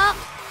选手。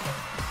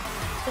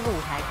这个舞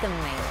台更美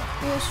了，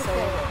因为是5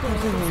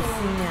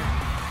星啊。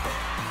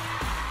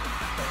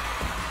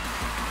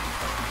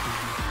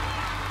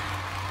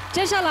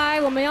接下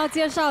来我们要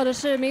介绍的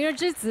是《明日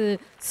之子》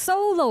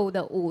solo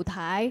的舞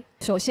台。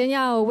首先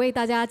要为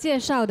大家介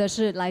绍的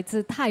是来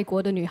自泰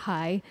国的女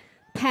孩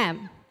Pam。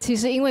其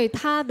实因为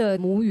她的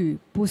母语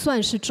不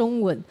算是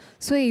中文，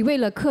所以为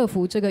了克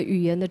服这个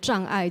语言的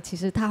障碍，其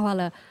实她花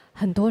了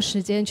很多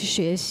时间去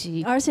学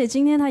习。而且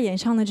今天她演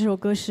唱的这首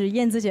歌是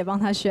燕姿姐帮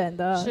她选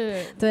的，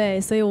是对，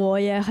所以我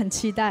也很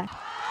期待。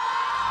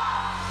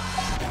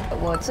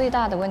我最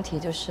大的问题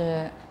就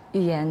是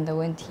语言的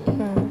问题。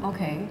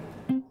OK。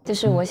就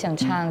是我想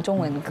唱中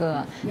文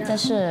歌，但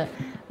是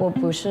我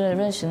不是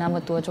认识那么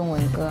多中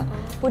文歌，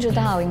不知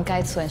道应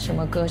该选什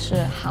么歌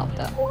是好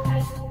的。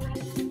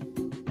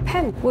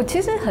Pam， 我其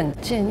实很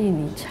建议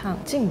你唱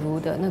静茹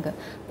的那个《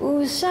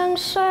不想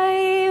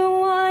睡，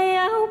我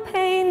要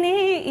陪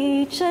你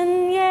一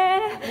整夜》。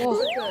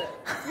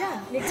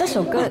这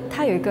首歌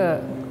它有一个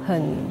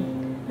很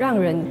让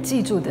人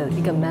记住的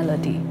一个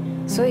melody，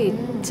 所以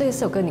这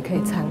首歌你可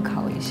以参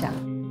考一下。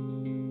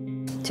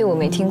就我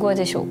没听过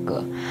这首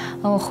歌，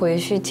然后回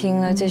去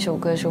听了这首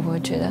歌的时候，我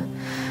觉得，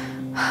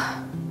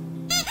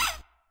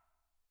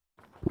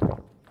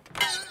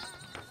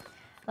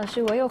老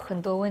师，我有很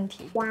多问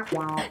题，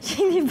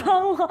请你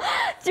帮我，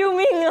救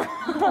命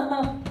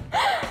啊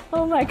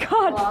 ！Oh my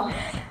god！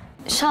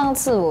 上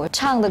次我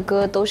唱的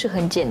歌都是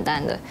很简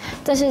单的，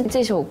但是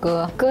这首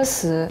歌歌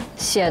词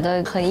写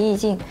得很意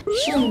境。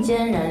瞬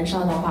间燃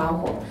烧的花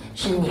火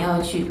是你要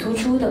去突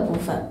出的部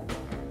分，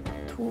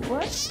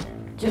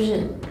就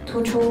是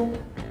突出、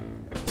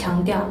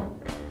强调、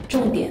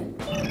重点。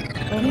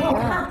不要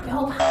怕，不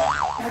要怕，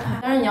不要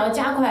怕。当然你要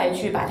加快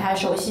去把它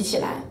熟悉起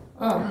来。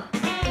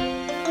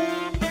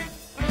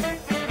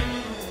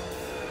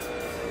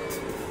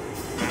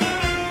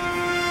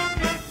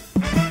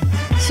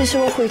其实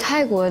我回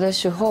泰国的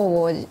时候，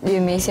我也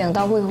没想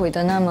到会回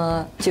得那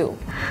么久。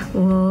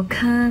我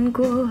看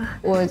过，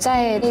我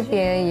在那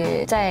边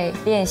也在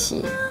练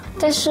习，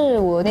但是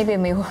我那边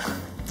没有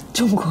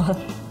中国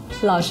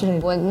老师，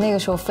我那个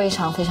时候非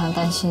常非常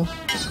担心。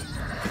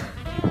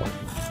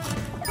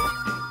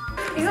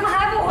你怎么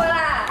还不回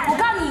来？我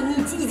告诉你，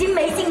你已经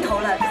没镜头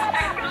了。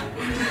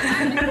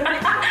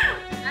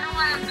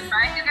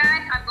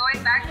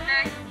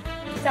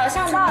早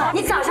上到了，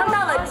你早上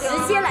到了直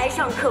接来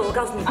上课，我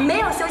告诉你，没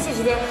有休息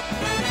时间。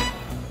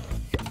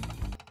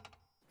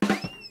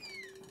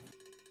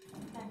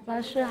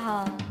老师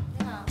好。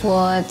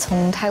我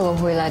从泰国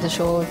回来的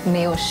时候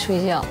没有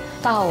睡觉，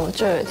到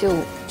这儿就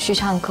去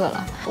上课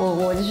了。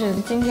我就是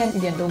今天一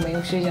点都没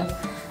有睡觉，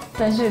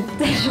但是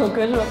这首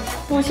歌是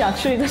不想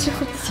睡的时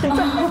候，现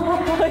在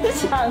很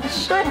想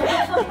睡，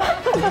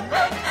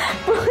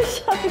不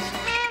想睡。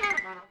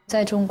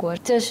在中国，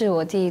这是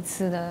我第一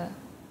次的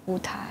舞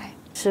台，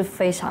是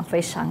非常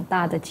非常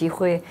大的机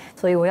会，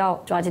所以我要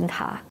抓紧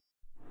它。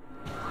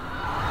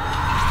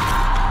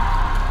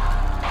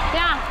这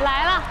样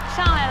来了，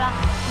上来了。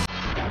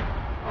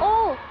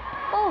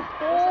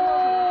太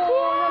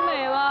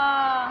美了！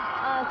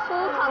啊，出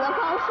场的方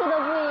式都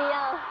不一样。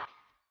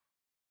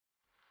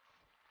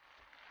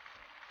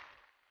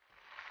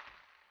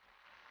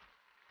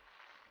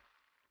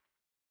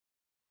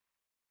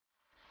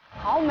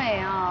好美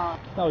啊！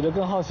那我就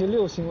更好奇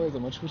6星位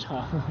怎么出场。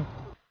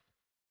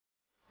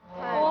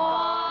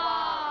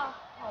哇，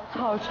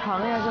好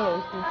长呀，这楼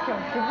梯确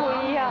实不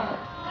一样。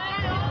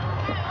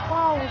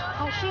哇，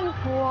好幸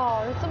福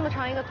哦！有这么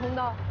长一个通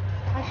道，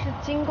它是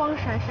金光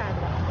闪闪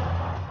的，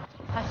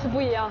还是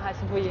不一样，还是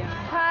不一样，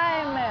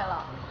太美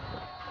了。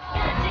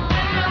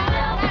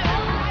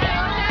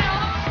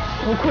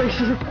不愧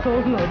是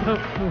solo 的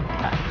舞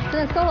台，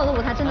真的 solo 的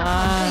舞台真的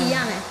很不一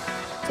样哎，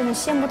真的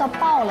羡慕到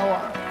爆了我。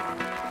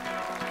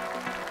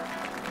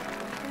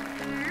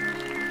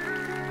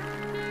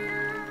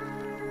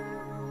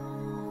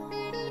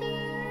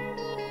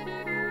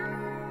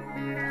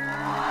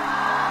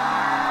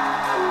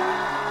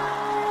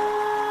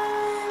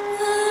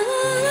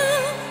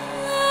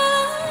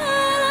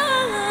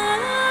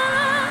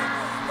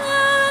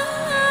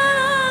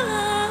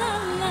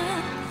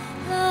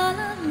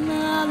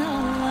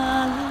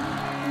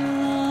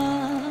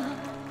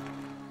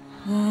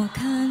我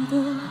看过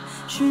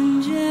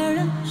瞬间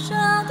燃烧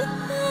的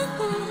花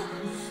火，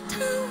昙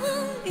花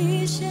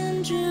一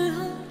现之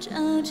后悄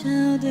悄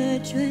地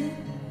坠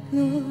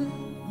落。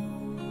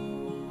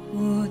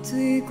我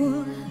醉过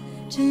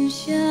蒸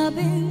下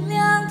冰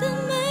凉的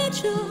美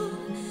酒，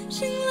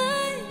醒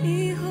来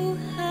以后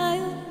还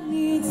有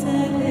你在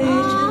陪着。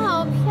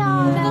好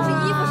漂亮！都是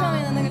衣服上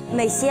面的那个，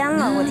美仙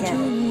了，我天！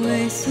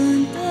微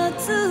酸的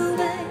滋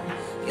味，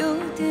有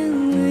点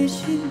微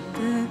醺的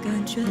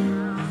感觉，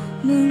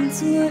梦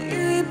作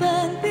一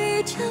般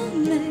比较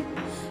美，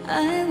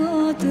爱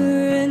我的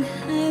人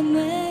还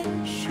没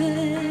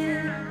睡，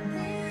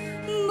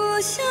不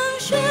想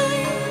睡，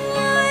我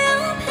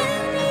要陪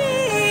你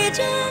一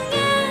整夜，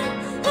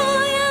我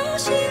要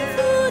幸福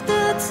的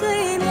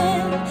催眠，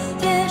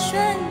天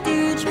旋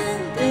地转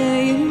的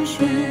晕眩，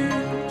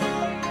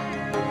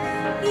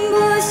不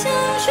想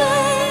睡。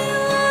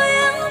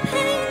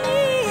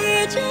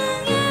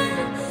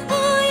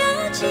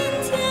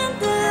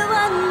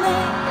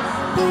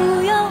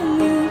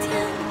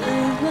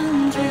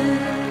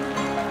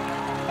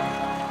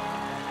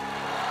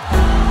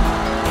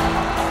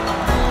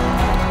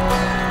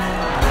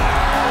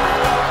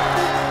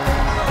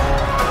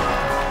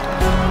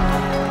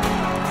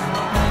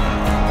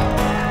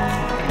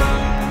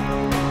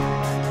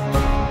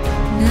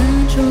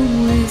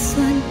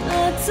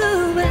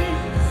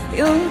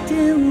有点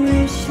微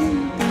醺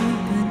的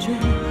感觉，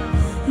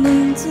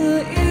梦作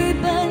一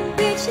般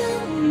比较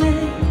美，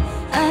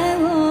爱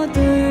我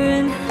的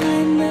人还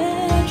没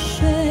睡，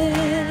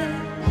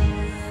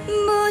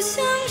不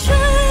想睡，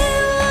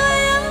我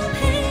要陪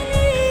你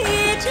一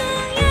整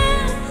夜，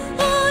我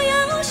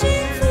要幸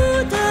福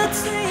的催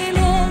眠，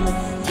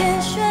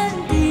天旋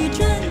地转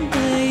的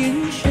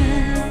晕眩，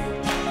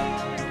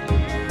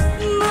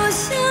不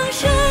想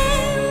睡。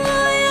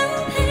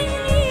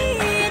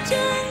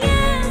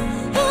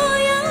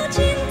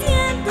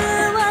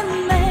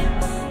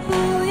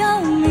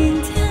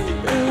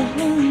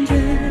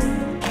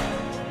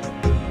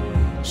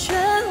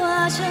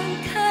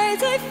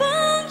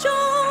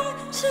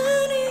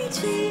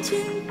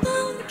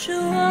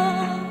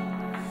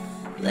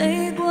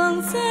泪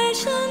光在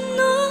闪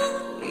落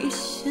一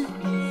线，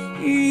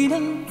一道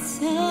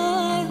彩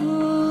虹。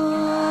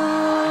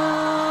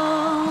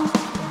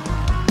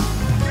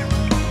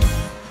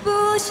不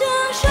想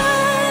睡，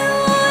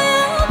我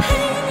要陪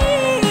你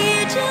一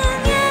整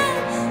夜，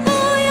我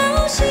要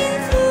幸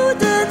福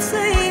的催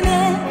眠，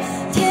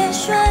天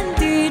旋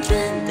地转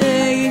的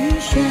晕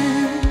眩。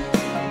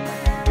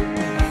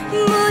不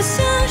想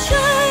睡。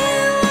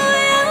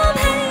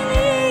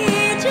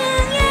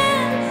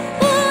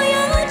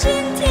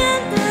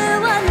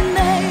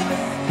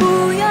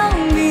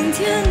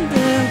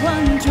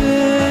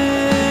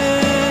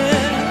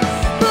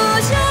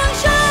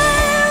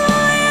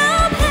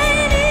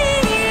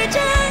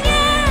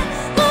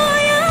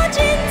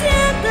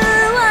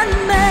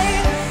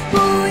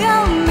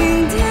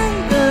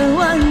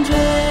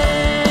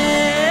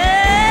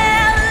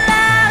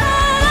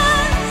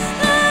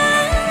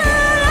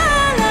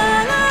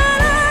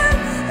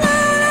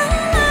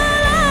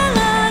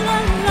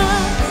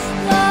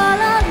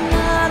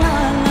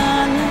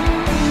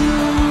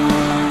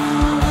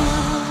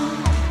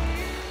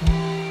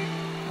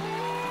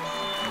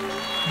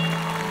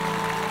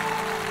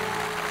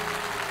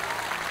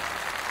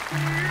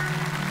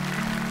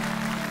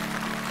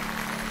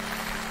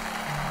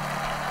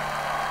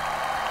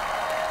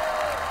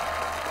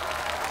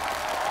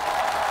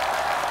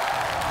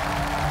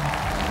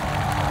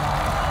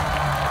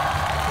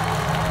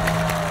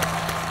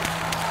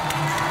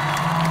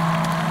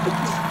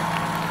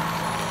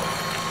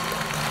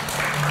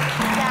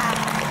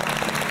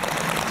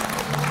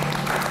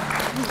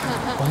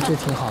玩具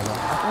挺好的，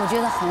我觉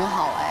得很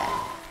好哎。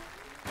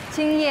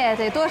今夜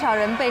得多少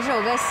人被这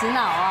首歌洗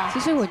脑啊！其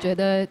实我觉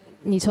得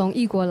你从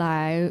异国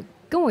来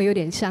跟我有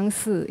点相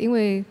似，因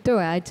为对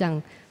我来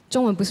讲，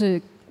中文不是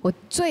我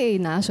最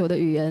拿手的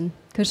语言。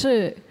可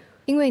是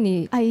因为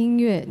你爱音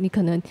乐，你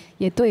可能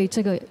也对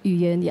这个语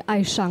言也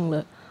爱上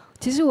了。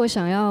其实我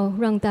想要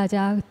让大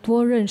家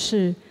多认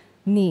识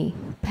你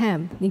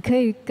 ，Pam， 你可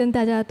以跟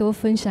大家多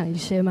分享一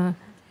些吗？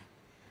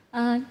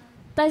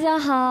大家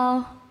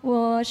好，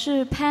我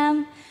是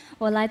Pam，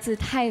 我来自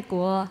泰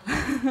国。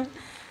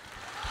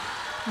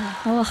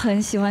我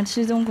很喜欢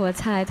吃中国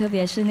菜，特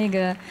别是那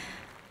个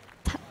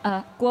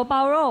锅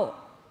包肉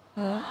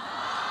和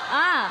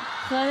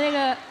那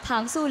个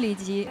糖醋里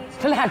脊。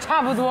这俩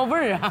差不多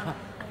味儿啊。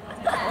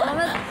我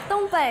们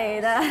东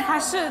北的。他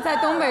是在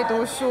东北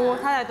读书，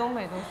他在东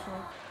北读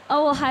书。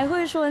我还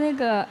会说那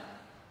个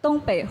东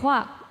北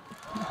话，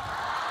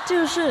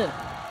就是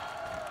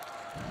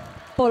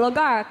菠萝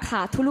盖儿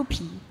卡秃噜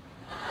皮。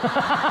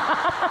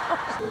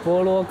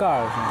菠萝盖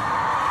儿是吗？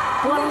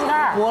波棱盖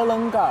儿，波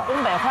棱盖儿，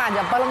东北话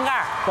叫波棱盖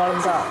儿，波棱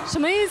盖儿什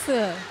么意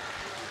思？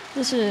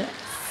就是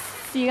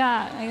膝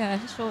盖那个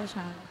受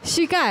伤。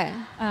膝盖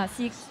啊，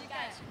膝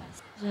盖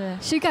是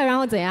膝盖，然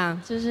后怎样？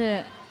就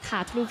是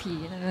卡秃噜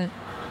皮那个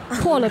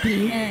破了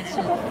皮。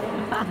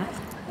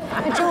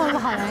中文不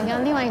好的人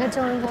跟另外一个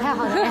中文不太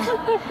好的人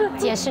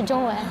解释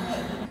中文。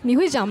你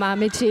会讲吗，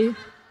美琪？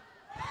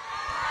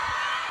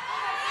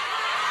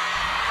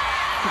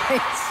美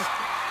琪，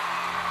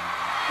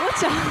我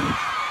讲。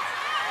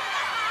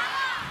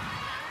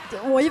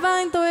我一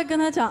般都会跟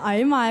他讲，哎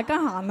呀妈呀，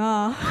干啥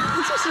呢？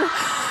就是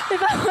一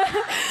般会，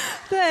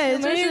对，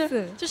什么意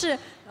思？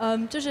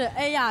就是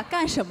哎呀，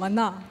干什么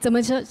呢？怎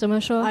么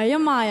说？哎呀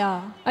妈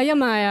呀！哎呀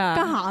妈呀！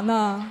干啥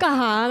呢？干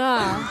啥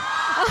呢？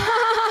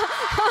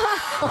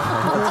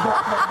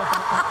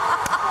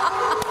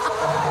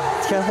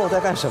天后在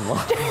干什么？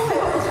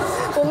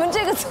我们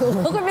这个组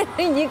合会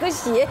变成一个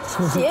谐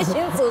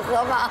星组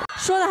合吗？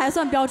说的还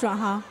算标准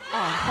哈。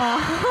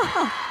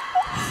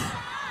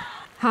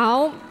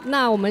好，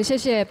那我们谢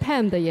谢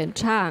Pam 的演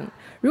唱。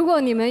如果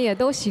你们也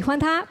都喜欢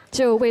他，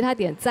就为他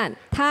点赞。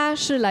他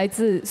是来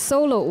自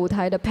solo 舞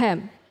台的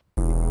Pam。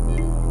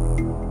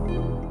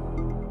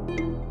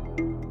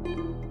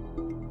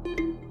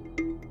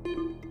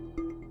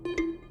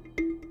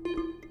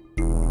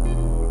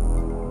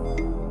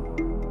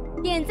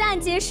点赞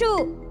结束，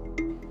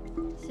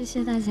谢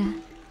谢大家。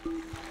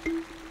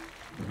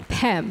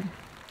Pam，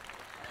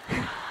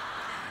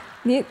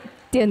 你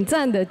点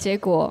赞的结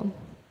果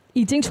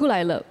已经出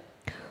来了。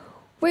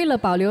为了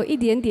保留一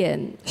点点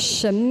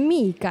神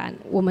秘感，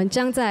我们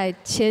将在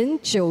前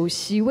9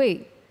席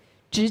位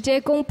直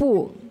接公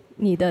布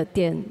你的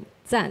点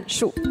赞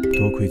数。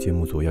多亏节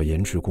目组要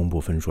延迟公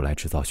布分数来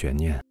制造悬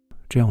念，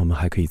这样我们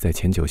还可以在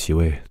前9席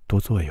位多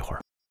坐一会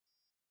儿。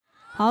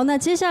好，那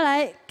接下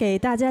来给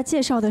大家介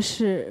绍的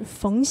是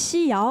冯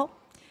曦瑶，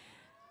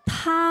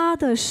她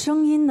的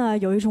声音呢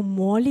有一种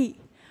魔力。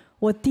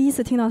我第一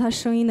次听到她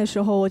声音的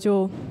时候，我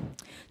就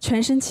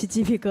全身起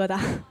鸡皮疙瘩。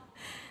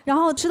然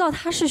后知道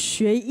她是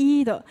学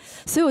医的，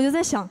所以我就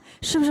在想，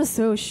是不是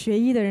所有学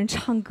医的人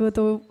唱歌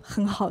都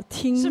很好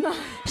听？是吗？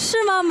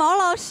是吗？毛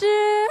老师，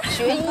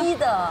学医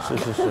的，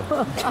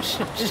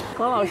是。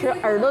毛老师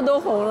耳朵都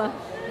红了。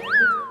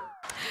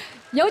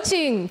有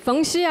请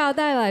冯曦瑶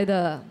带来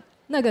的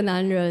那个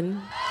男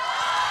人。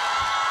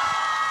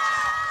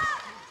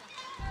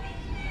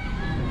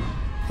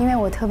因为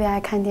我特别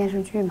爱看电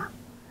视剧嘛，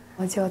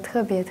我就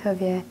特别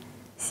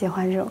喜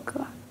欢这首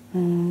歌。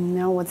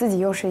然后我自己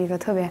又是一个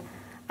特别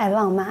爱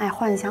浪漫、爱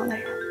幻想的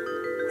人，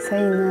所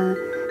以呢，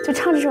就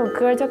唱这首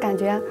歌，就感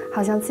觉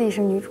好像自己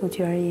是女主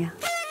角一样。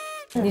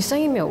你声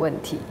音没有问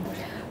题，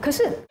可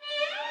是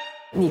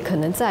你可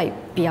能在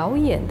表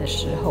演的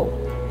时候，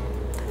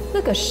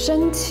那个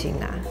深情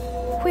啊，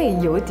会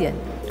有点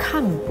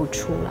看不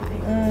出来，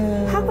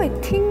他会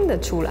听得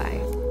出来。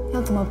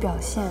要怎么表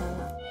现呢？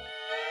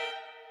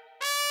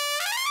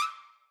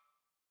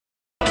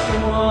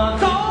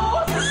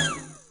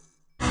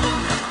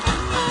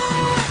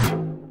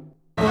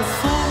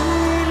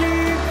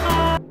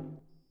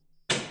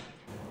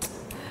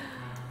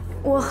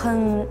我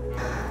很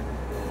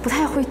不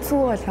太会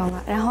做，知道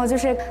吗？然后就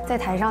是在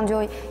台上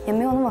就也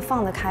没有那么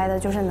放得开的，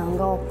就是能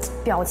够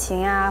表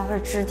情啊或者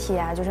肢体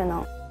啊，就是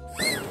能。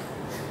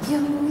有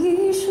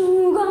一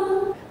束光，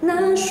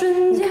那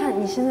瞬间。你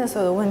看你现在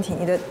所有的问题，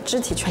你的肢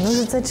体全都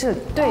是在这里，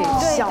对，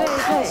小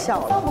太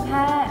小了，放不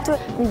开。对，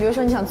你比如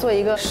说你想做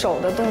一个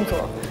手的动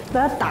作，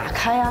把它打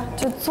开啊，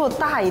就做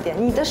大一点。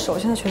你的手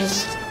现在全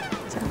是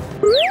这样。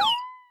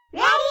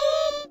Ready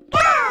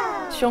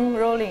go！ 胸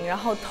rolling， 然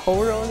后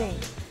头 rolling。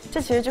这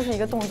其实就是一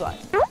个动作。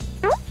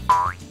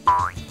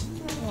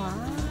哇，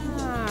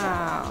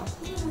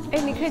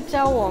哎，你可以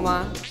教我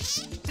吗？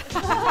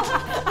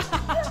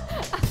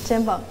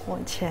肩膀往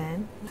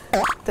前，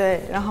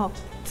对，然后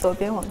左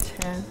边往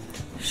前，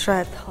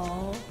甩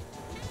头，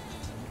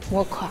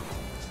摸胯。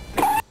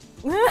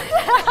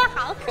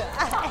好可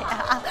爱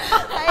呀！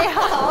哎呀，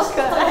好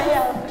可爱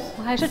呀！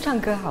我还是唱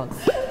歌好了。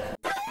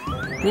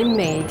你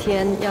每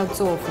天要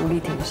做浮力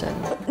挺身，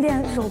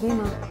练手臂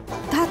吗？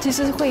它其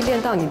实会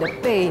练到你的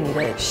背、你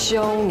的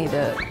胸、你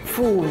的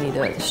腹、你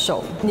的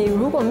手。你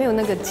如果没有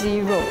那个肌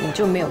肉，你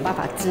就没有办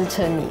法支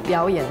撑你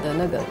表演的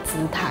那个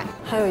姿态。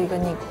还有一个，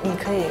你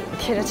可以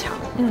贴着墙，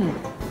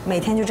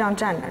每天就这样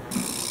站着，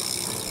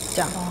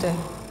这样对。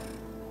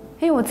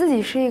因为我自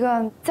己是一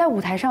个在舞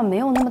台上没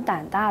有那么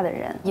胆大的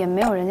人，也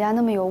没有人家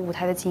那么有舞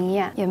台的经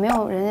验，也没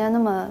有人家那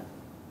么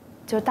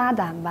就大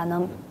胆吧，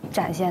能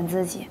展现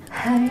自己。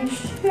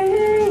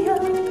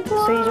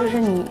所以就是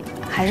你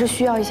还是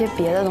需要一些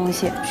别的东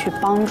西去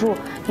帮助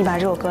你把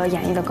这首歌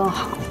演绎得更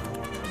好。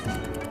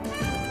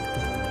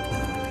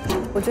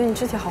我觉得你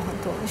肢体好很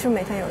多，你是不是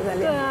每天有在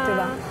练，对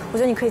吧？我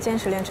觉得你可以坚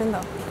持练，真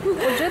的。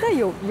我觉得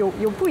有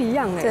不一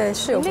样哎。对，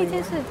是有不一样。你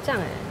那天是这样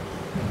哎，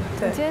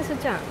对，你今天是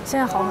这样，现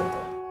在好很多。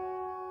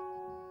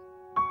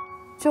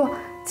就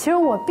其实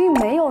我并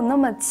没有那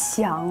么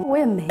强，我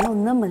也没有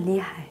那么厉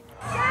害。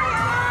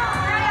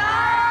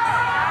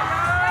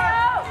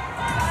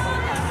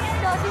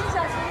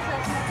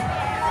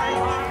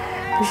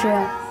就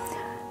是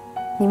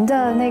你们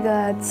的那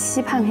个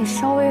期盼可以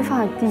稍微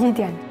放低一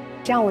点，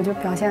这样我就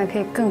表现的可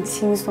以更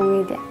轻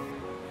松一点。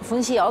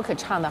冯曦瑶可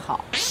唱得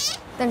好，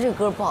但这个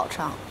歌不好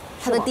唱，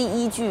她的第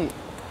一句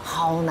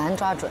好难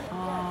抓准。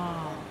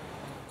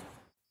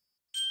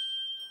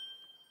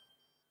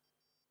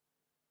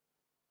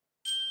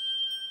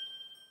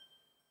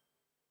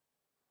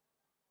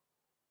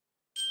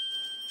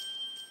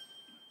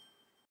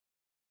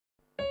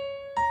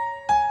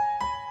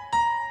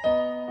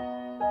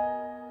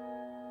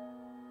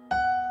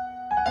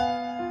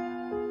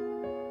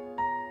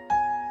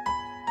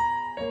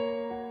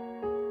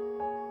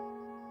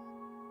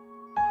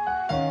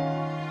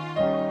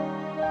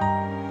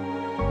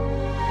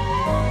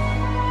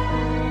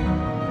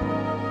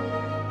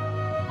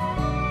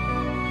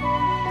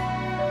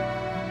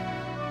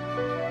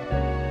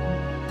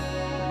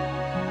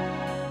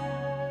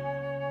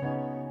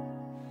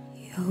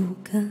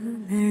个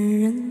男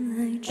人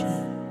爱着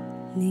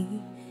你，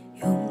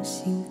用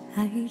心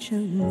爱着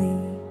你？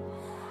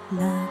哪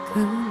个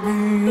男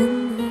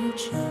人爱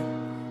着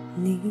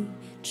你，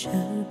彻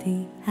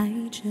底爱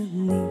着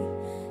你？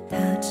他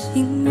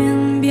情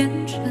愿变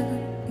成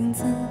影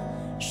子，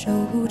守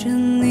护着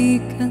你，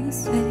跟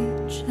随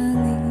着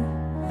你。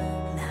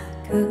哪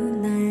个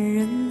男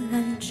人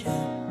爱着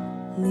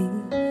你，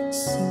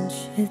心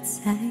却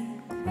在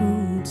哭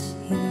泣？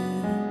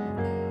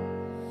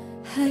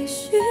还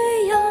需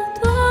要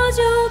多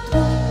久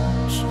多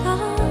长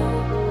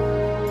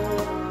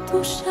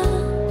多少，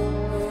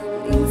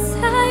你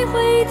才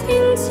会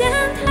听见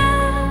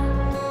他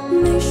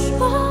没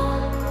说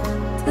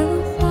的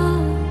话？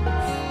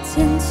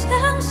坚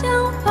强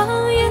像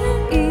谎言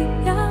一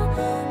样，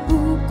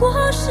不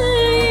过是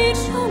一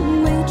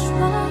种伪装。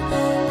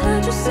他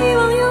只希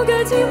望有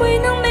个机会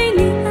能被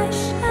你爱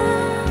上，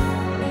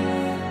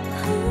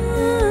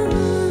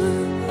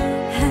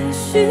还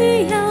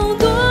需要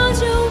多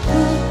久多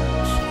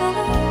长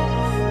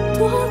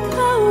多渴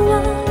望，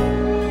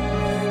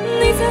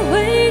你才会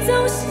走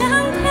向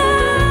他，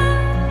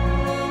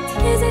贴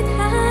在他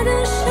的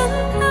身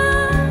旁，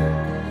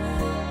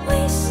微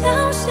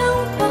笑像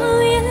谎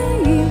言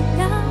一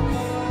样，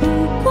不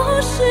过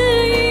是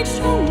一种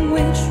伪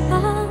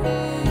装，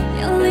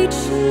眼泪只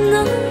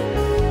能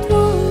躲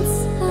藏。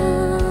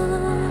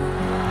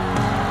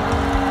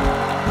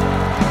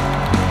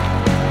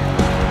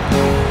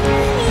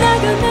那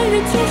个男人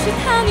就是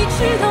他，你知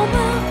道吗？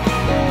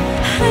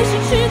还是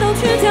知道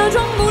却假装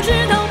不知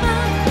道吗？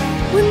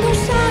问到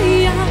沙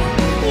哑，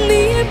你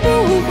也不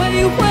会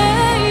回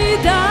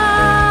答。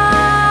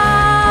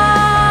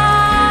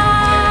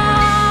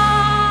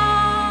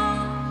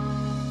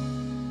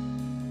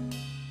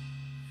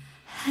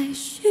还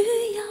需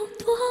要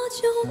多久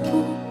多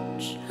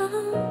长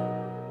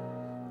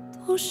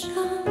多少，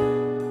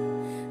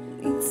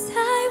你才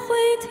会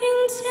听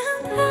见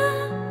他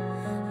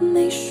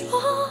没说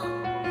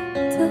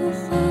的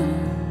话？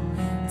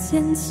坚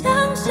强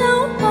像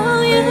谎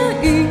言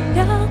一样，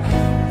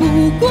不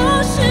过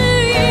是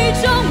一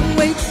种伪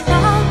装。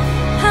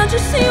他只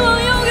希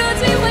望有个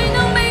机会能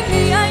被你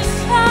爱上。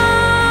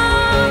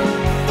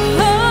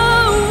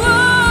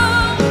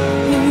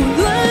无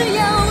论要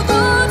多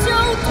久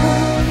多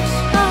长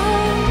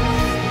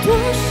多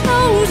受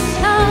伤，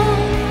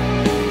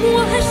我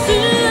还是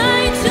爱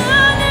着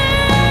你，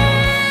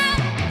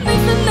每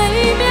分每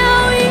秒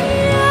一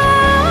样，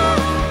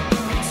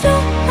就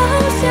好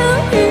像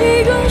一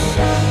个傻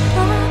瓜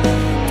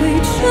对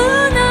着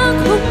那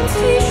空气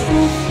说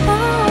话，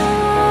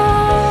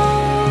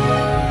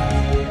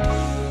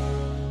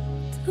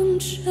等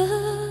着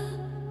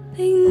被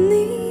你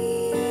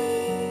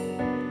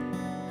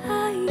爱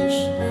上。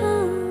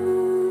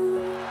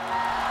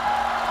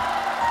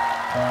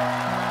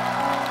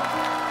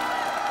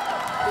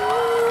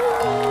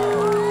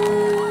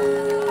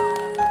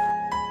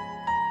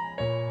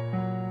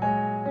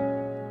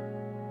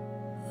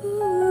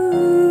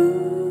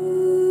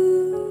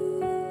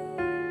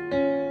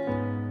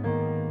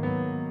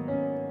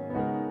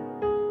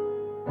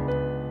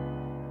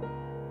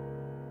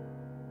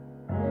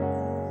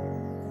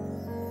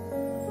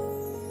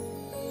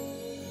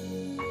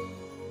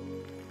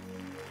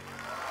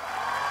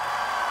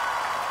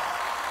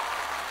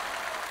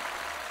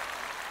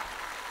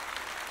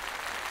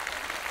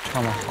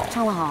唱得好，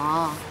唱得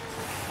好，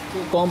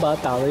光把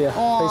打的也非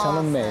常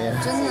的美，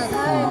真的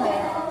太美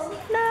了。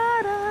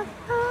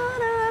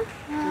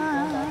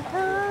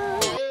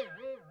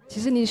其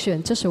实你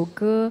选这首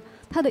歌，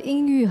它的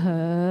音域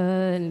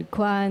很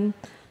宽，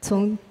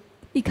从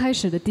一开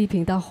始的低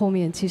频到后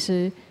面，其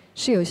实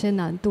是有些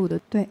难度的。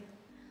对，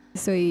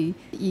所以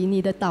以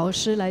你的导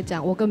师来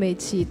讲，我跟美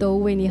琪都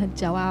为你很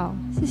骄傲。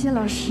谢谢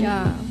老师，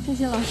呀，谢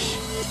谢老师。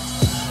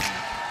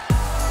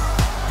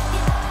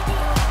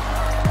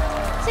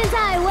现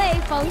在为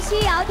冯熙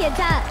瑶点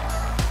赞。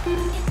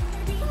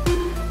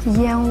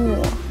烟雾、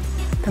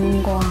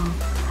灯光，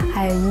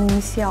还有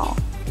音效，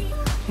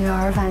那个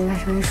耳返那个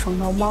声音爽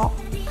到爆。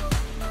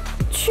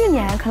去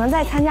年可能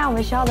在参加我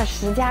们学校的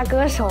10佳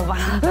歌手吧。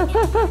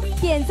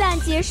点赞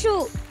结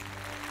束。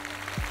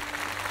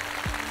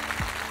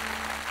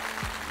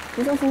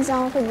你说冯熙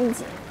瑶会第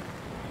几？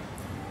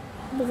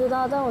不知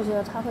道，但我觉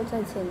得他会在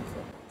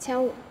前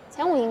5，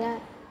前5应该。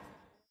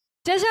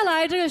接下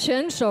来这个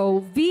选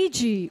手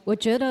VG， 我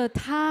觉得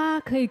他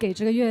可以给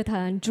这个乐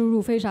坛注入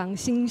非常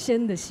新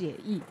鲜的血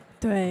液。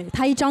对，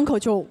他一张口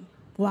就，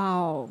哇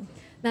哦！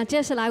那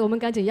接下来我们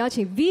赶紧邀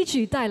请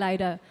VG 带来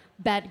的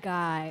Bad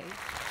Guy， 有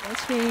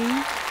请。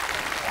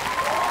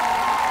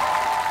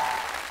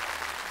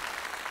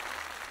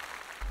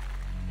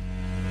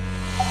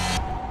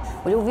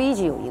我觉得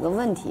VG 有一个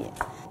问题，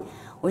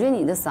我觉得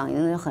你的嗓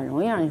音很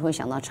容易让人会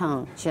想到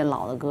唱一些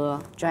老的歌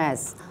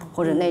 ，jazz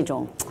或者那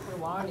种。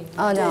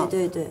啊，这样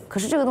对。可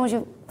是这个东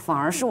西反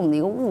而是我们的一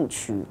个误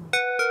区。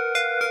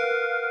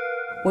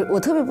我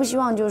特别不希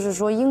望就是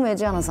说，因为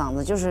这样的嗓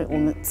子，就是我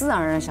们自然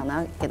而然想到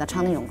给他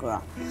唱那种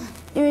歌，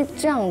因为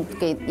这样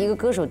给一个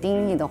歌手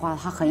定义的话，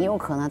他很有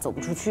可能走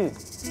不出去。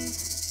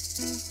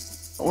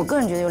我个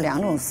人觉得有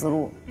2种思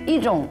路，一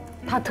种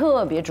他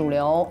特别主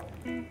流，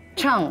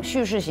唱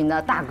叙事型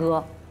的大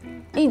歌；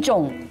一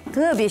种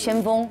特别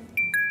先锋，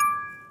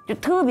就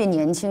特别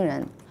年轻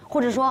人。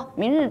或者说《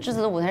明日之子》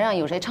的舞台上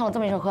有谁唱了这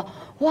么一首歌，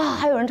哇，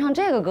还有人唱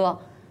这个歌，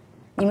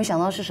你们想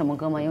到是什么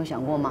歌吗？有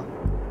想过吗？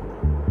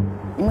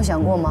你们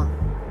想过吗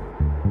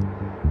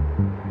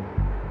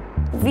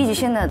？V 姐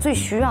现在最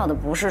需要的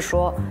不是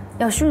说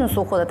要迅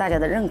速获得大家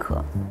的认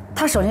可，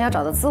她首先要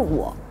找到自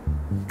我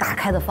打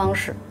开的方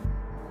式。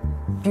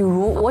比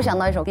如我想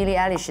到一首 Billie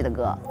Eilish 的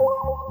歌，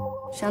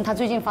像她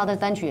最近发的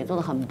单曲也做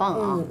得很棒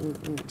啊，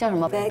叫什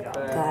么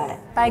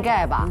Bad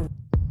Guy 吧。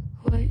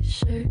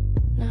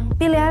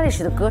Billie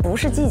Eilish 的歌不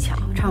是技巧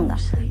唱的，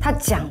它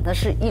讲的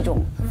是一种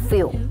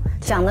feel，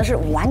 讲的是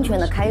完全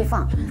的开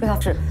放，所以它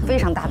是非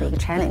常大的一个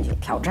challenge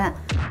挑战。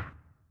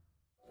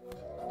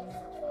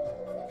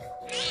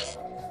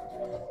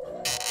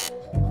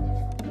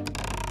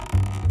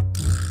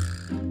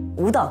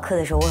舞蹈课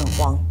的时候我很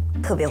慌，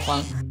特别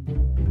慌。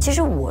其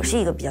实我是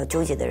一个比较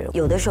纠结的人，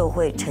有的时候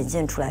会呈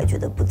现出来觉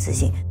得不自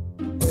信。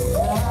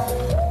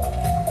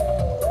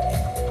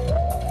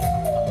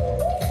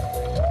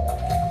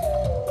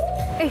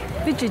哎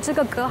 ，Vigi 这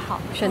个歌好，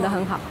选得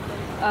很好。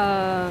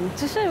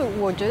只是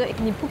我觉得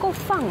你不够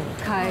放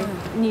开，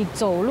你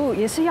走路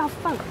也是要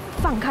放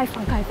开，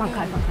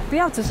不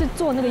要只是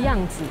做那个样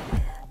子。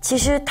其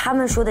实他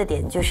们说的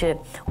点就是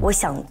我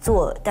想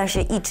做，但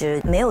是一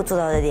直没有做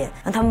到的点，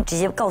让他们直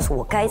接告诉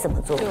我该怎么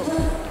做。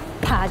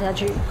趴下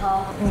去。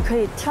你可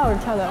以跳着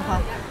跳的话，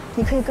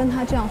你可以跟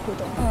他这样互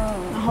动，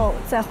然后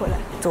再回来。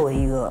作为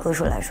一个歌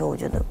手来说，我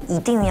觉得一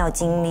定要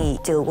经历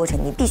这个过程，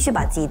你必须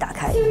把自己打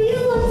开。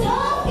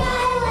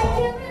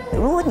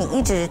如果你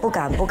一直不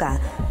敢，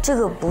这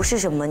个不是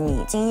什么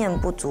你经验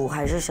不足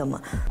还是什么，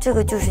这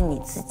个就是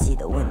你自己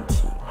的问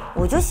题。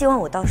我就希望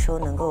我到时候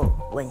能够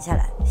稳下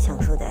来，享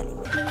受在里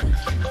面。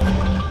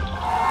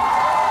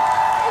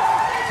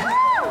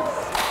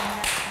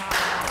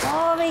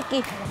好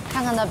 ，Vicky，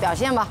 看看他表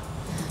现吧。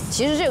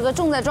其实这首歌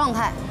重在状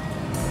态。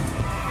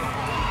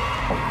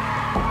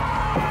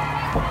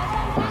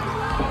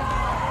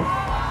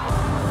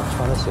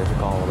穿的鞋是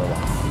高的吧？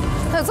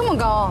它有这么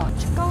高？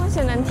高跟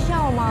鞋能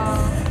跳吗？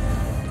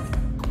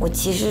我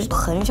其实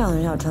很少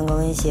穿高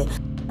跟鞋，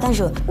但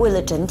是为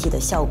了整体的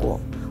效果，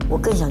我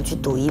更想去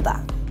赌一把。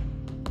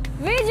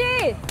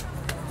Vicky。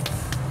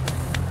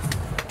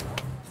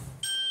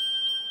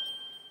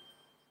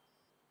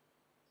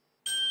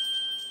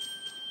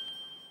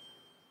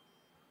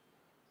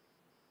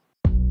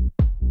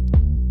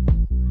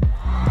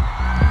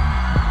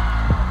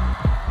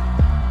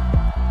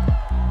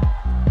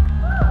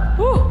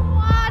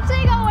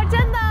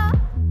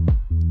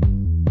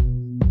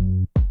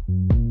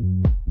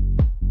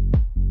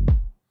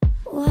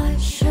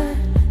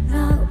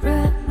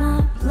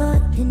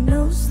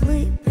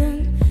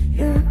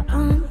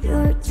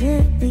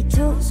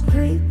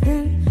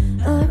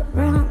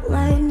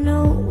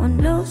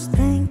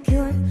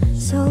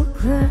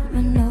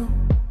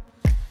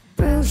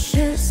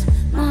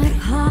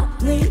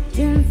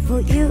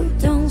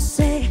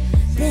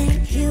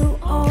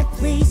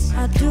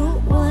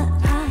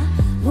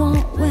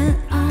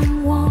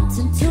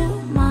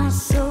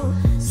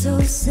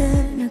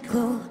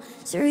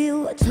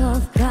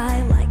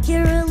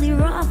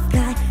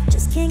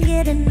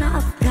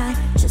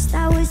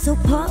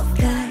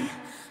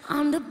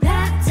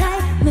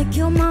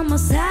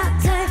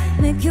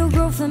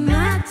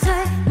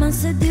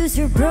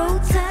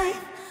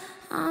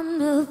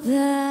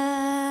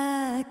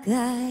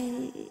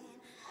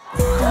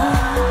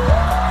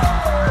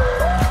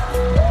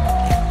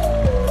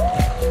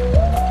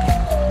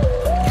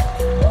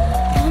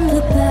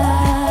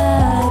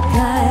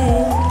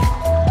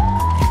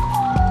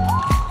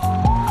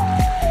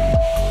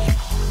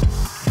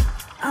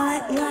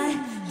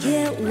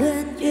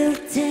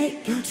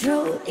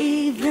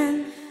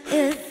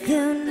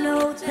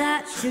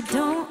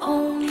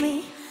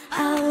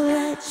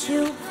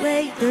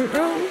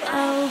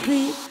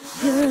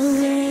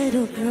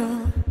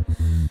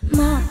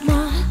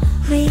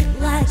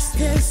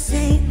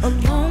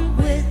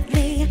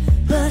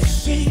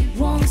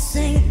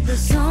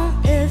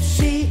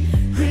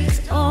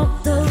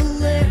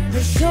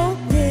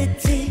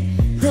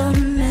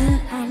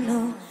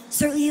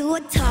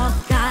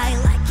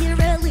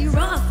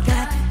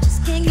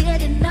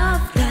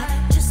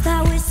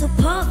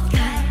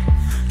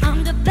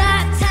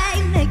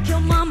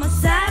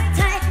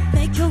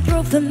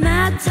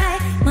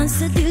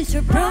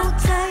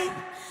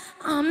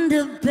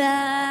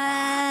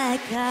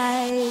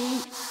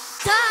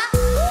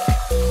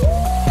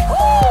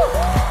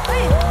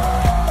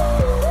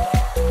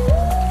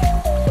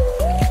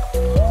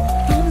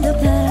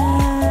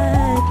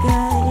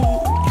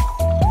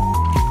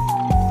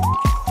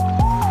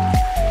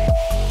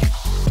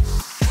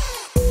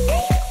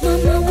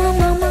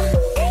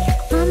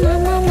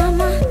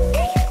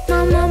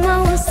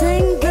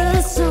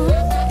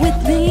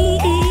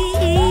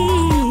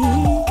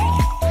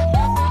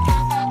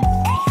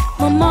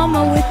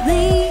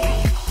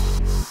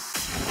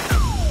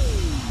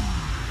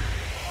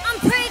I'm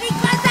pretty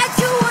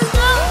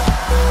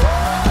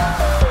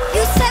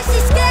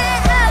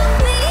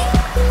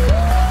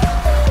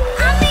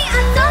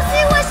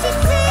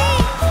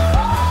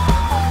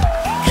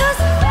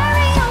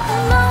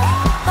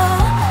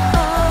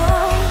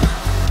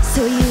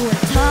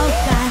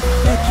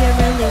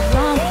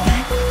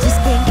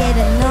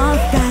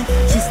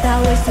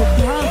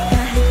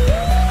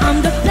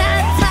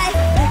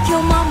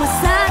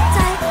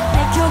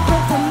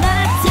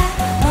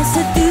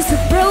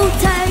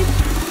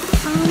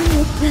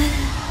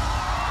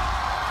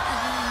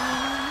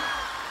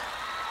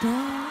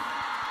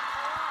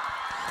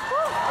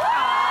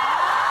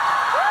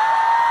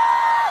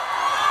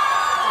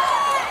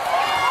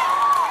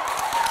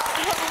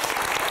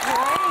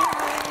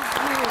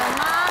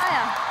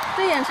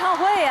演唱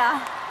会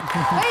呀！可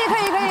以，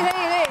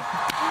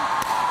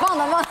棒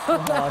的，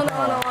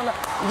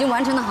已经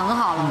完成的很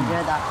好了，我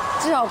觉得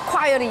至少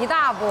跨越了一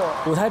大步。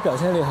舞台表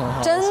现力很好，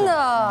真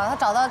的，他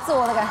找到自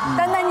我的感觉。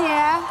丹丹姐，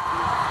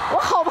我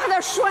好怕他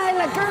摔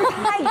了，跟儿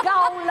太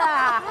高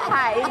了，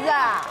孩子。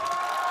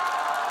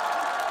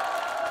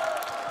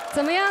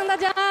怎么样，大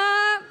家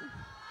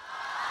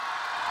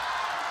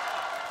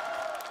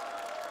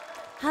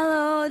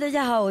 ？Hello， 大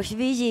家好，我是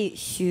Vicky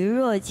徐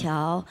若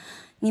乔，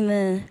你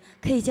们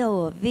可以叫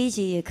我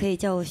Vicky， 也可以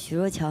叫我徐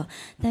若乔，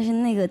但是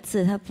那个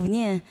字它不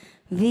念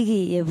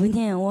Vicky， 也不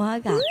念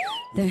Waga，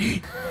 对。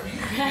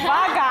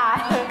Waga，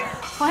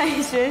 欢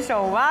迎选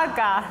手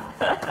Waga。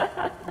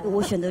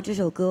我选择这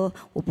首歌，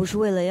我不是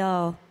为了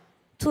要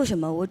做什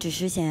么，我只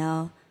是想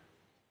要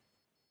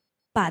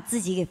把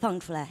自己给放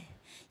出来。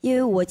因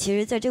为我其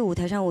实在这个舞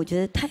台上，我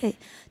觉得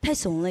太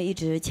怂了，一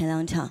直前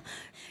2场。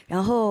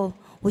然后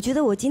我觉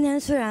得我今天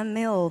虽然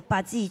没有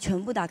把自己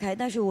全部打开，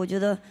但是我觉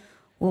得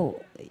我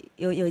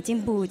有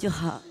进步就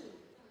好。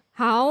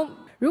好，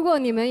如果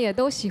你们也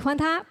都喜欢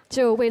他，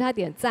就为他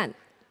点赞。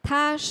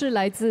他是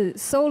来自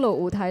solo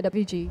舞台的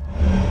BG。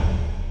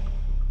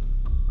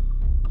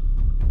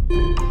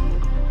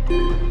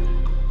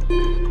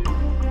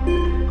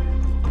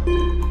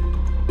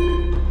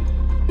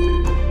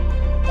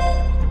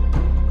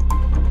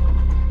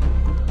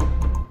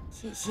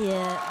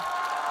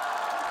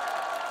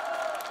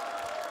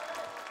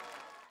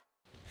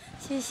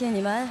谢谢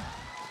你们。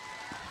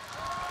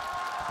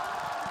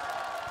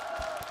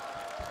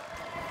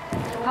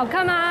好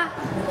看吗？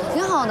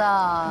挺好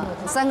的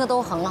，3个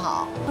都很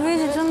好。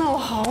Vicky 真的我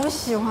好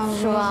喜欢 Vicky，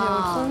 是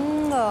吧？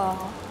真的，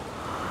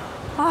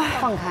哎，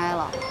放开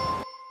了。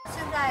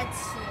现在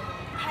请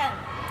Pam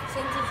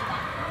先进去吧。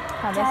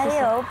好的，加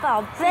油，宝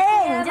贝，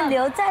你就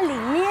留在里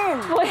面。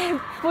我也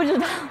不知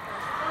道。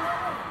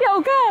要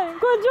看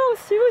观众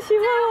喜不喜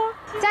欢我，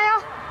加油！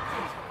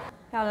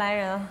要来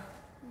人了。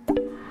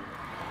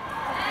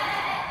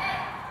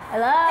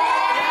Hello。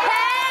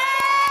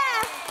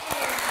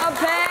阿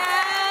培。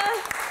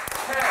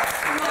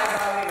你看到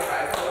那个白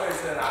色的位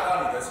置，拿到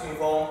你的信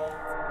封。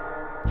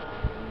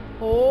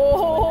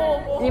哦。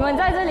你们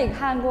在这里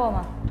看过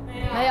吗？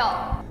没有。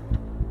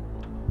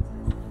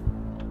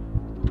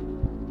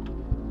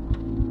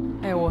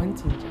哎，我很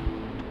紧张。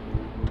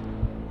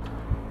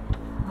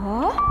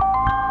哦。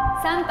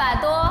300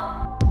多。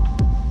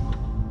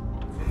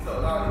请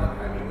走到你的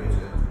排名位置。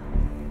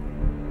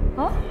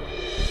哦。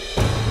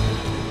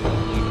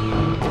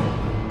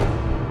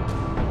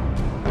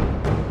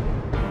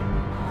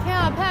天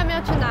啊 ，Pam 要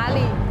去哪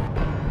里？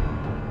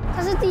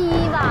他是第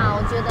1吧，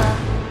我觉得。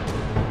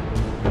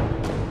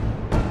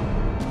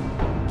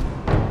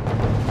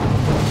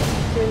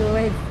这个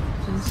位置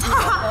只是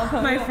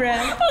My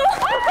friend。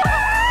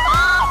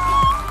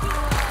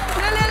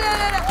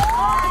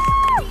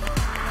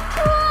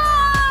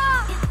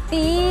第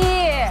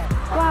1，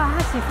哇，他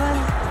几分？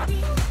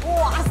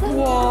哇破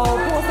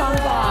300，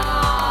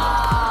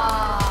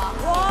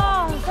哇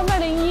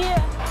301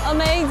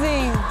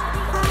 ，amazing！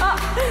 啊，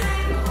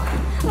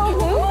老公，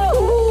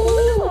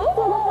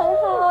做得很好，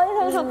也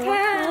很好看。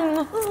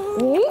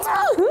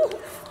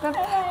拜拜，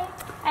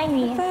爱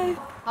你。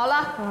好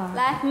了，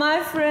来 ，My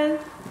friend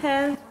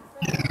Pam。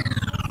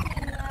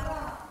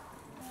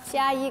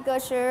下一个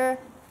是。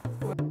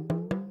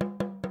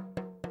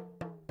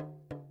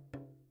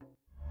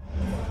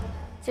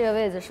这个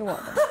位置是我的。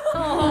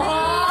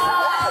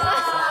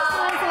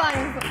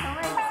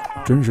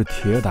真是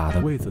铁打的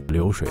位子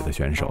流水的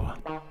选手啊！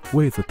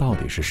位子到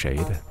底是谁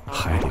的，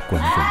还得观众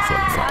说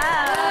了算。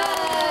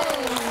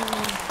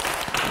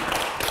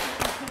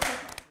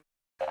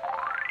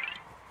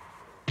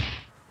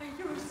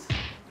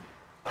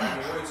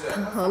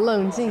好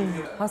冷静，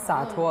好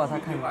洒脱啊！他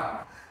看着。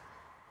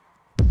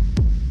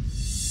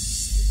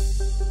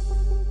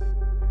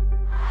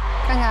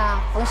看看啊，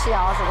冯诗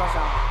瑶是多少？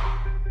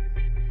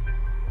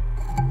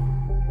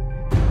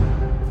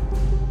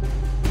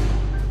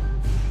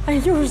哎，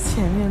又是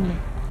前面的。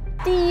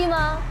第1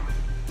吗？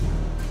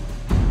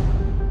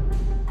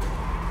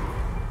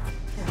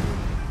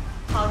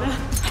好的。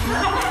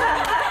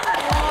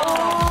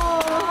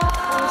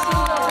我心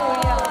都不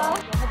一样。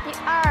我第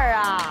2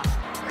啊，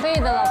可以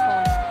的，老公。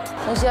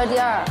冯诗瑶第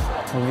2。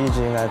那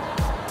Vicky 应该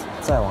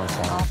再往前。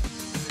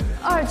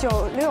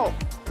296。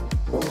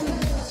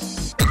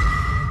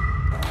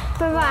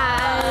拜拜。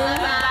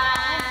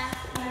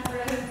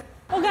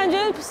我感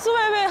觉苏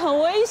贝贝很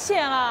危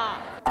险啊。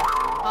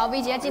好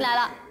 ，V 姐进来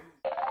了。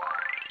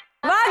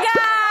Waga，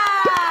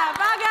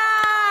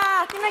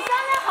 你们商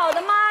量好的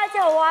吗？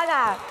叫我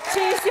Waga。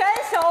请选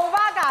手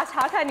Waga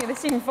查看你的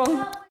信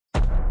封。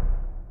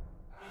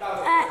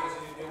哎，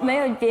没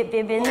有，别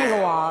那个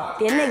我，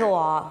别那个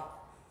我。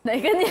哪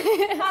个你？快！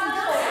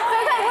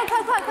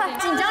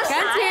紧张啥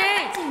呀？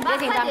别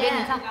紧张，别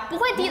紧张，不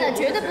会低的，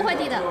绝对不会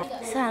低的。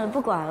算了，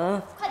不管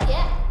了。快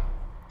点！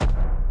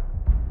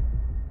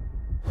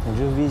我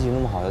觉得 Vicky 那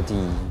么好的第1。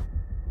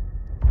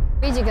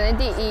Vicky 可能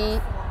第1，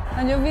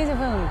感觉 Vicky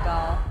会很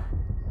高。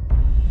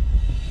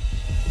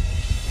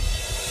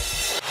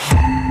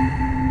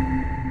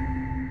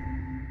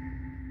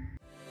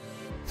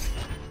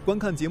观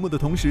看节目的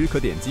同时，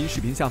可点击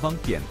视频下方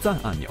点赞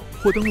按钮，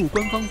或登录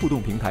官方互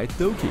动平台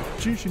Doki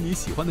支持你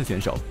喜欢的选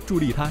手，助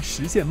力他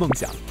实现梦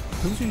想。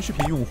腾讯视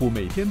频用户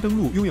每天登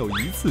录拥有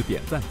1次点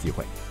赞机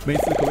会，每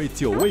次可为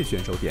9位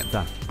选手点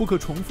赞，不可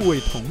重复为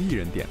同一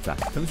人点赞。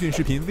腾讯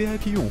视频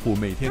VIP 用户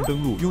每天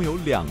登录拥有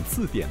2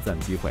次点赞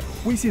机会。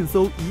微信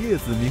搜一叶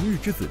子明日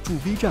之子助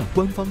V 站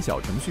官方小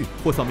程序，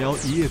或扫描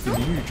一叶子明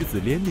日之子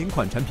联名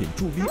款产品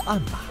助 V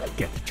暗码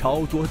 ，get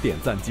超多点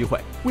赞机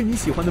会，为你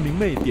喜欢的明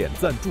媚点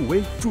赞助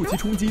威，助其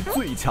冲击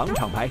最强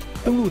厂牌。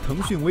登录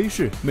腾讯微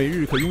视，每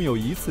日可拥有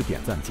1次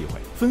点赞机会。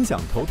分享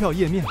投票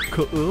页面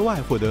可额外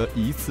获得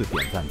1次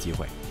点赞机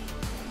会。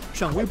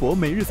上微博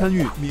每日参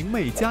与明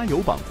媚加油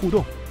榜互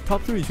动 ，Top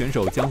 3选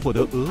手将获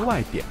得额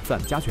外点赞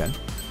加权。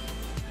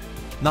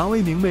哪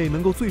位明媚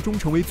能够最终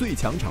成为最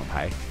强厂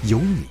牌，由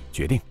你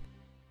决定。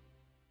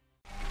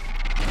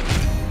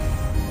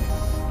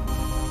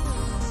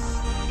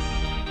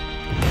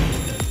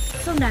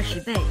放大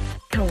10倍，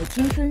看我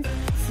青春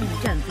肆意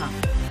绽放；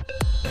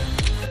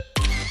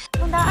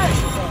放大20倍，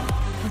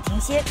不停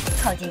歇，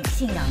靠近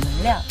信仰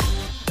能量；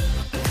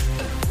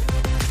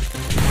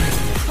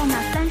放大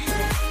30倍，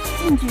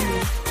近距离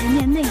直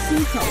面内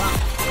心渴望。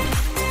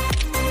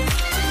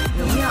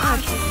荣耀20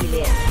系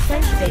列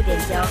30倍变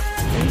焦，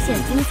无限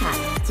精彩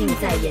尽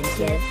在眼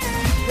前。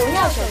荣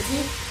耀手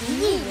机，1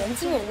亿年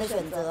轻人的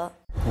选择。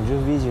我觉得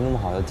V 级那么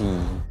好的第一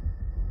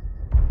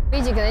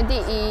 ，V 级肯定第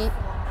一，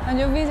感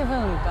觉 V 级会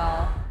很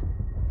高。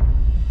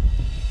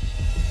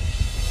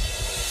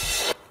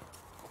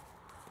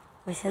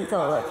我先走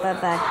了，拜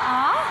拜。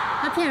啊？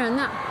他骗人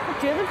的，他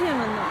绝对骗人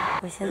的。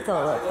我先走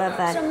了，拜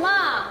拜。什么？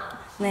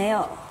没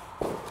有。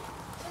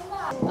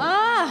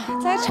啊！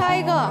再插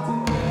一个。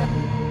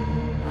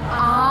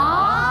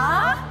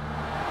啊？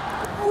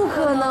不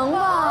可能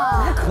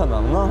吧？不可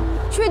能啊！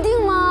确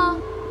定吗？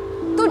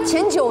都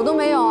前9都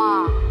没有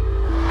啊？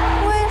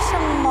为什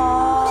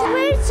么？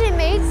位置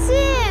没进，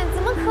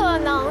怎么可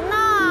能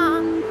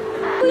呢？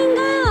不应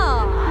该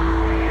啊！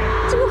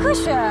这不科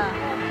学。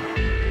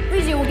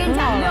瑞姐，我跟你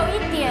讲，没有一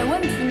点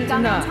问题，你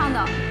刚刚唱的。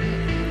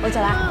我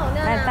走了，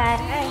拜拜。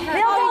不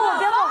要抱我，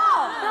不要抱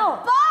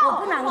我，我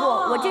不难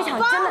过，我这场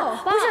真的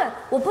不是，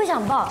我不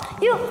想抱，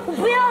因为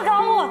不要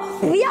搞我，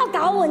不要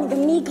搞我，你个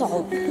咪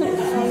狗。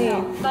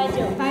白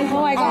酒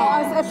，Oh my God,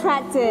 I was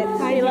attracted.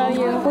 I love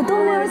you. 我都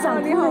没有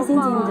想哭的心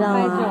情，你知道吗？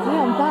你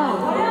很棒。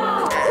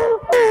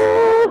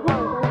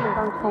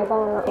太棒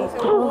了，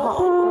很好。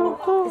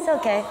It's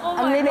okay,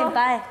 I'm leaving.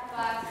 Bye.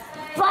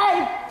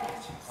 Bye.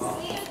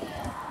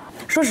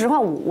 说实话，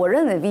我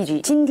认为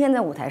VG 今天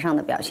在舞台上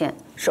的表现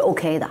是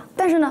OK 的，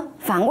但是呢，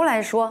反过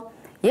来说，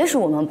也许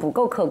我们不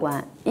够客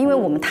观，因为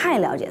我们太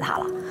了解他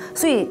了，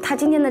所以他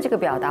今天的这个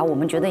表达，我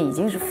们觉得已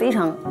经是非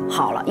常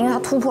好了，因为他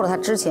突破了他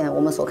之前我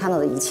们所看到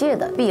的一切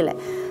的壁垒。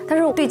但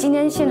是对今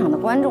天现场的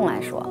观众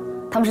来说，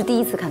他们是第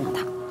一次看到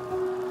他，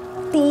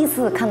第一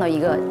次看到一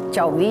个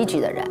叫 VG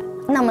的人，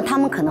那么他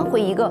们可能会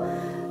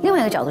另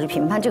外一个角度去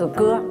评判这个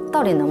歌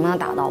到底能不能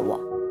打到我。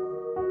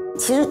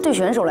其实对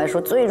选手来说，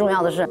最重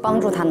要的是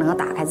帮助他能够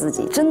打开自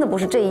己，真的不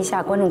是这一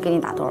下观众给你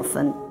打多少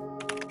分。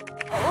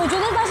我觉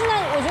得到现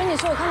在，我觉得你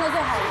是我看到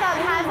最好的，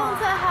台风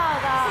最好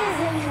的。谢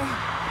谢你。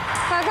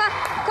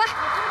快，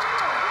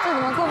这怎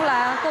么过不来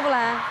啊？过不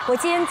来。我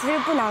今天其实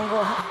不难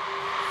过，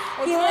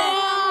因为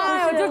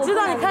我就知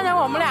道你看见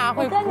我们俩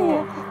会哭。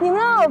你们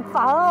俩好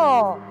烦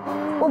哦。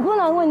我不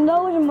难过，你知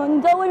道为什么？你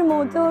知道为什么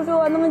我最后说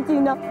话那么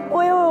紧张？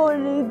我以为我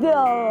离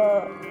掉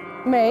了。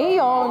没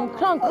有，你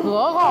唱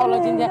可好了，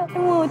今天。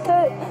我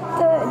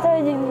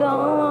太紧张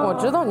了。我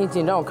知道你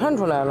紧张，我看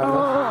出来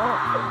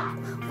了。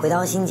回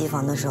到星级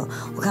房的时候，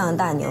我看到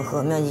大牛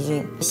和妙吉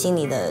君，心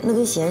里的那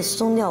根弦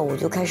松掉，我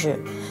就开始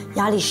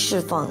压力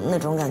释放那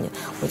种感觉，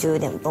我就有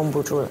点绷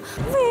不住了。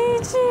飞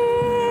机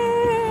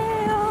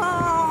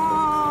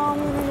啊！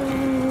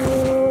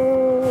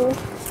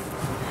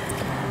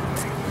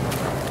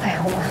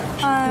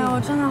哎呦，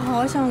真的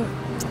好想，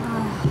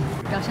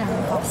表现很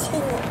好，谢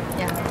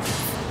谢呀。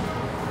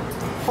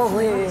我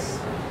会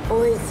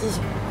继续，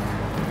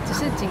只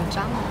是紧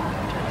张了，我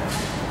觉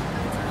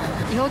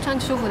得。以后穿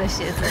舒服的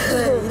鞋子。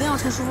对，一定要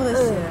穿舒服的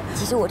鞋。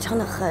其实我唱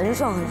的很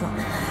爽，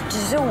只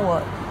是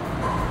我，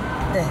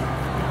对，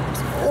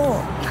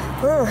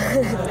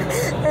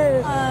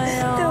哎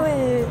呀，对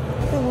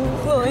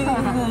不好意思，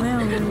没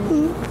有，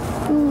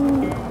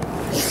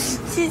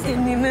谢谢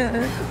你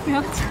们，不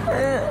要吵。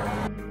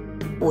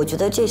我觉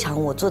得这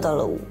场我做到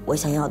了我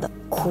想要的，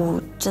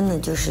哭真的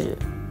就是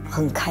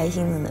很开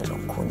心的那种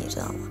哭，你知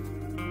道吗？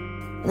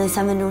那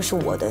3分钟是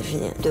我的时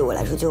间，对我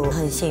来说就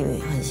很幸运，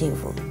很幸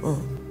福。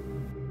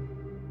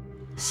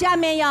下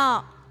面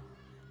要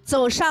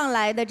走上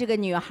来的这个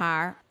女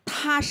孩，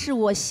她是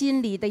我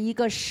心里的一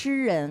个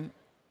诗人。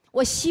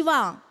我希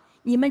望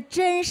你们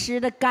真实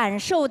的感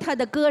受她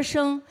的歌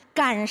声，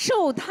感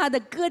受她的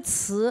歌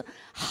词，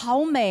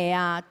好美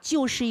啊，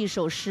就是一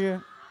首诗。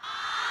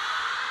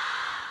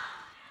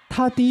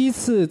他第一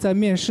次在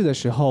面试的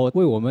时候，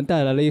为我们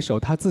带来了一首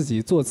他自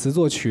己作词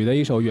作曲的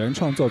一首原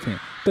创作品，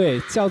对，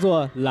叫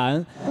做《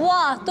蓝》。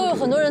哇，都有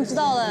很多人知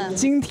道了。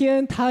今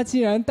天他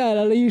竟然带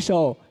来了一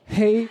首《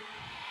黑》。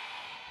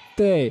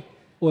对，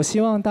我希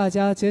望大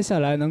家接下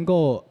来能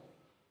够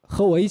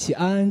和我一起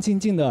安安静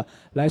静的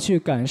来去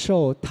感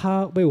受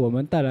他为我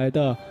们带来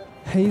的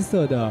黑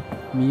色的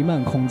弥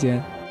漫空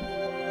间。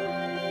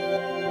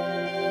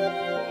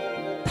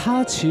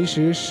他其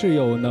实是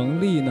有能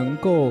力能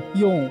够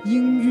用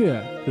音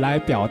乐来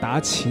表达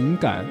情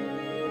感。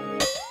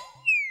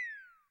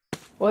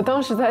我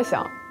当时在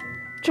想，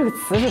这个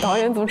词是导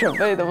演组准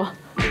备的吗？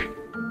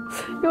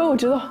因为我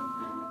觉得，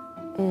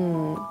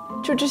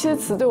就这些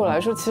词对我来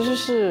说其实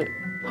是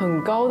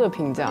很高的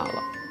评价了，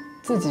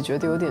自己觉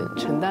得有点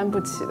承担不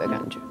起的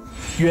感觉。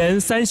原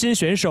3星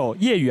选手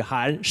叶雨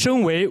涵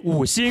升为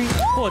5星，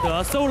获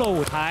得 solo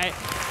舞台。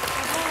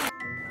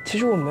其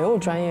实我没有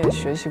专业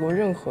学习过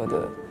任何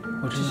的，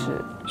我只是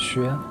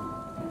学。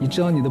你知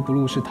道你的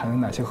blue 是弹的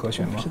哪些和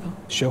弦吗？知道。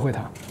学会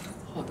它。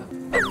好的。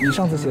你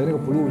上次写的那个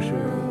blue 是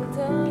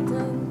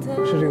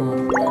这个吗？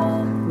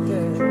对。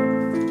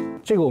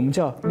这个我们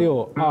叫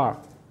6、2、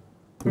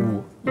5、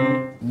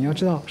1。你要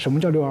知道什么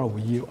叫6、2、5、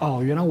1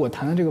哦，原来我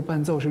弹的这个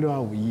伴奏是6、2、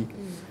5、1，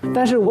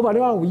但是我把6、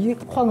2、5、1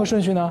换个顺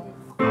序呢。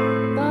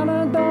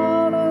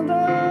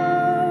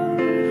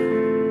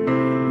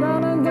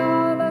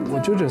我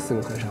就这4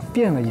个和声，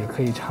变了也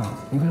可以唱。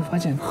你会发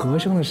现和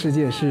声的世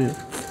界是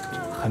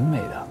很美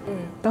的。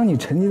当你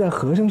沉浸在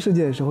和声世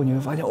界的时候，你会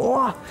发现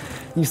哇，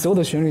你所有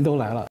的旋律都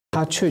来了。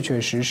他确确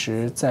实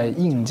实在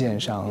硬件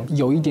上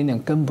有一点点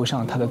跟不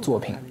上他的作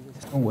品。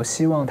我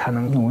希望他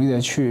能努力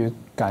的去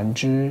感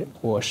知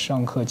我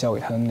上课教给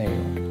他的内容。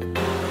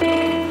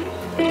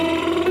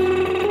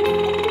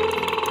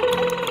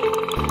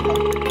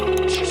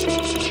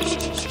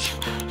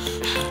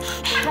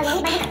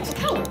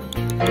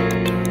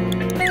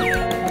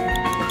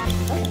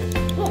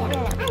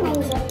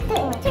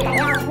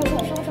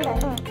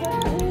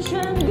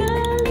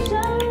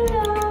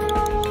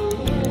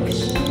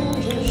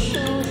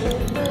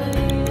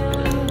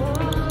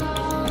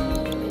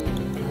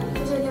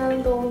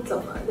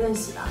练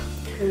习的，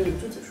可以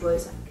具体说一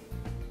下。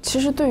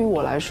其实对于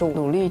我来说，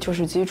努力就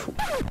是基础，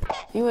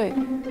因为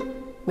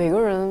每个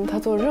人他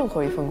做任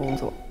何一份工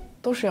作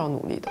都是要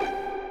努力的。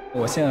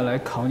我现在来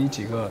考你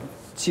几个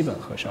基本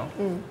和声。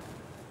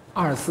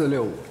2、4、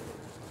6、5。2、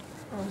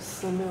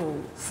4、6、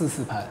5。4、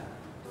4拍。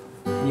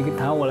你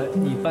弹我来，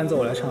你伴奏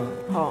我来唱。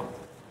好。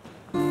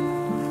3、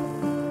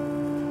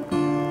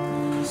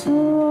4、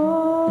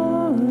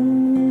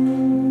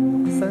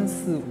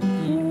5、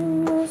1。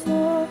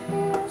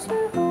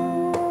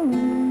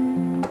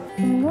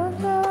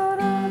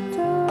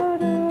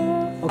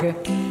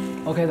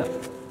OK 的，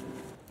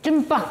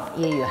真棒，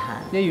叶雨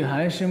涵。叶雨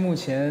涵是目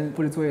前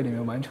布置作业里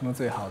面完成的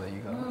最好的一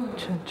个。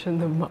真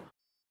的吗？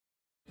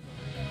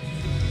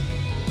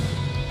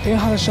因为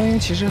他的声音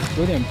其实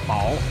有点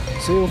薄，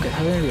所以我给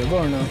他的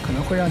reverb呢，可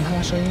能会让他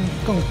的声音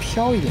更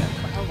飘一点。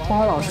花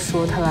花老师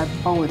说他来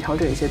帮我调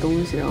整一些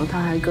东西，然后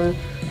他还跟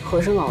和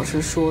声老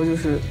师说，就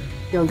是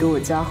要给我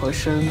加和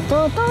声。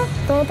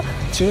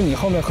其实你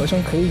后面和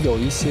声可以有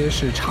一些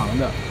是长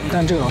的，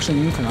但这个老师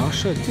您可能要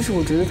设计。就是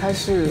我觉得他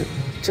是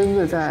真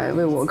的在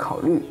为我考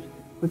虑，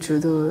我觉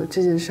得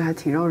这件事还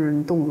挺让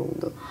人动容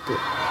的。对。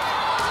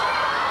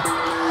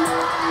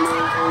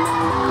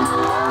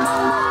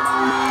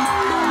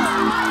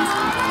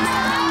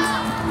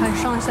很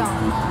上相。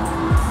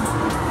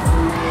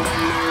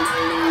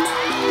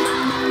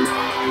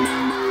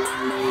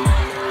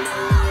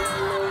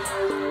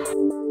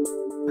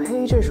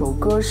黑这首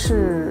歌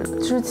是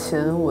之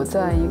前我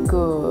在一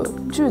个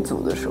剧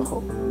组的时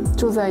候，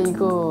就在一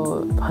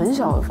个很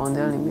小的房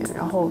间里面，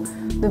然后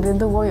那边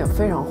灯光也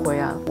非常灰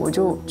暗，我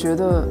就觉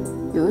得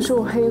有的时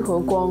候黑和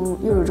光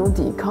又有一种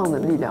抵抗的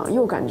力量，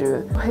又感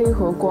觉黑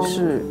和光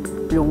是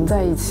融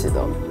在一起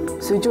的，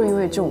所以就因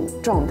为这种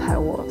状态，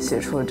我写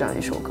出了这样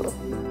一首歌。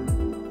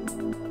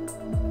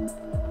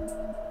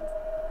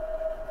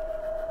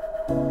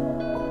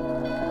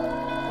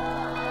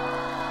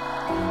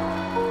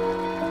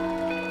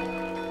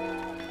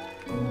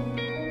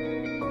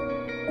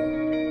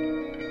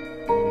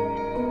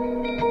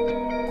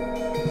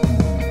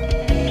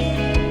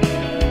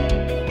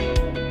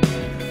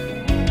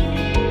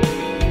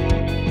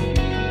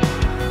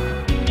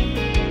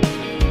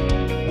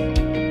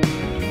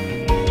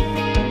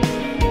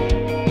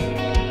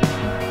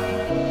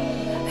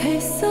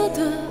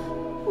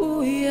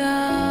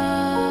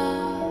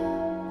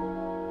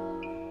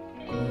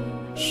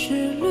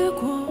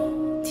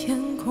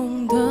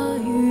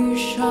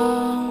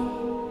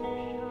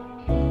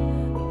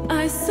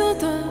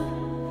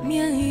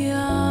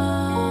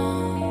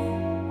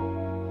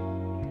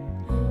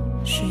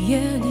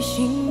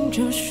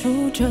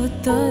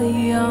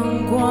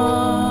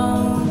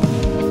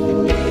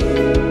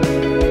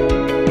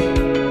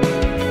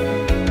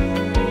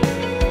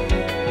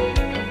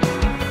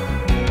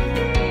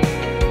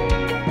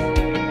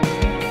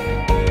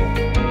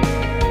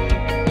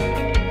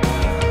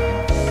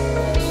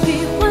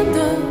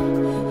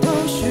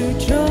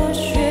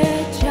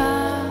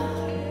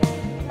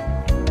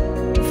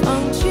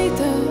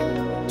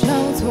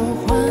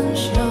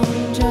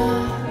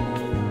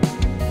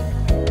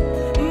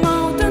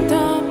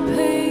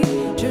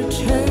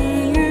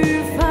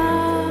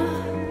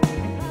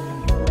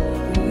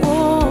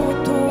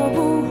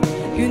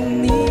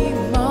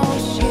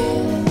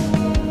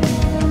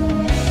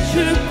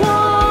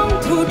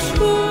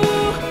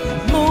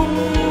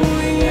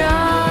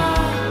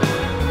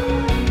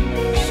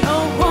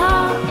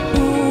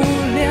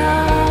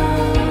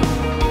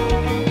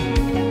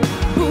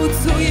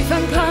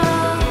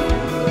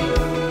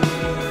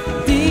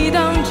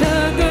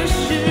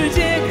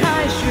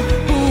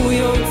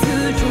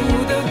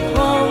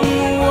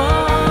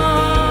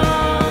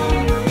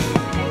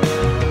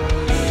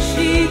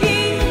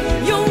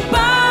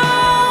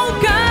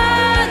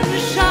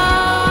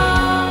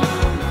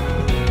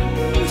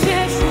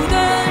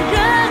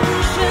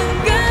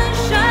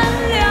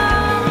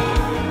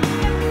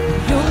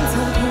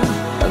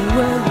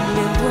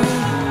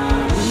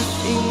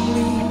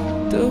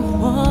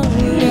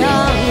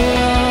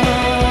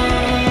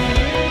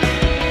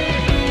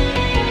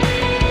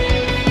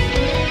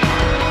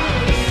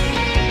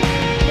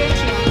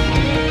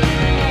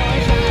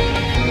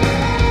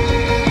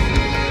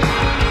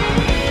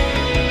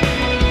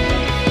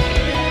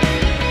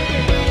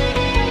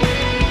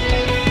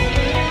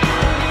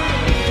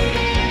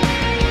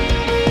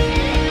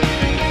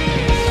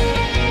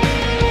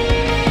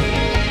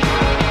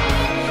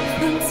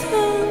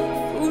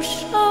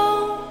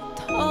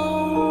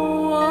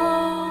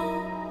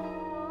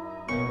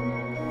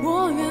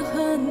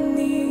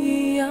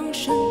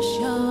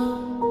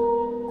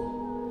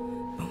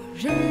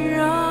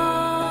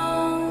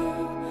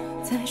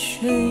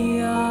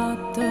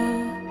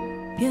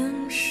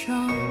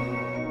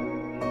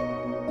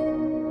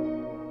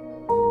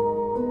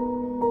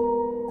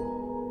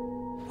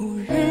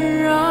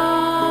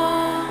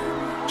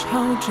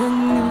着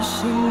你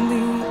心里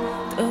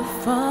的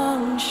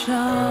方向。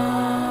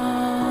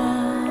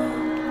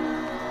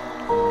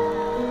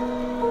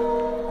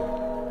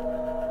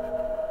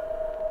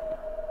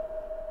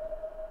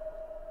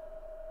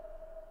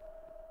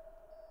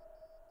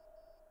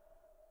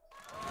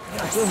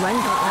就完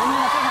成的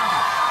非常好，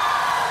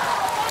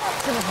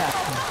是不是？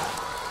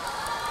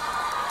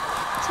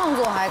创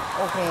作还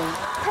OK，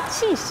 它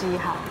气息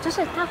好，就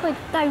是它会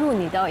带入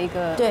你到一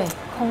个对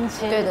空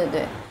间。对对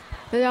对。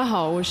大家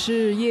好，我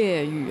是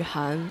叶雨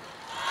涵。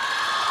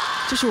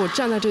就是我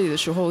站在这里的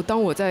时候，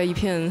当我在一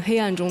片黑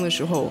暗中的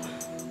时候，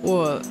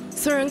我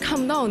虽然看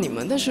不到你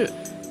们，但是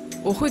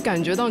我会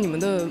感觉到你们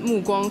的目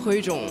光和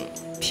一种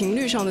频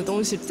率上的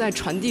东西在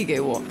传递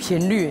给我。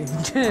频率，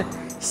这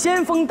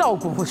仙风道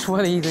骨说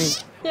了一堆。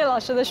叶老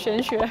师的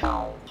玄学，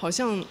好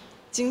像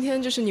今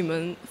天就是你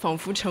们仿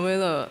佛成为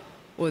了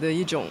我的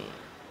一种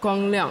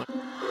光亮。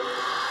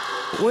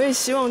我也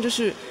希望就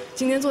是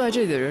今天坐在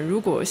这里的人，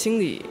如果心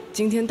里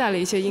今天带了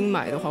一些阴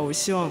霾的话，我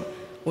希望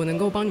我能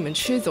够帮你们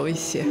驱走一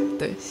些。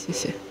对，谢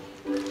谢。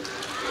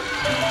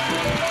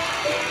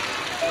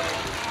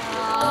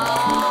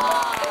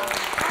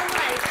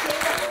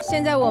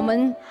现在我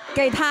们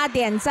给他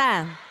点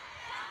赞。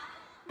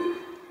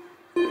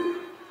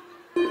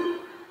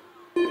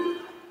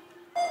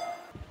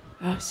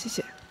啊，谢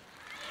谢。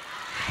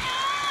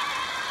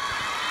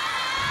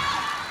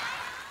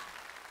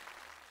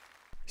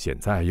现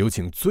在有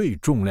请最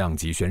重量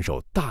级选手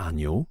大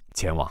牛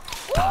前往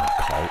大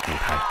考舞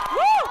台。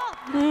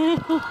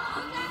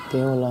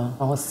给我了，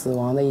然后死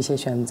亡的一些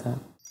选择。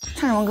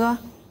唱什么歌？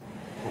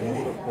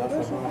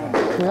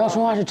不要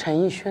说话是陈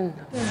奕迅的，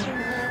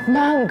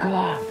慢歌。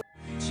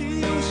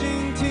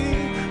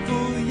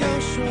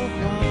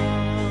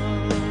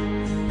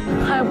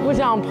还不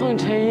想碰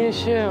陈奕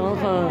迅，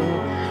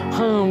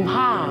很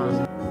怕。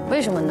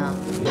为什么呢？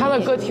他的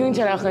歌听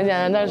起来很简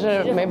单，但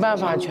是没办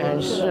法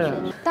诠释。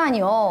大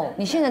牛，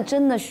你现在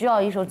真的需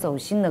要一首走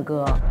心的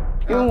歌。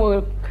因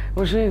为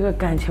我是一个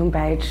感情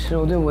白痴，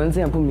我对文字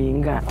也不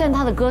敏感。但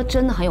他的歌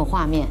真的很有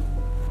画面。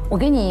我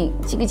给你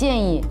几个建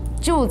议，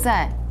就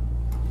在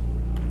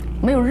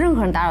没有任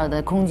何人打扰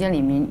的空间里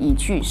面，你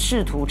去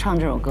试图唱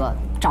这首歌，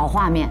找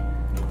画面，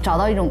找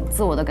到一种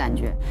自我的感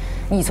觉。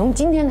你从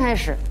今天开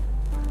始，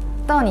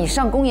到你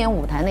上公演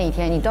舞台那一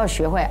天，你都要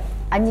学会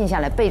安静下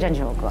来备战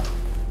这首歌。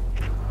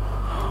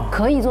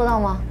可以做到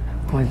吗？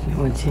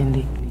我尽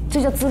力。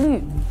这叫自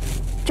律，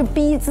就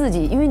逼自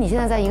己，因为你现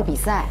在在一个比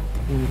赛，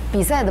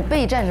比赛的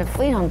备战是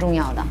非常重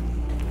要的，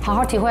好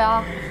好体会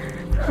啊。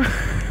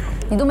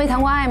你都没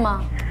谈过爱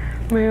吗？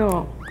没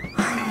有，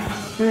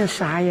有点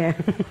傻眼。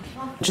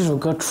这首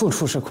歌处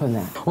处是困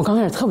难，我刚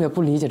开始特别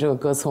不理解这个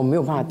歌词，我没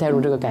有办法带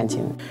入这个感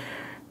情，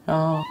然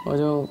后我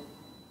就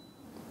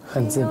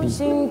很自闭。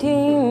倾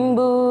听，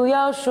不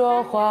要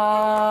说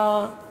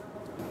话。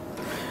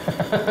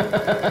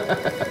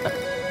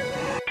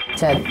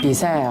在比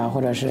赛啊，或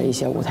者是一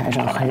些舞台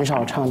上，很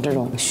少唱这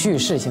种叙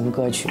事型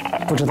歌曲，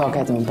不知道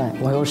该怎么办。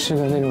我又是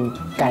个那种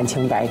感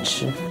情白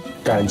痴，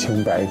感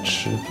情白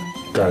痴，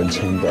感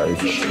情白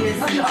痴。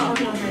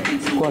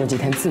过了几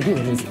天自闭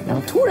的日子，然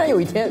后突然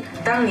有一天，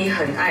当你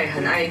很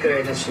爱一个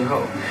人的时候，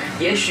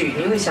也许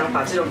你会想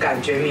把这种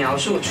感觉描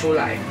述出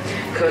来，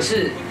可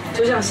是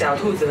就像小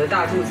兔子和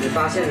大兔子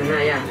发现的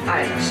那样，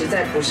爱实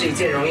在不是一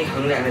件容易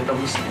衡量的东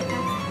西。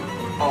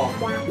哦。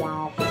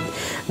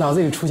脑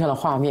子里出现了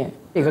画面，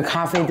一个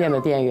咖啡店的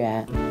店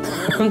员，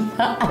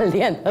他暗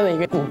恋他的一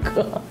个顾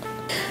客，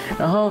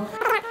然后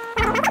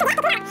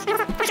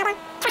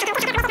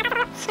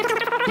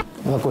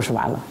我的故事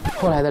完了。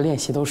后来的练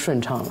习都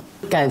顺畅了，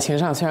感情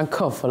上虽然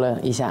克服了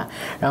一下，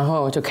然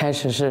后就开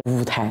始是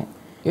舞台，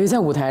因为在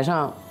舞台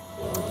上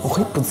我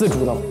会不自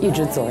主的一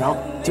直走，然后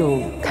就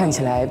看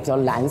起来比较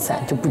懒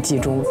散，就不集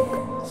中。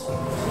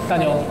大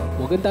牛，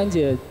我跟丹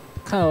姐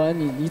看完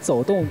你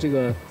走动这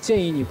个，建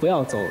议你不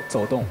要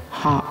走动，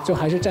好，就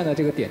还是站在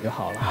这个点就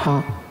好了。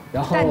好，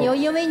然后大牛，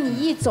因为你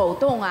一走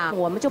动啊，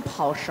我们就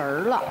跑神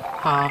儿了。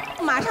好，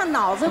马上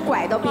脑子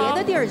拐到别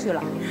的地儿去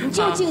了，你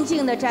就静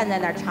静的站在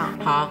那儿唱。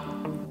好，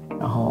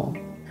然后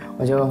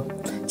我就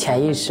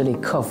潜意识里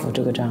克服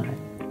这个障碍，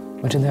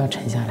我真的要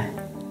沉下来，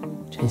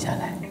沉下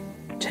来，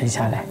沉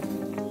下来，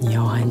你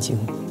要安静。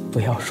不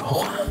要说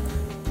话。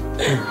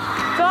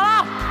走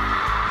了，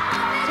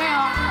加油，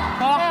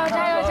加油，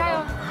加油，加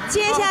油！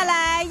接下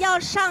来要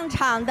上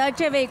场的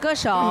这位歌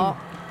手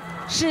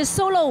是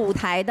solo 舞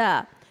台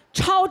的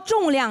超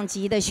重量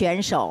级的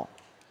选手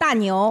大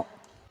牛，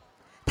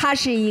他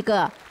是一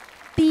个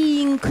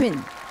低音 queen。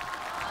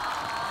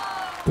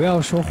不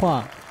要说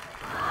话，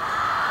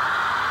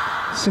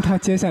是他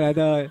接下来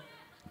的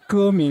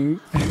歌名。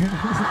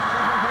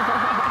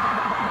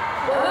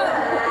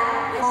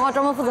花花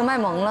专门负责卖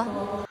萌了。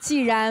既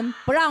然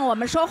不让我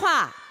们说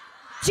话，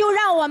就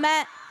让我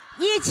们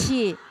一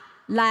起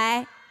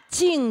来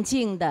静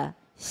静的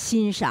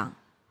欣赏。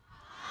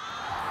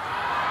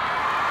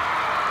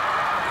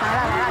来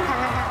了来了，看看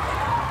看。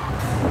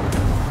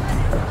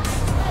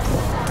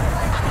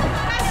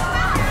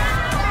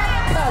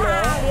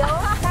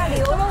大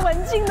刘，这么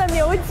文静的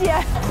牛姐，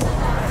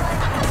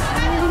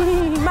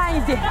慢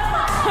一点，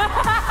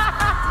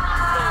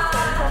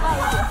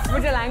扶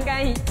着栏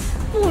杆，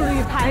步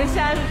履蹒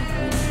跚。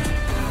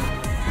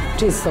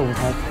这次的舞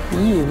台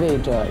意味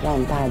着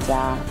让大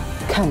家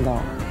看到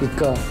一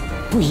个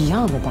不一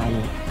样的大牛，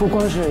不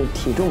光是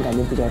体重感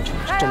觉比较沉，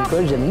是整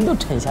个人都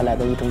沉下来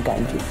的一种感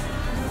觉，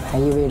还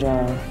意味着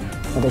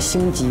我的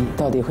星级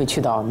到底会去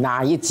到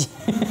哪一级？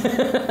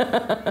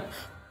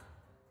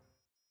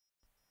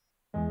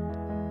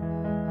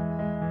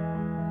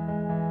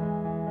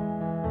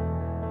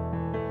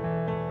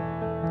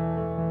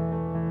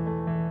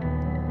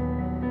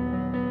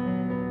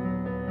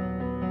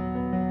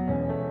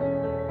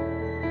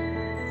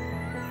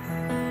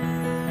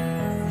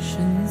深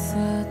色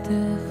的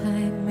海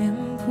面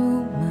铺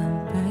满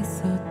白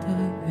色的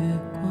月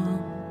光，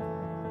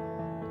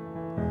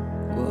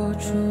我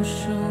出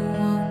神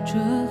望着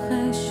海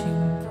星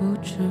不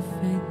知飞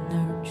哪儿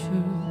去，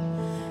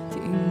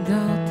听到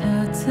他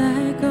在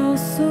告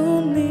诉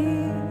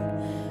你，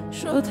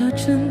说他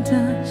真的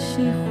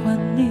喜欢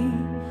你，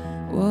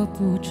我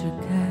不知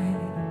该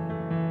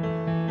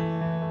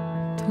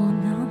躲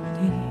哪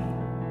里。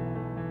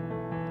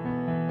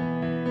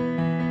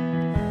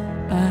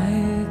爱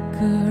一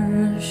个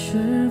人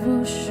是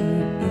不是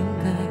应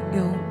该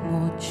有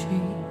默契？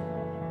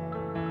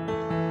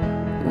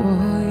我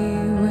以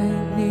为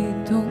你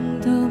懂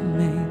得，每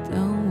当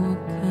我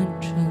看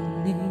着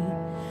你，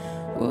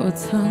我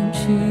藏起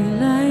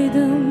来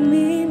的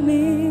秘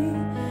密，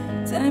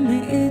在每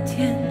一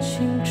天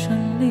清晨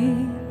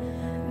里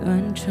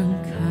暖成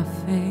咖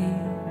啡，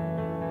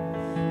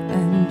安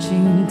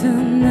静的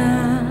拿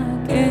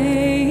给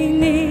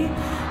你，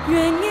愿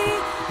意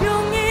用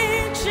一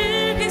支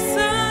黑色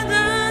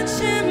的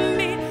铅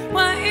笔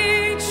画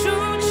一出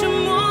沉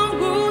默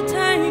舞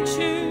台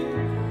剧，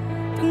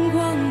灯光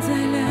再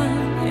亮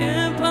也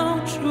抱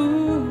住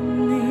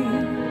你，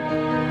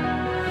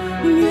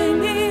愿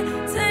意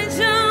在角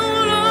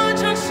落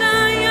唱沙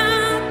哑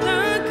的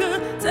歌，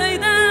再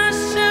大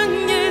声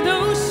也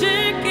都是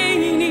给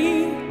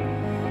你，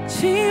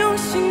请用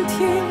心听，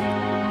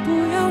不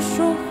要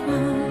说话。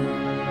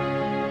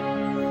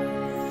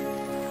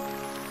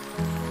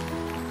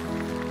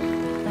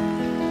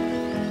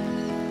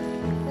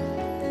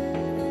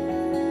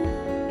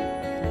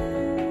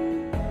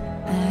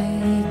爱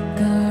一个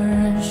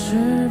人是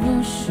不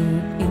是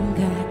应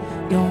该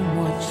有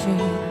默契？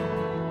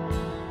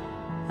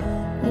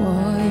我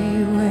以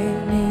为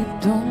你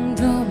懂得，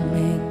每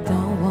当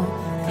我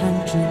看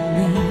着你，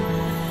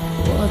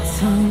我藏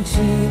起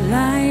来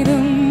的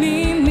秘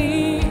密，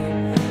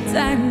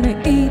在每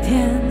一天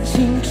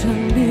清晨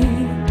里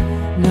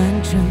暖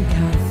成咖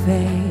啡，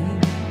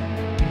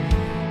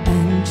安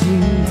静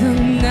的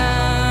拿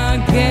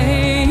给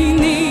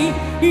你，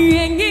愿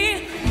意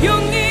用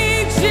一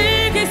支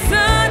黑色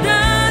的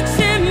铅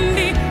笔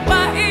画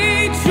一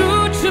出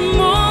沉默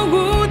舞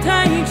台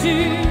剧，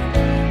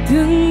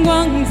灯光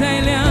再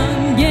亮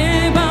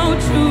也抱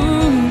住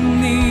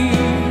你，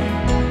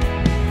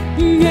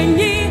愿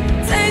意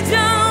在角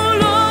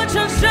落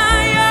唱沙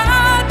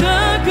哑的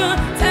歌，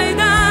再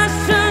大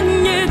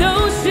声也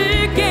都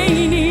是给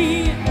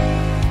你，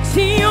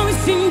请用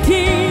心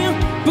听，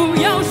不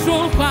要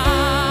说话。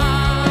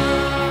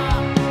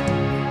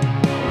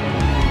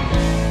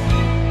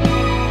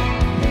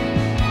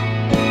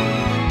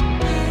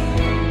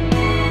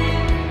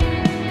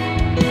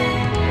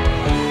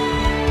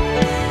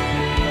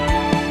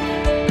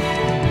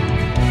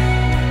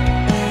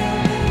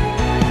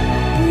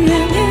愿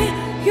意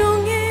用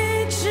一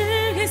支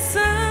黑色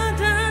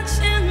的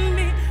铅笔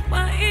画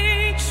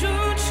一出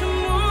沉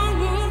默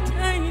舞台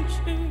剧，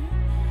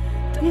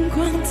灯光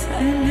再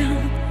亮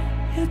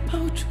也抱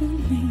住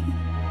你，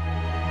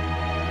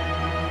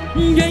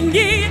愿意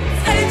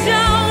在角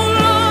落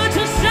唱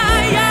沙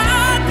哑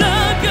的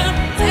歌，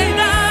再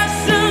大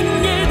声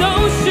也都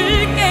是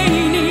给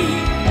你，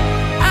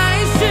爱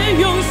是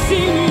用心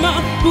吗？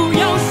不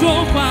要说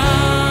话。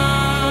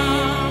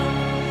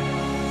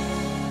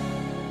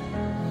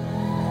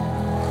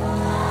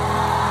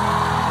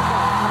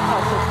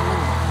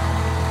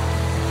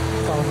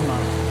高是吗？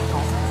好，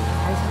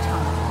还是唱的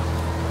好。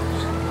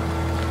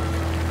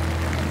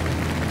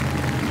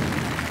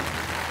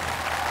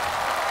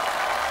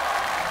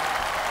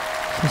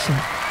谢谢。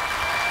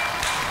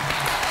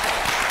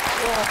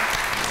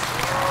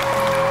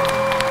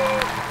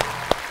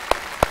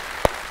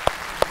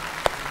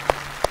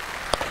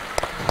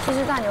其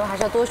实大牛还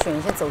是要多选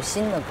一些走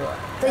心的歌，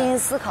增进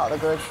思考的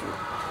歌曲，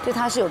对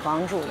他是有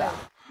帮助的。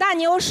大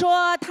牛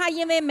说他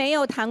因为没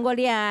有谈过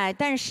恋爱，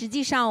但实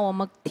际上我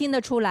们听得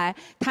出来，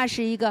她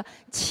是一个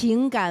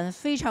情感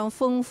非常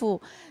丰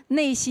富、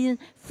内心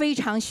非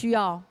常需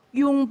要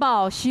拥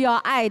抱、需要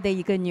爱的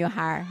一个女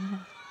孩。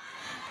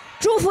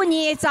祝福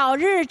你早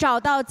日找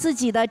到自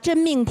己的真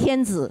命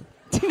天子。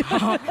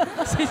好，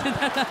谢谢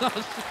丹丹老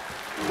师。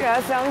给他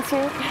相亲，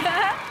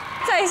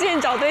在线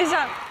找对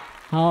象。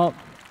好，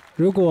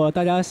如果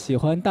大家喜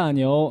欢大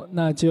牛，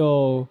那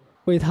就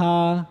为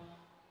他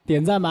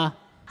点赞吧。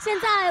现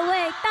在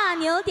为大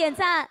牛点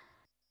赞。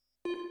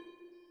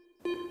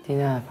今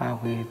天的发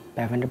挥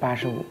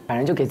85%，反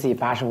正就给自己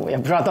85，也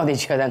不知道到底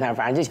缺在哪儿，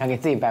反正就想给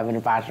自己85%。日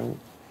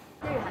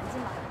韩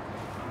进吧，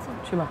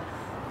去吧，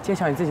揭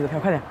晓你自己的票，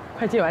快点，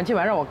快接完，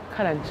让我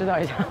快点知道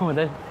一下我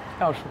的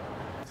票数。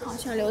好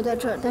想留在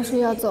这儿，但是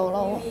又要走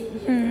了我。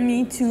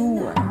Me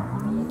too。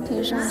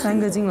挺伤心。3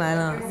个进来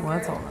了，我要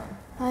走了。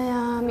哎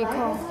呀，米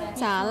蔻，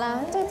咋了？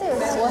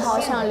我好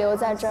想留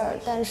在这儿，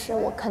但是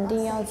我肯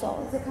定要走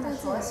了，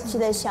记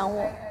得想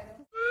我。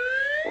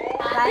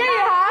来，叶雨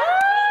涵，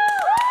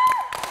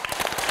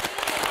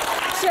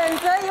选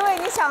择一位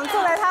你想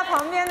坐在他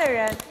旁边的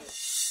人。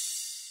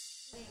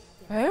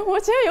哎，我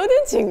今天有点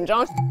紧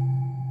张。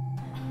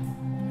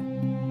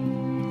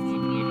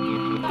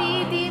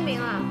第一名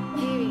啊，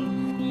第一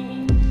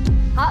名。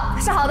好，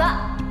是好的，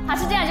他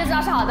是这样就知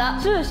道是好的。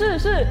是。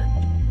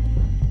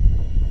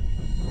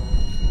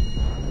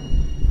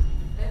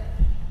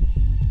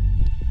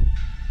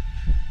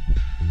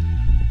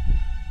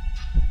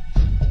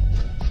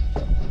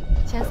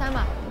前3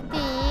吧。第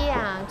1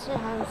呀，这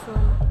还用说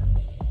吗？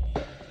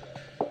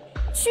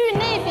去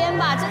那边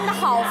吧，真的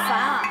好烦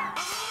啊！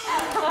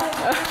我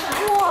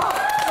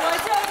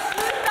就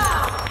知道。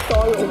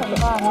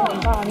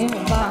你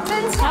很棒。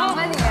真强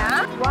啊你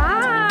啊！哇，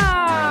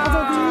他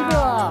做第1个。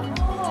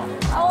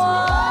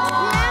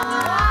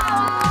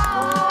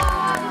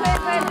对，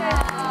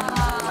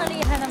这么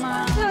厉害的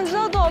吗？这你知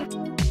道多少？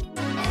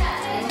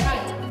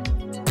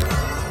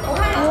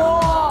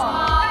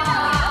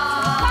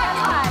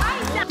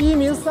第1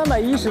名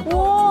310。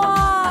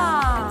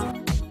哇，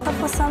他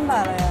破300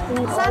了呀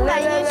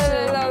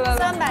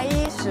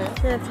！310，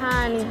这也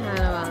太厉害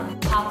了吧！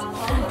好，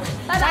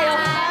加油！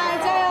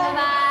拜拜。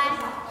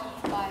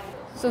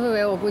苏菲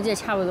维，我估计也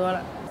差不多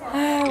了。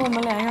哎，我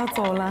们俩要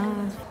走了。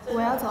我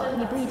要走了，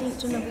你不一定，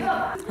真的不一定。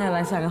哎，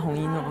来下个红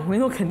衣诺，红衣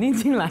诺肯定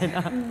进来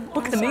的，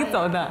我肯定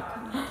走的。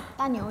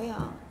大牛呀！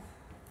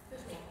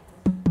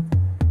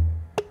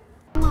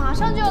马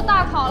上就要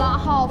大考了，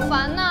好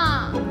烦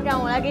呐！让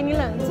我来给你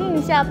冷静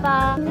一下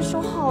吧。你的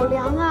手好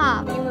凉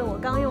啊，因为我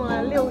刚用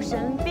了6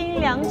神冰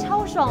凉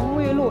超爽沐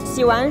浴露，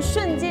洗完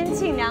瞬间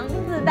沁凉，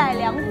自带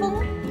凉风。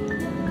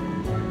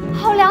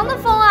好凉的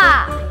风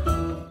啊！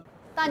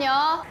大牛，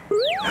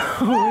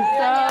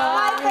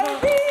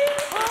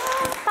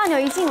大牛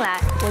一进来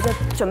我就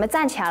准备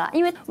站起来了，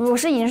因为我已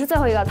经是最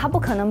后一个，他不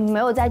可能没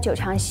有在9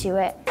强席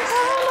位。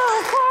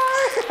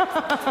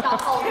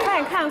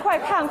快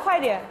看，快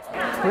点！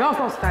不要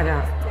告诉大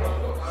家。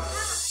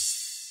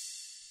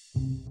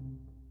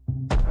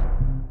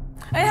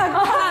哎呀，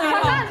他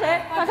看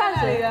谁？他看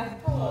谁的？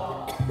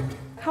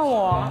看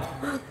我，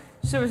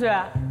是不是？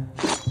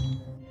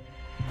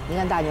你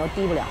看大牛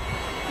低不了。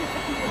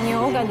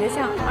牛感觉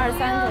像23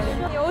的。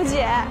牛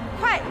姐，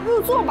快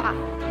入座吧。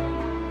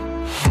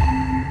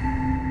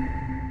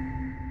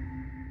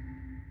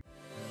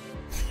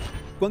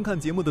观看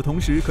节目的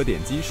同时，可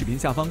点击视频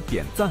下方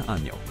点赞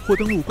按钮，或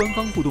登录官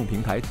方互动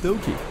平台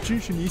Doki， 支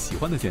持你喜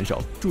欢的选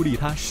手，助力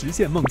他实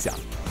现梦想。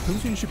腾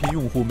讯视频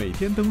用户每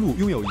天登录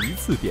拥有1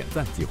次点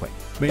赞机会，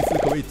每次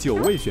可为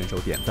9位选手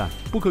点赞，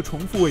不可重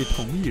复为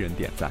同一人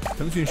点赞。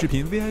腾讯视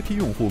频 VIP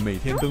用户每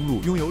天登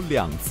录拥有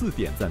2次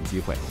点赞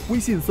机会。微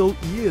信搜“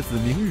一叶子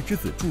明日之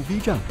子”助 V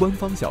站官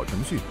方小程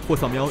序，或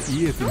扫描一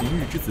叶子明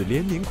日之子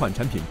联名款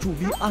产品助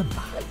V 按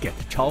码 ，get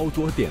超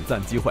多点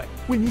赞机会，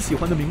为你喜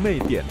欢的明媚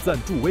点赞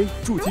助威。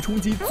助其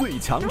冲击最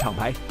强厂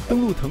牌。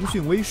登录腾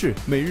讯微视，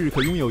每日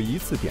可拥有1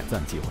次点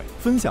赞机会。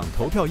分享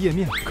投票页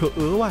面，可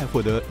额外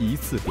获得1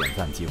次点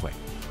赞机会。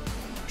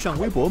上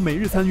微博每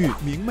日参与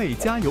明媚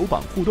加油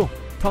榜互动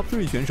 ，Top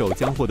 3选手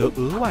将获得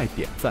额外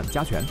点赞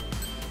加权。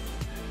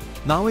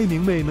哪位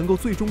明媚能够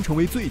最终成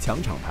为最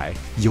强厂牌，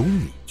由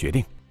你决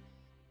定。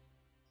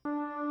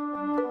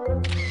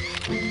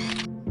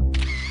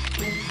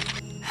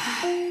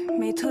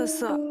没特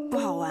色，不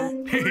好玩。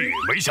嘿嘿，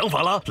没想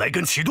法了，来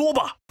跟奇多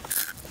吧。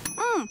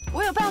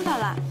我有办法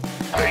了。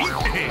嘿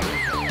嘿。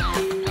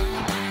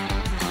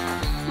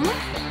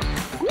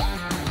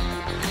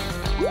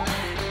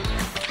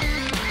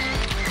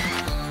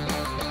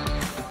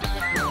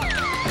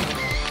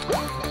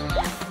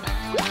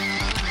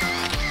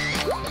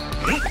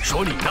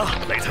说你呢，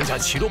来参加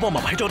奇多棒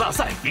棒拍照大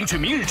赛，赢取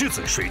明日之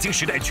子水晶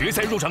时代决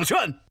赛入场券。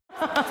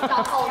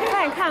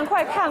快看，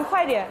快看，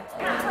快点！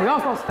不要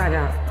告诉大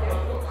家。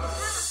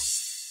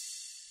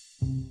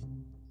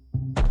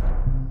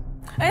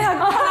哎呀，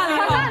他看你，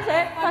他看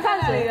谁？他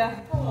看谁的？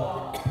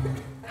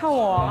看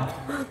我，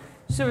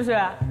是不是？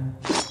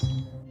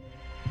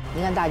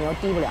你看大牛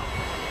低不了。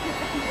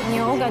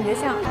牛感觉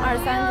像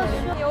23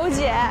岁。牛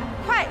姐，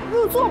快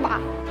入座吧。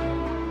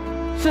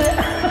是。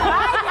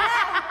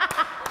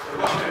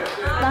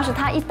当时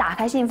他一打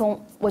开信封，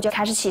我就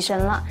开始起身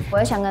了，我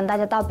也想跟大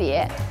家道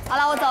别。好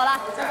了，我走了。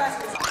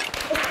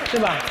对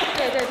吧？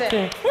对。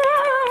对。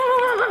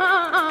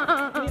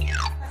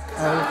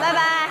拜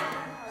拜，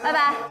拜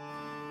拜。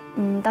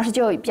当时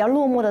就比较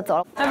落寞的走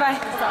了。拜拜，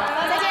走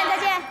了，再见，再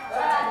见。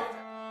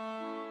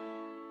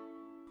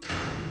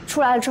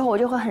出来了之后，我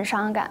就会很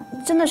伤感，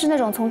真的是那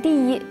种从第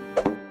一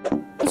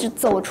一直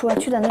走出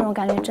去的那种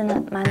感觉，真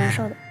的蛮难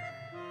受的。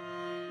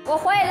我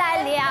回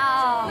来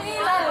了，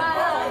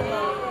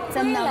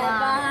真的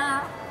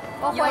吗？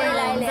我回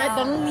来了，在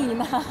等你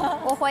呢。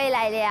我回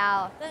来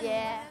了，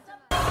耶。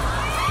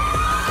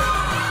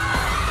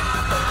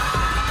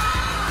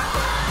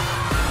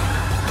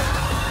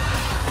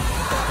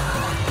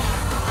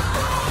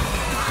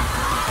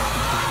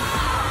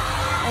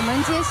我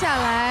们接下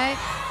来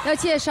要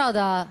介绍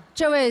的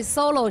这位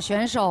solo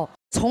选手，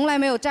从来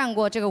没有站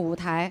过这个舞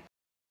台，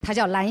他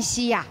叫兰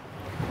西亚。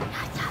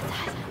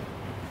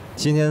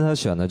今天他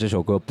选的这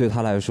首歌对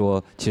他来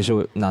说，其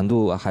实难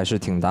度还是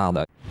挺大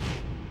的。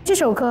这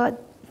首歌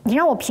你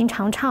让我平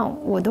常唱，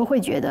我都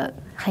会觉得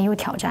很有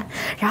挑战，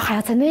然后还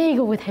要在那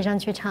个舞台上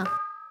去唱。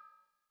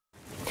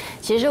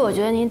其实我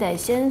觉得你得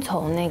先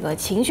从那个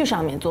情绪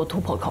上面做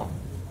突破口。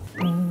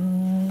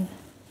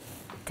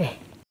对。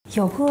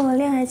有过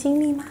恋爱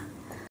经历吗？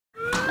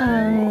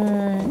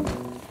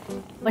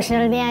我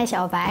是恋爱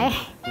小白，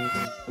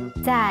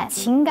在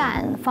情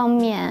感方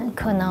面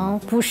可能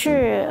不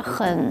是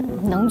很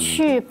能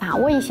去把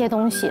握一些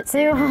东西，所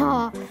以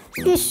我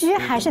必须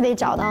还是得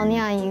找到那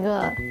样一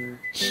个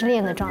失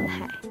恋的状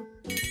态。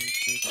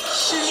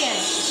失恋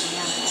是什么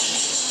样的？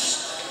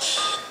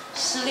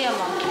失恋吗？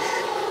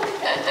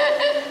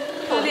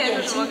失恋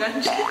是什么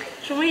感觉？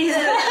什么意思？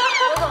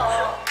我懂。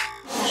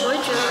我会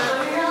觉得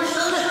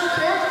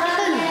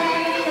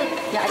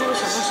呀，这个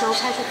什么时候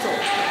开始走出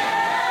来？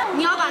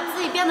你要把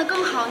自己变得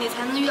更好，你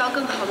才能遇到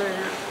更好的人。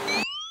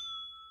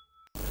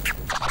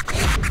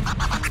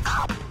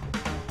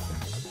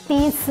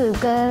第一次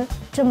跟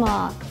这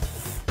么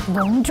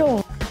隆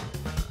重、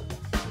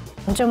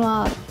这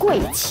么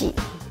贵气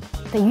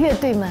的乐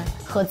队们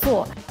合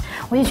作，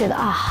我就觉得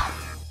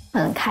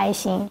很开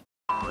心。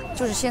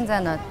就是现在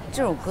呢，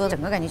这首歌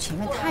整个感觉前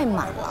面太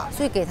满了，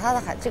所以给他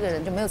的这个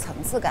人就没有层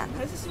次感。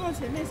还是希望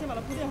前面先把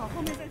它铺垫好，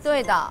后面再。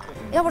对的，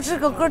要不这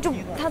个歌就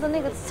它的那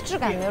个质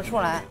感没有出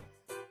来。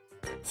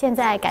现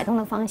在改动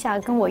的方向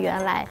跟我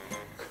原来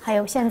还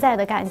有现在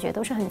的感觉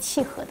都是很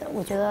契合的，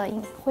我觉得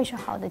会是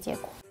好的结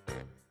果。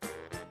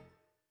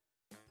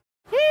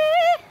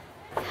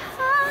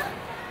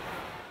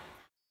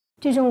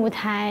这种舞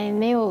台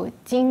没有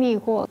经历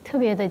过，特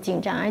别的紧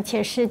张，而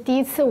且是第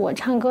一次我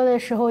唱歌的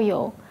时候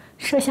有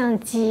摄像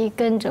机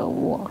跟着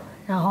我，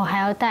然后还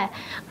要戴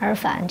耳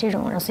返这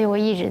种，所以我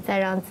一直在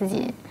让自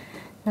己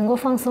能够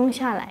放松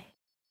下来。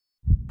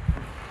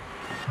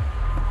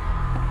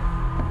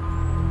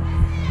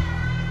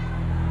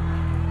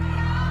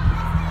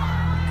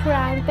突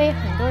然被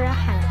很多人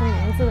喊出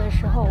名字的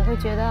时候，我会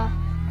觉得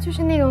就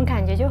是那种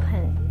感觉就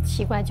很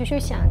奇怪，就是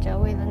想着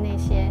为了那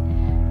些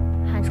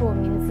喊出我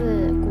名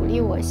字、鼓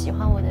励我、喜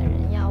欢我的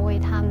人，要为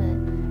他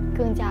们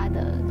更加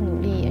的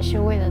努力，也是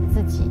为了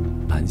自己。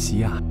兰西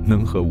亚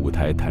能和舞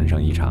台谈上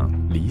一场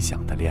理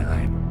想的恋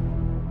爱吗？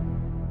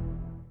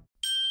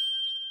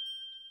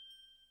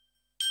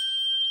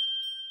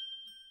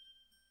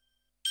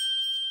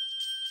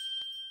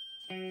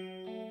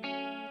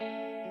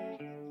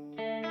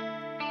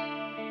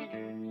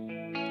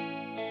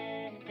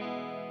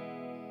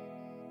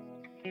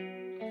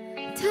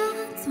他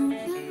走了，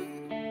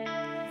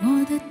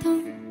我的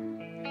灯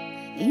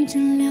一直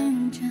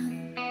亮着，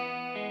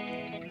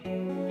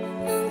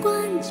门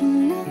关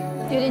紧了，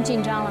有点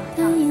紧张了。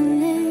但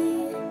眼泪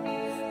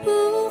不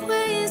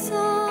会锁，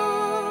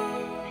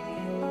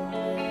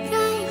盖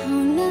好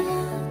了，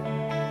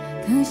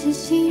可惜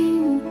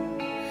心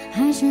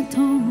还是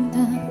痛的。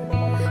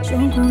说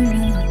过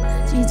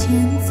了几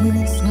千次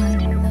算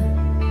了，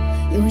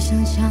又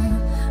想想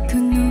可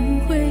能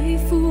会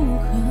复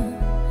合，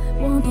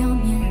我表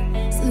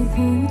面似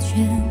乎痊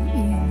愈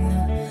了，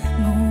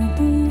某部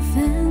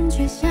分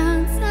却像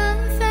残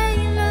废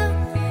了。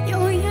有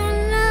原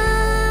谅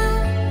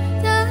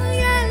的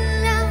原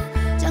谅，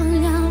照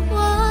亮我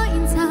隐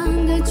藏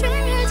的倔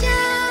强，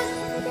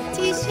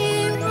提醒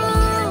我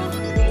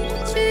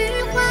去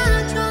化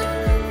妆，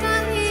把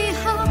以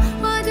后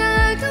活得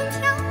更漂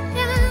亮。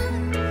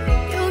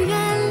有原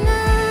谅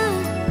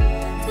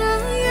的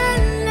原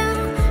谅，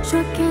说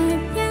改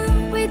变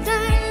会带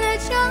来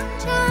成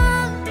长。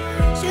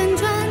旋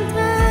转的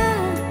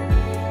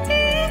地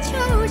球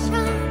上，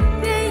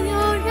没有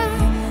人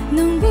能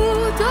不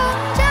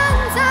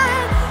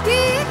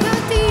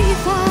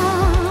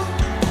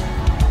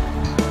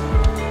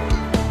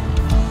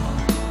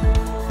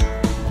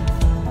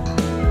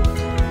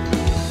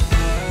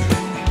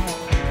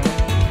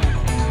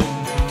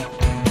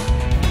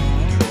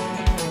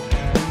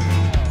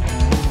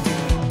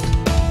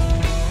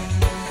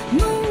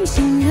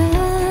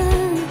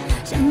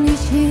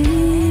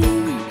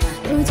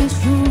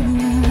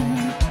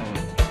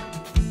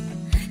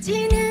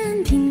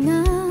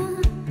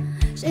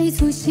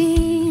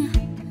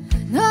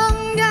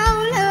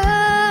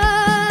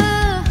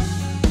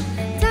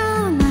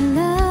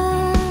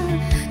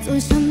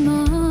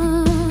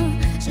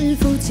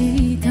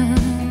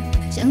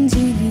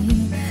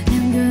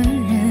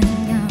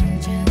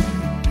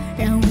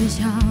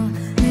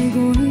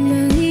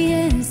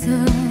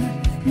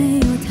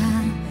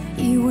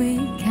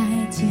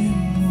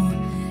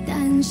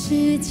像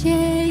世界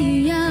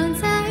一样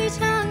在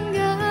唱歌。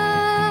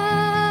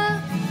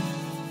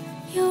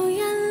有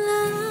原谅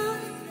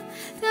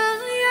的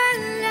原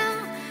谅，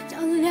照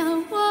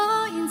亮我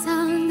隐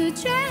藏的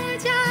倔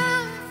强，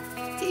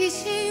提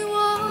醒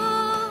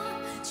我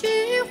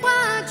去化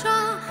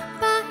妆，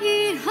把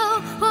以后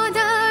活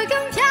得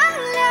更漂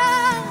亮。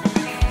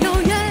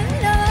有原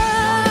谅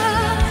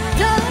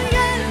的原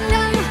谅，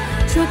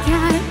说改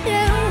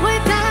变会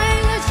带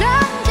来成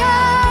长，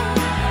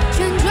旋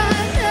转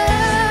的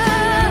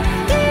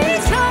地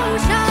球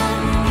上，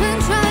看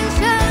穿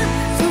上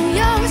总有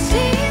新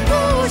故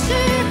事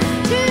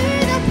值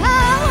得盼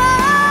望。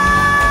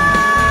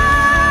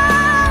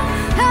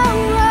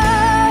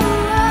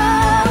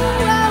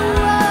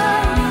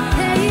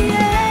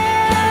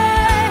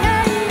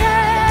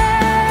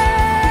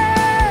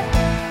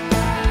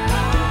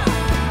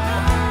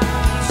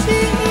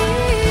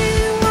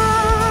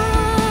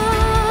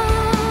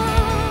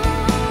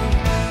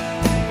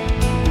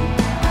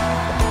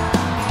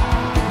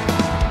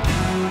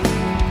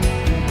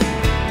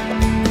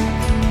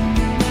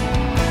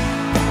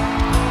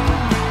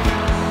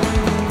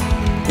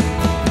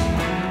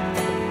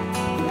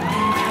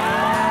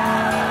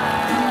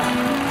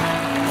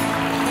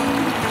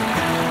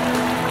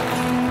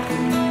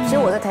其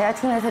实我在台下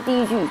听了他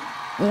第一句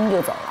音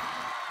就走了，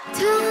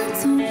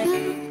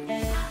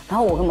然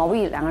后我跟毛不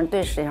易两个人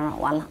对视，想说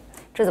完了，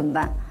这怎么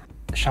办？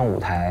上舞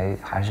台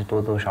还是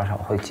多多少少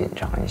会紧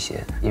张一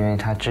些，因为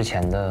他之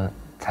前的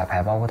彩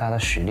排，包括他的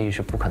实力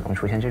是不可能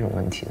出现这种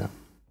问题的。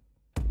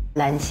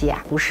兰溪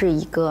啊，不是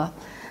一个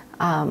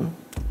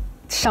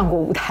上过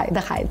舞台的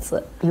孩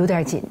子，有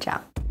点紧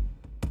张。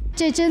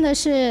这真的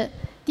是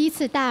第一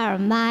次戴耳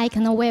麦，可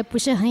能我也不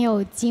是很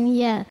有经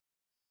验。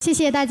谢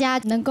谢大家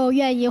能够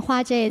愿意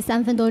花这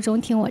3分多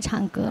钟听我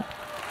唱歌。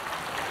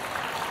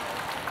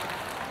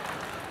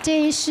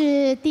这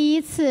是第一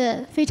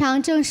次非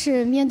常正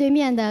式面对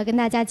面的跟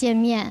大家见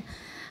面，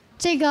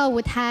这个舞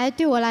台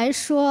对我来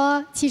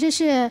说其实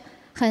是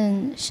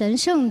很神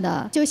圣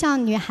的，就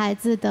像女孩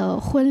子的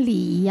婚礼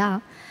一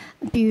样。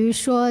比如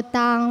说，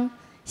当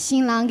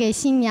新郎给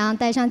新娘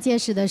戴上戒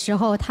指的时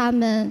候，他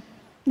们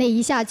那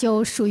一下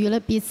就属于了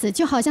彼此，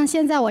就好像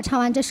现在我唱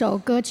完这首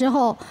歌之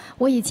后，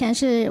我以前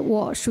是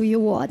我属于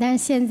我，但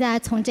是现在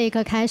从这一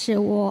刻开始，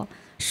我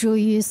属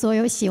于所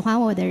有喜欢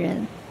我的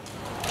人。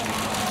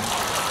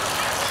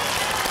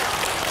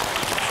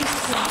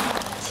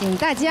请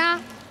大家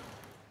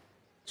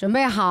准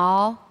备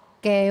好，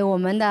给我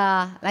们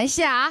的兰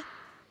溪亚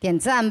点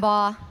赞不？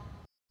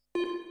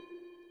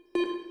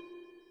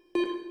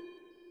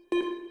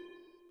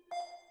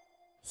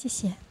谢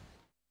谢。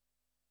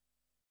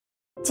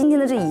今天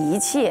的这一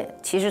切，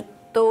其实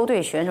都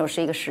对选手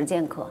是一个实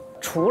践课。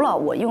除了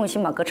我用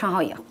心把歌唱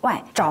好以外，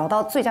找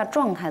到最佳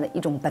状态的一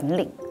种本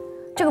领。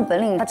这个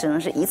本领，它只能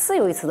是一次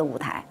又一次的舞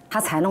台，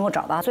它才能够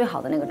找到最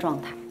好的那个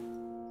状态。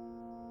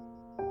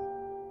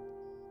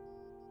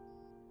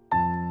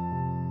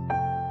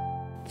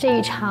这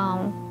一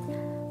场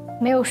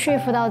没有说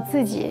服到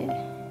自己，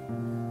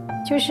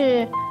就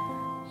是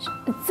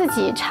自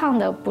己唱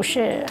的不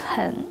是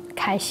很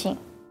开心，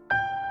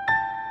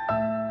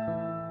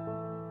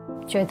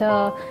觉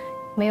得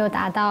没有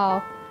达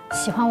到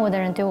喜欢我的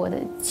人对我的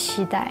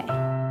期待。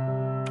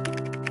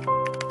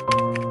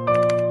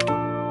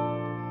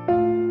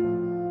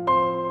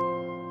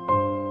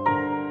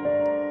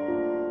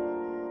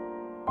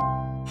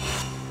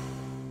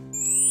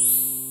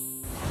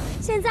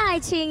现在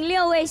请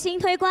6位新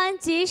推官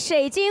及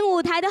水晶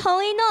舞台的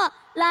洪一诺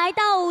来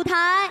到舞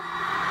台。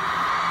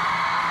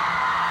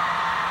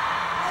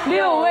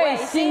 6位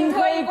新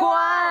推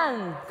官，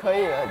可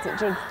以了，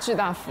这巨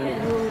大福利，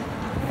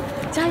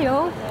加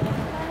油，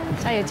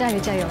加油，加油，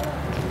加油！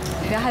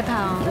不要害怕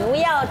哦，不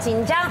要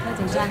紧张，不要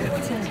紧张。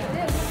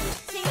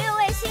请6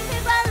位新推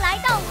官来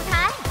到舞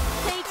台，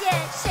推荐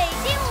水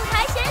晶舞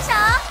台选手。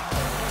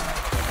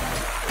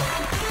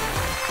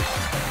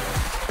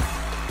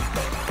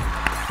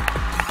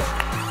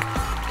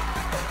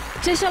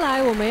 接下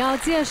来我们要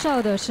介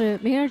绍的是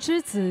《明日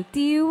之子》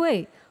第1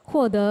位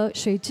获得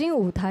水晶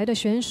舞台的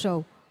选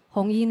手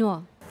洪一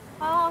诺。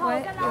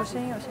喂，有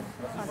声音，有声音。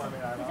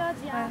别着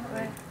急啊。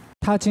喂。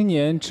他今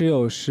年只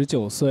有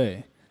19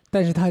岁，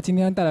但是他今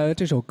天带来的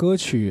这首歌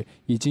曲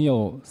已经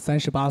有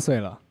38岁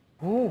了。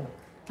哦。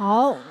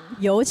好，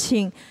有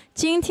请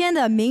今天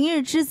的《明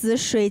日之子》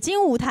水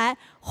晶舞台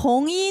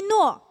洪一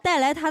诺带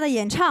来他的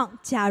演唱《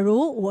假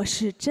如我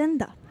是真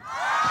的》。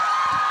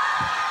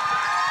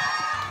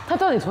 他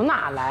到底从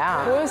哪来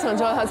啊？我也想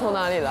知道他从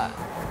哪里来。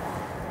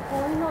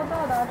洪一诺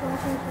到达中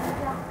心升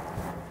降。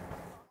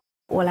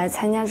我来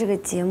参加这个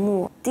节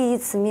目，第一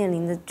次面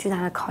临的巨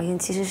大的考验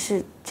其实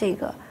是这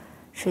个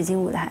水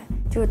晶舞台，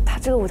就是它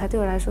这个舞台对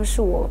我来说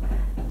是我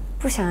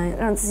不想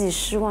让自己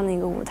失望的一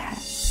个舞台。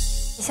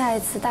下一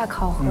次大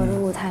考核的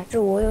舞台，是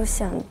我有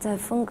想在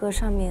风格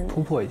上面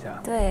突破一下。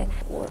对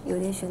我有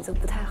点选择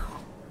不太好。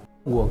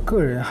我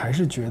个人还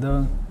是觉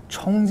得。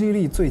 冲击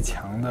力最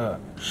强的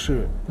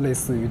是类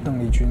似于邓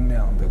丽君那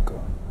样的歌，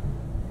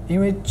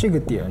因为这个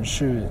点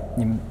是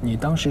你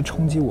当时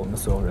冲击我们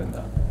所有人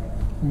的，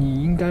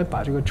你应该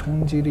把这个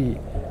冲击力，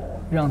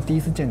让第一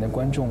次见你的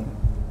观众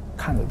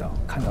看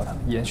到它，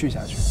延续下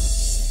去。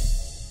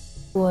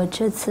我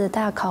这次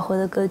大考后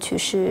的歌曲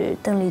是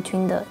邓丽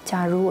君的《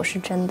假如我是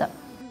真的》。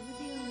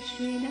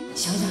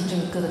想想这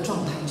个歌的状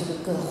态，这个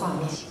歌的画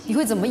面，你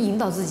会怎么引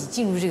导自己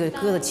进入这个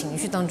歌的情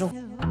绪当中？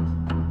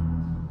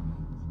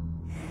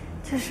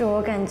就是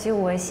我感觉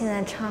我现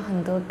在唱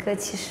很多歌，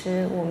其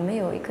实我没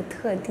有一个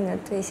特定的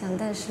对象，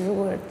但是如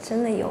果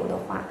真的有的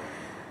话，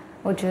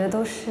我觉得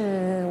都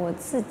是我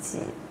自己。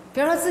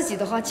比如说自己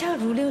的话，假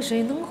如流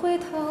水能回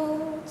头，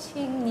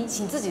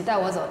请自己带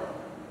我走。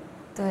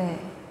对，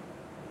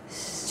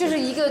就是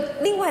一个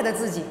另外的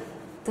自己。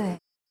对，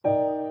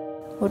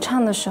我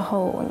唱的时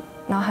候，我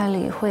脑海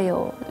里会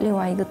有另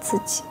外一个自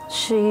己，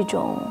是一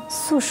种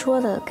诉说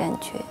的感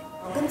觉。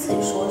跟自己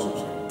说是不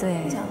是？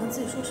对。你想跟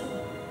自己说什么？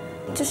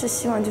就是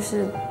希望就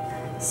是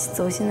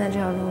走现在这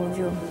条路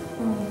就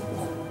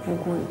不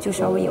顾，就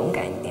稍微勇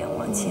敢一点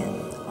往前。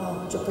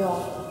就不要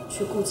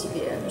去顾及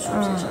别人说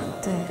些什么。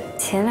对。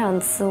前2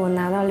次我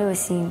拿到6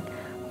星，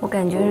我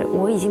感觉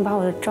我已经把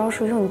我的招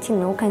数用尽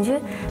了，我感觉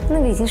那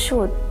个已经是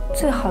我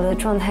最好的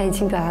状态，已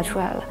经表达出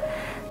来了，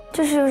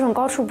就是有一种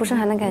高处不胜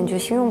寒的感觉，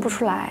形容不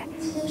出来。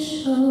接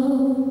受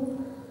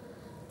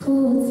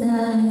不再。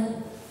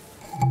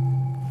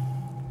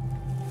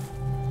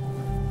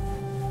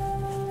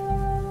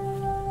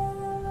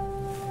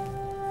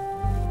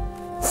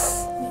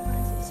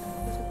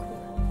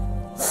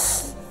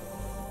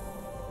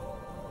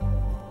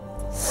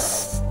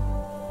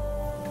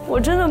我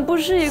真的不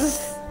是一个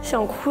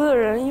想哭的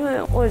人，因为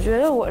我觉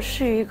得我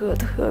是一个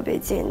特别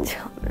坚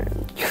强的人，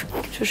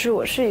就是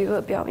我是一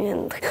个表面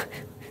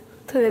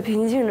特别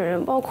平静的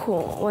人，包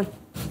括我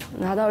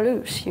拿到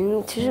6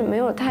星，其实没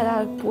有太大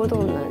的波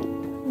动的，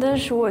但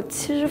是我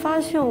其实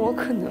发现我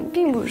可能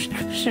并不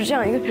是这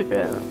样一个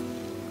人。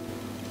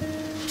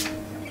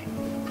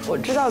我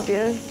知道别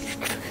人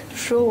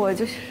说我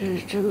就是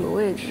这个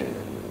位置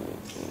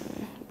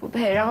不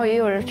配，然后也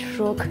有人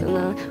说可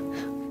能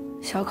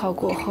小考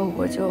过后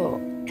我就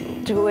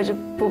这个位置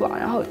不保，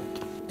然后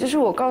就是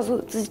我告诉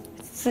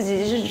自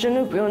己是真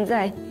的不用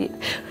在意，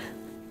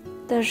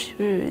但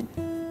是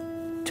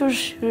就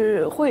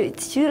是会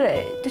积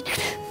累。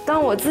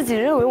当我自己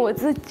认为我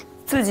自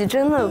己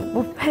真的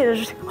不配的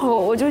时候，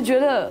我就觉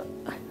得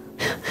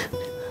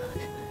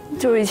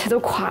就一切都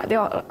垮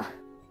掉了。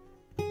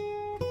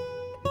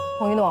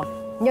洪一诺，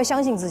你要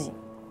相信自己，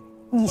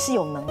你是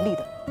有能力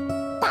的，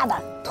大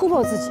胆突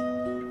破自己，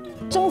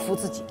征服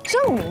自己，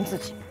证明自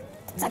己。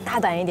再大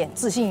胆一点，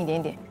自信一点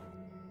点。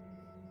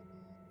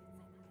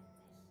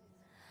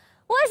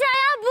我想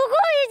要不顾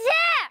一切，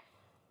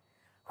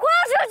豁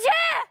出去。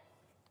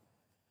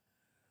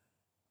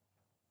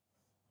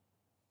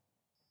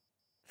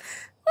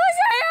我想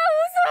要无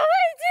所畏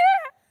惧，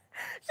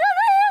什么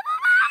也不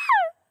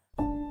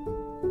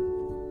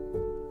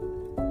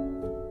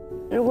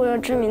怕。如果要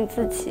证明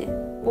自己，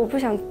我不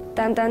想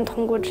单单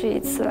通过这一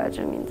次来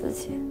证明自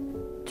己，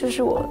就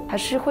是我还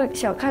是会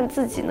想看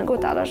自己能够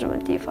达到什么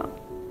地方。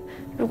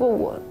如果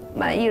我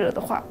满意了的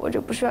话，我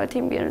就不需要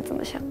听别人怎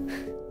么想。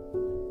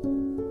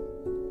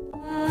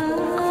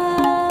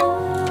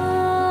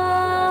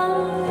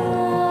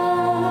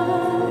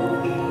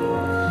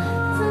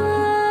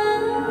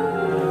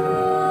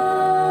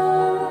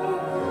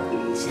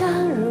假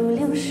如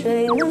流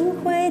水能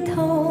回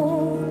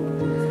头，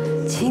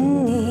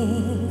请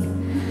你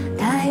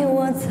带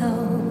我走。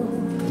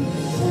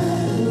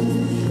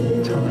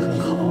唱得很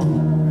好，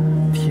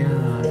天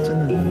啊，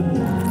真的。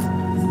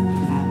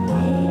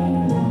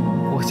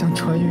像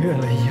穿越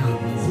了一样。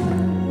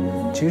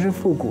其实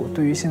复古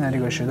对于现在这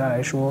个时代来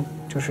说，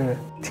就是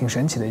挺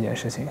神奇的一件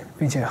事情，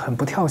并且很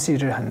不跳戏，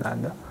这是很难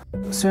的。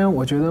虽然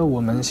我觉得我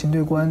们新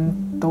队官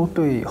都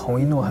对洪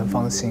一诺很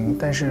放心，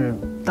但是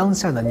当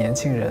下的年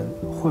轻人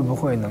会不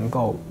会能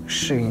够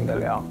适应得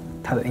了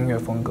他的音乐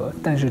风格？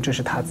但是这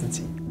是他自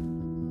己。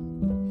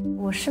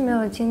我是没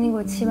有经历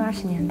过70、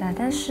80年代，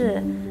但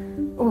是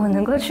我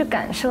能够去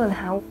感受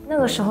它。那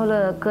个时候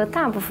的歌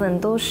大部分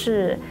都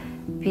是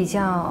比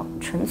较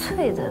纯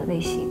粹的类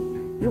型。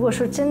如果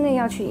说真的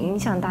要去影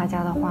响大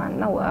家的话，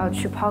那我要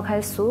去抛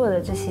开所有的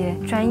这些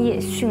专业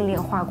训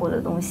练化过的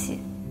东西，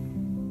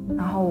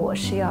然后我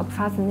是要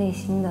发自内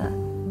心的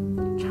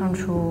唱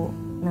出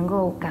能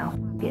够感化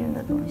别人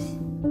的东西。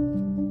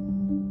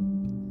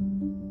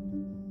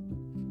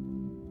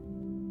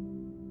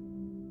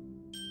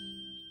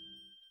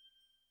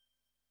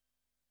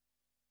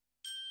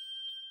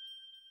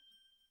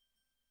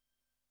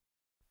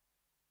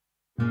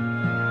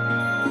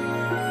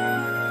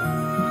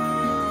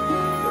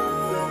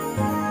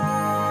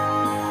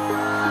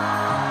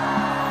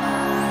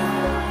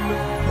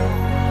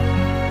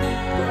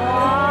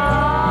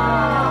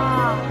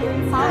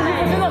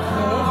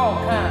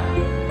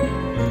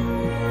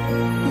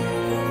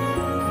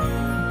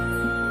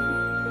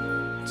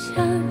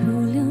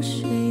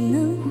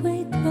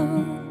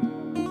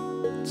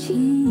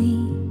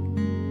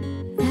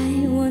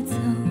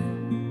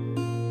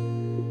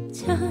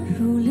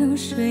如流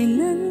水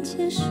能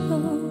接受，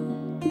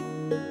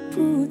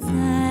不再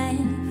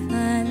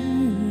烦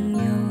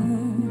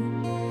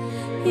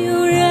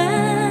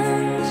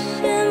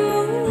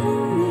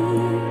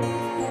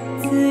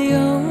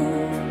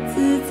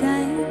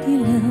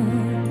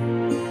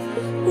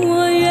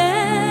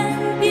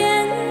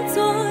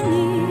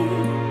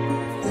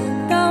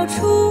到处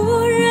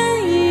人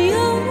已有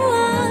啊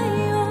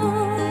有，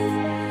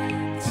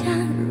假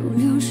如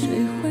流水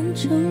换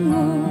成我，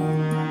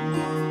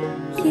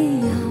也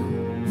要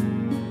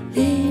泪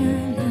儿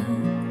流。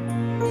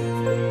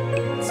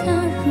假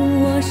如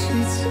我是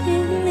清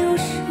流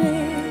水，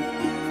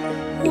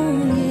我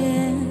也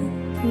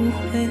不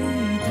回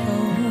头。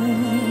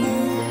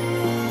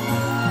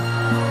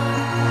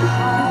太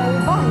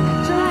棒了，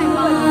真太棒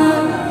了！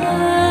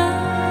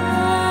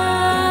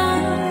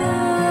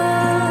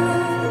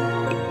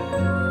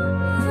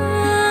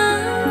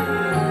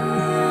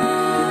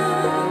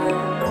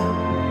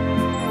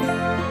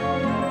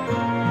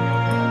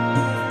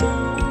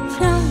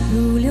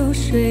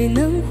水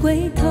能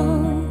回头，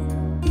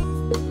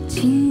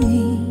请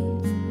你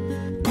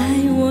带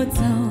我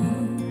走。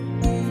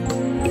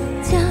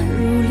假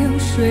如流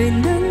水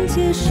能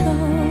接受，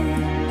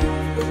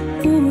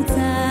不再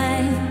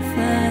烦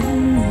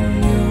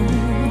忧。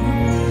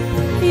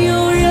有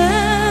人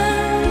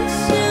羡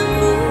慕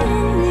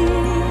你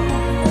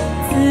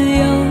自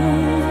由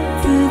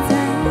自在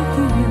的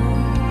流，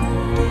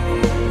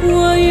我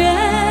愿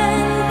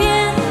变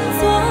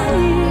作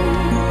你，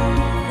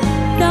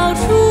到处。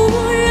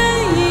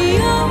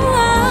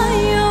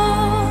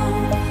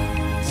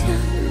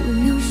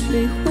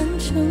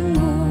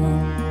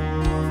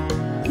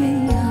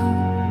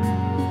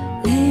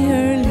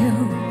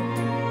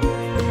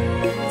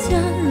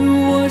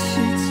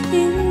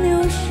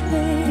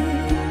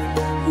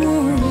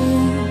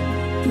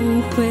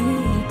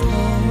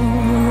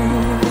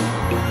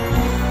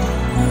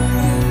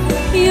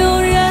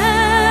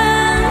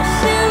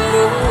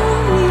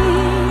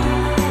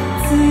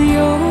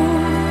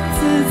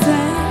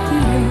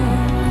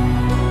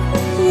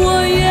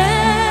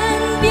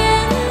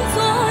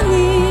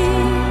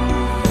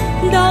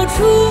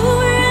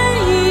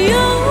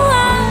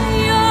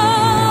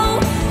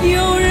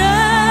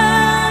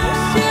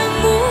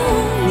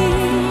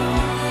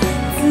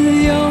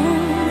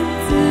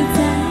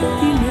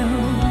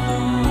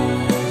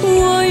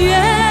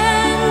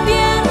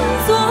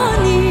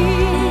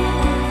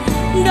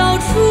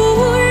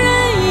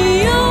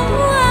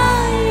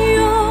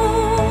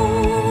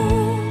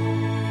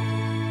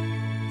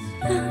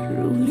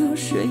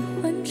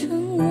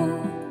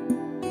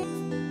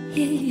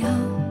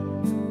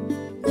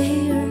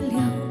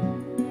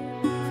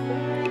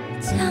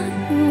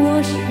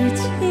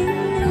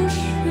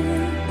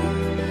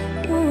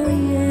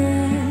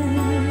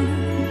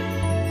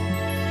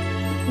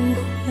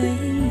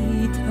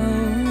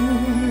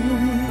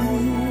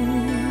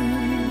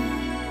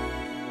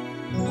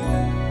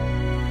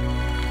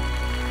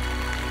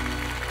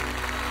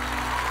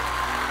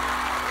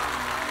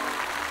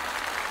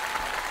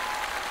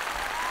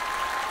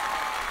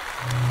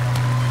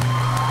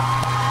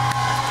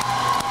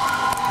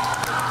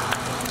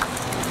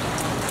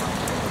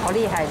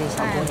厉害的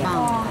小姑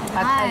娘，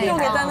她太厉害了，又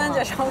给丹丹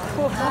姐唱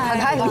哭了，她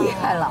太厉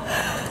害了，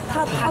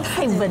她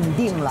太稳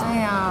定了。对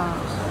呀。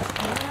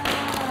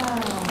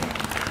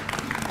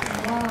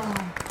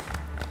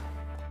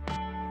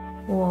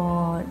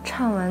我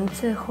唱完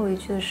最后一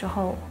句的时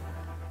候，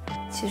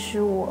其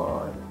实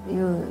我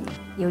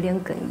有点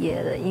哽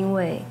咽的，因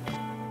为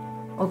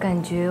我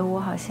感觉我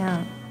好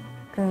像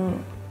跟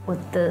我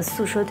的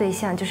诉说对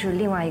象就是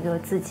另外一个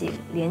自己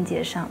连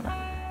接上了，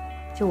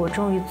就我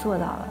终于做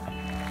到了。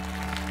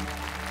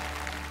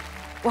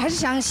我还是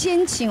想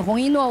先请洪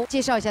一诺介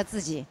绍一下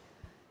自己。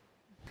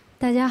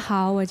大家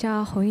好，我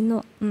叫洪一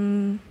诺。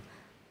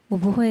我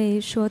不会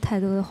说太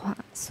多的话，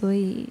所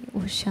以我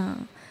想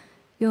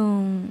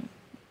用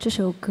这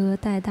首歌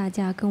带大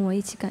家跟我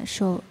一起感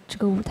受这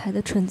个舞台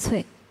的纯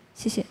粹。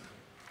谢谢。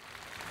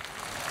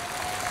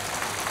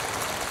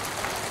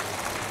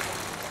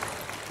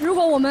如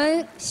果我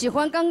们喜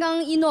欢刚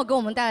刚一诺给我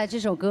们带来这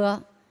首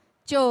歌，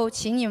就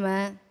请你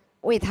们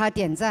为他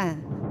点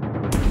赞。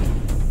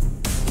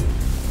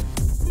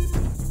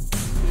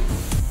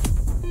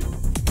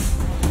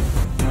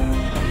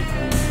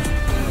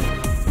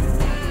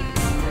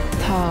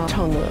他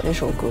唱的那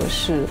首歌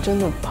是真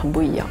的很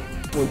不一样，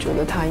我觉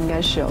得他应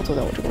该是要坐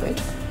在我这个位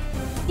置。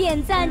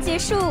点赞结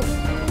束。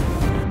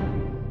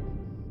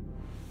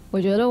我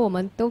觉得我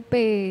们都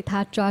被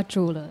他抓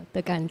住了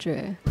的感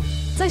觉，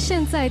在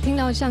现在听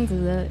到这样子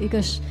的一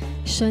个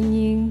声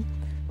音，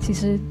其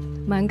实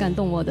蛮感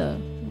动我的。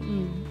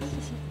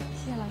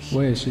谢谢老师。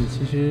我也是，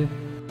其实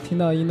听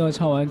到一诺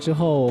唱完之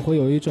后，我会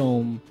有一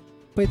种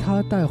被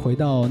他带回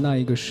到那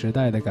一个时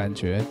代的感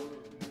觉。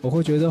我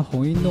会觉得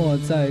洪一诺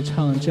在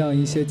唱这样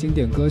一些经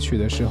典歌曲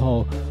的时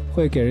候，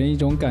会给人一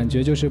种感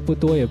觉，就是不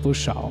多也不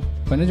少，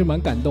反正就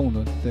蛮感动的。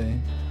对，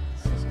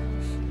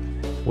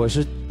我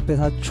是被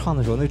他唱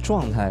的时候那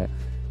状态，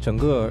整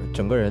个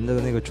人的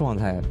那个状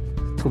态，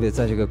特别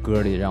在这个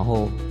歌里，然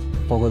后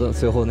包括到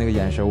最后那个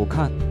眼神，我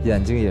看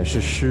眼睛也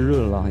是湿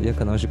润了，也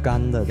可能是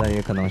干的，但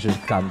也可能是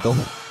感动。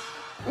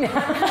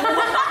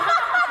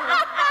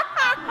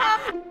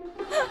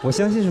我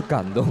相信是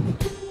感动。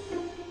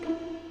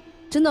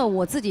真的，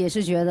我自己也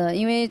是觉得，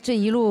因为这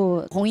一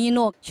路洪一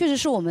诺确实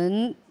是我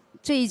们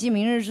这一季《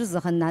明日之子》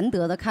很难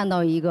得的看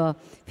到一个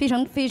非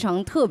常非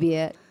常特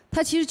别，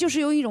他其实就是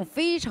用一种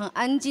非常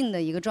安静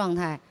的一个状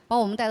态，把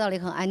我们带到了一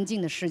个很安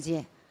静的世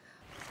界。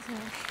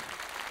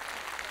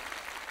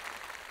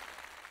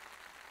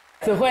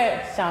只会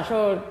享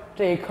受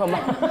这一刻吗？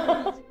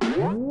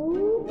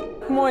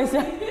摸一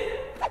下。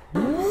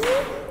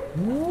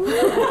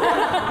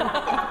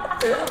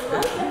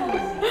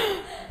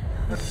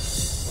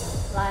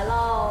来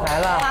喽！来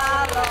了！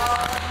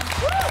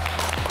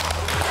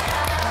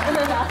真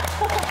的假？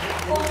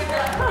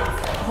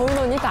红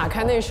豆，你打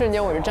开那一瞬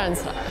间，我就站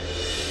起来。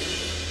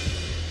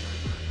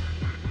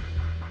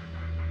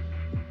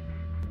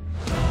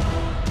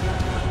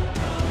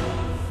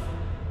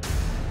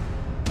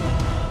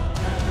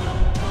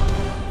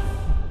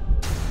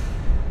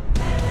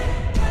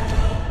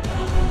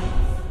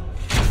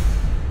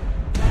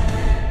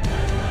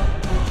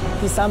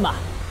第3吧，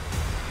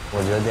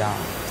我觉得第2。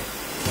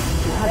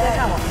他在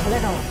看我，他在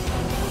看我。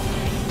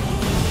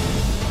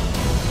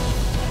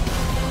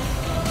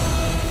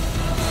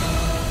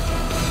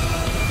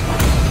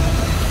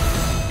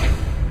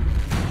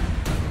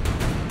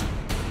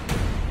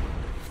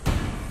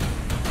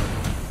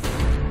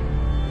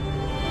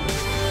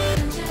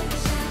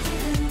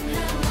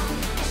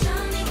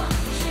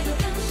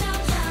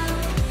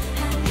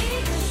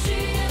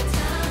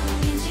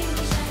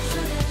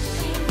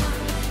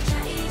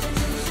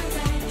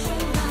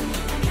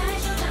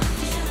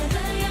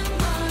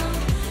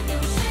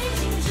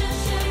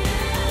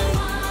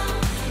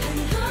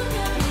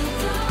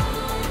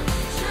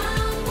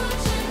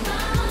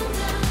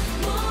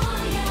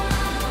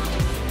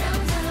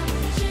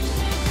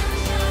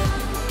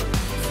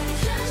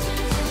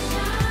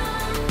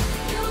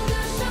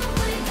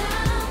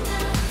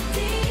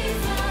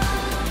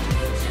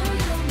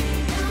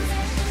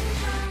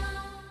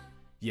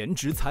颜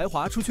值才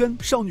华出圈，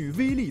少女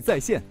威力在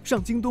线，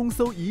上京东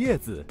搜一叶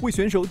子为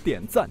选手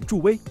点赞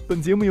助威。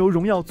本节目由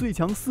荣耀最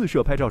强4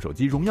摄拍照手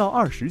机荣耀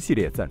20系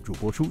列赞助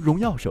播出，荣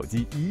耀手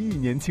机1亿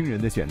年轻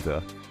人的选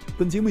择。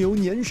本节目由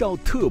年少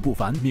特不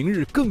凡，明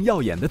日更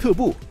耀眼的特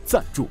步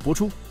赞助播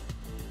出。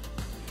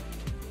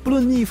不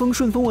论逆风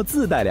顺风，我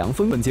自带凉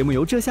风。本节目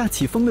由这下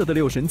起风了的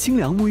6神清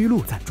凉沐浴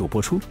露赞助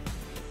播出。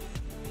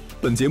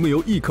本节目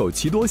由一口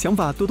奇多想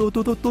法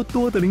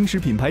多的零食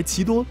品牌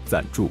奇多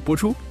赞助播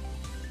出。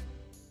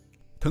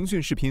腾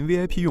讯视频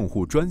VIP 用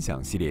户专享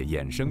系列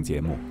衍生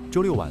节目，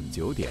周6晚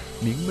9点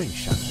《明媚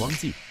闪光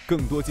记》，更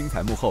多精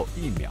彩幕后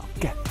1秒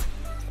get。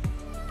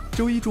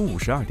周1中午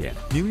12点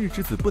《明日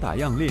之子不打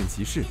烊练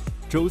习室》，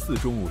周4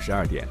中午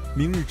12点《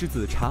明日之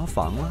子查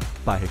房了》，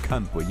百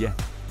看不厌。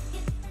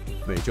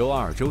每周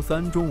2、周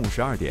3中午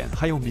12点，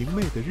还有明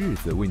媚的日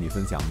子为你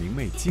分享明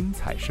媚精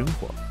彩生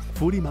活，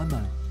福利满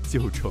满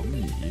就宠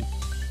你。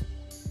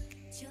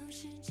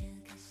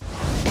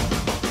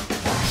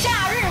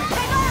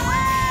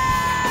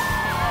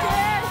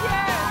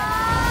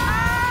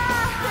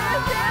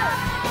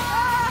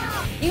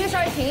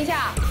停一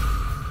下，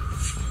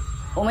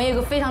我们有一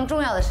个非常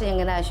重要的事情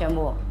跟大家宣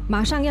布，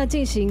马上要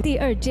进行第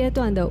2阶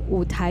段的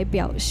舞台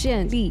表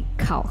现力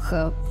考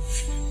核。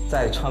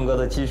在唱歌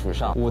的基础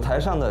上，舞台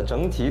上的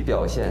整体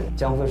表现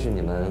将会是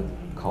你们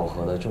考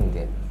核的重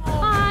点。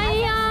哎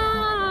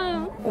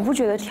呀，我不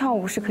觉得跳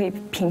舞是可以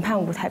评判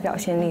舞台表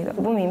现力的，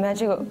我不明白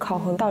这个考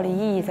核到底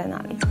意义在哪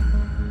里。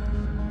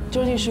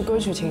究竟是歌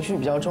曲情绪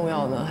比较重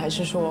要呢，还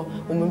是说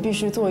我们必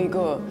须做一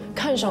个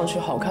看上去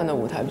好看的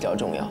舞台比较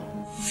重要？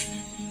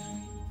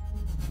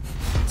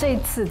这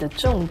次的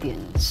重点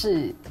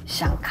是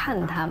想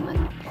看他们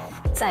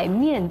在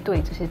面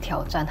对这些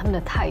挑战，他们的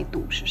态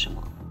度是什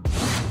么。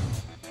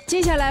接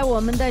下来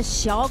我们的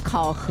小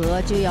考核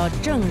就要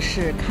正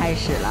式开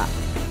始了。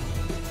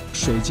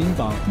水晶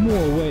榜末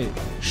位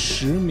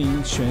10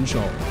名选手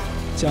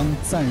将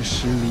暂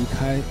时离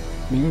开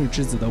明日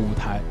之子的舞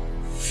台。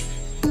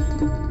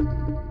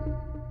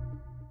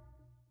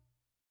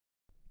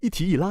一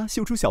提一拉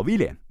秀出小 V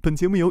脸，本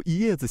节目由一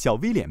叶子小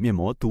V 脸面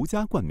膜独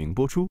家冠名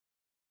播出。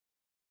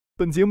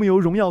本节目由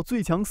荣耀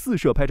最强4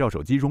摄拍照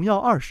手机荣耀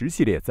20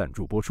系列赞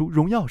助播出，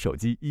荣耀手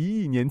机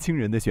1亿年轻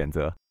人的选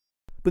择。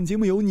本节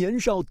目由年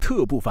少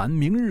特不凡，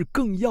明日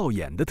更耀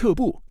眼的特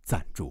步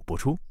赞助播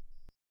出。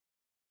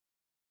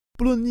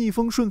不论逆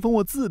风顺风，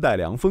我自带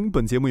凉风。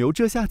本节目由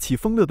这下起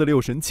风了的6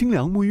神清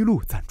凉沐浴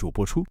露赞助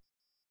播出。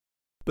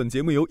本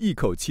节目由一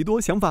口奇多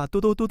想法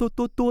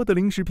多的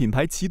零食品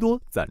牌奇多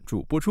赞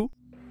助播出。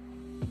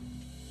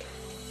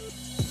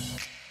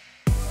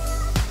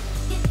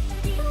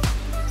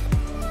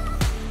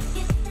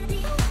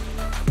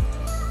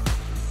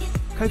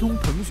开通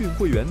腾讯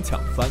会员抢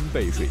翻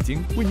倍水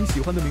晶，为你喜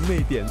欢的明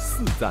媚点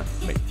4赞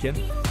每天。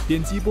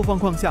点击播放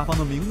框下方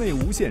的明媚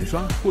无限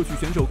刷，获取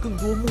选手更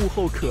多幕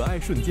后可爱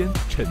瞬间，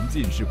沉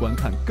浸式观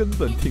看根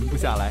本停不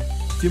下来。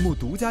节目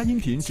独家音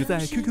频只在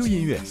QQ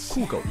音乐、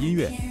酷狗音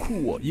乐、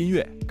酷我音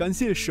乐。感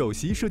谢首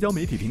席社交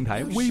媒体平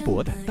台微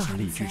博的大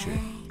力支持，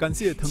感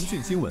谢腾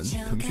讯新闻、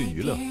腾讯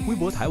娱乐、微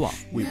博台网、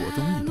微博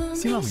综艺、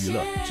新浪娱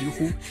乐、知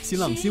乎、新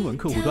浪新闻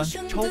客户端、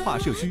超话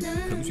社区、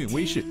腾讯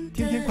微视、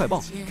天天快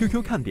报、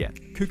QQ 看点、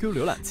QQ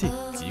浏览器、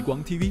极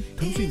光 TV、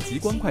腾讯极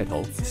光快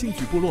投、兴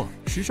趣部落、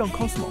时尚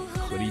Cosmo、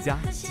合力家、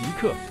极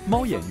客、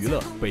猫眼娱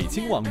乐、北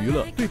青网娱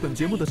乐对本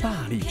节目的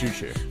大力支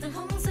持。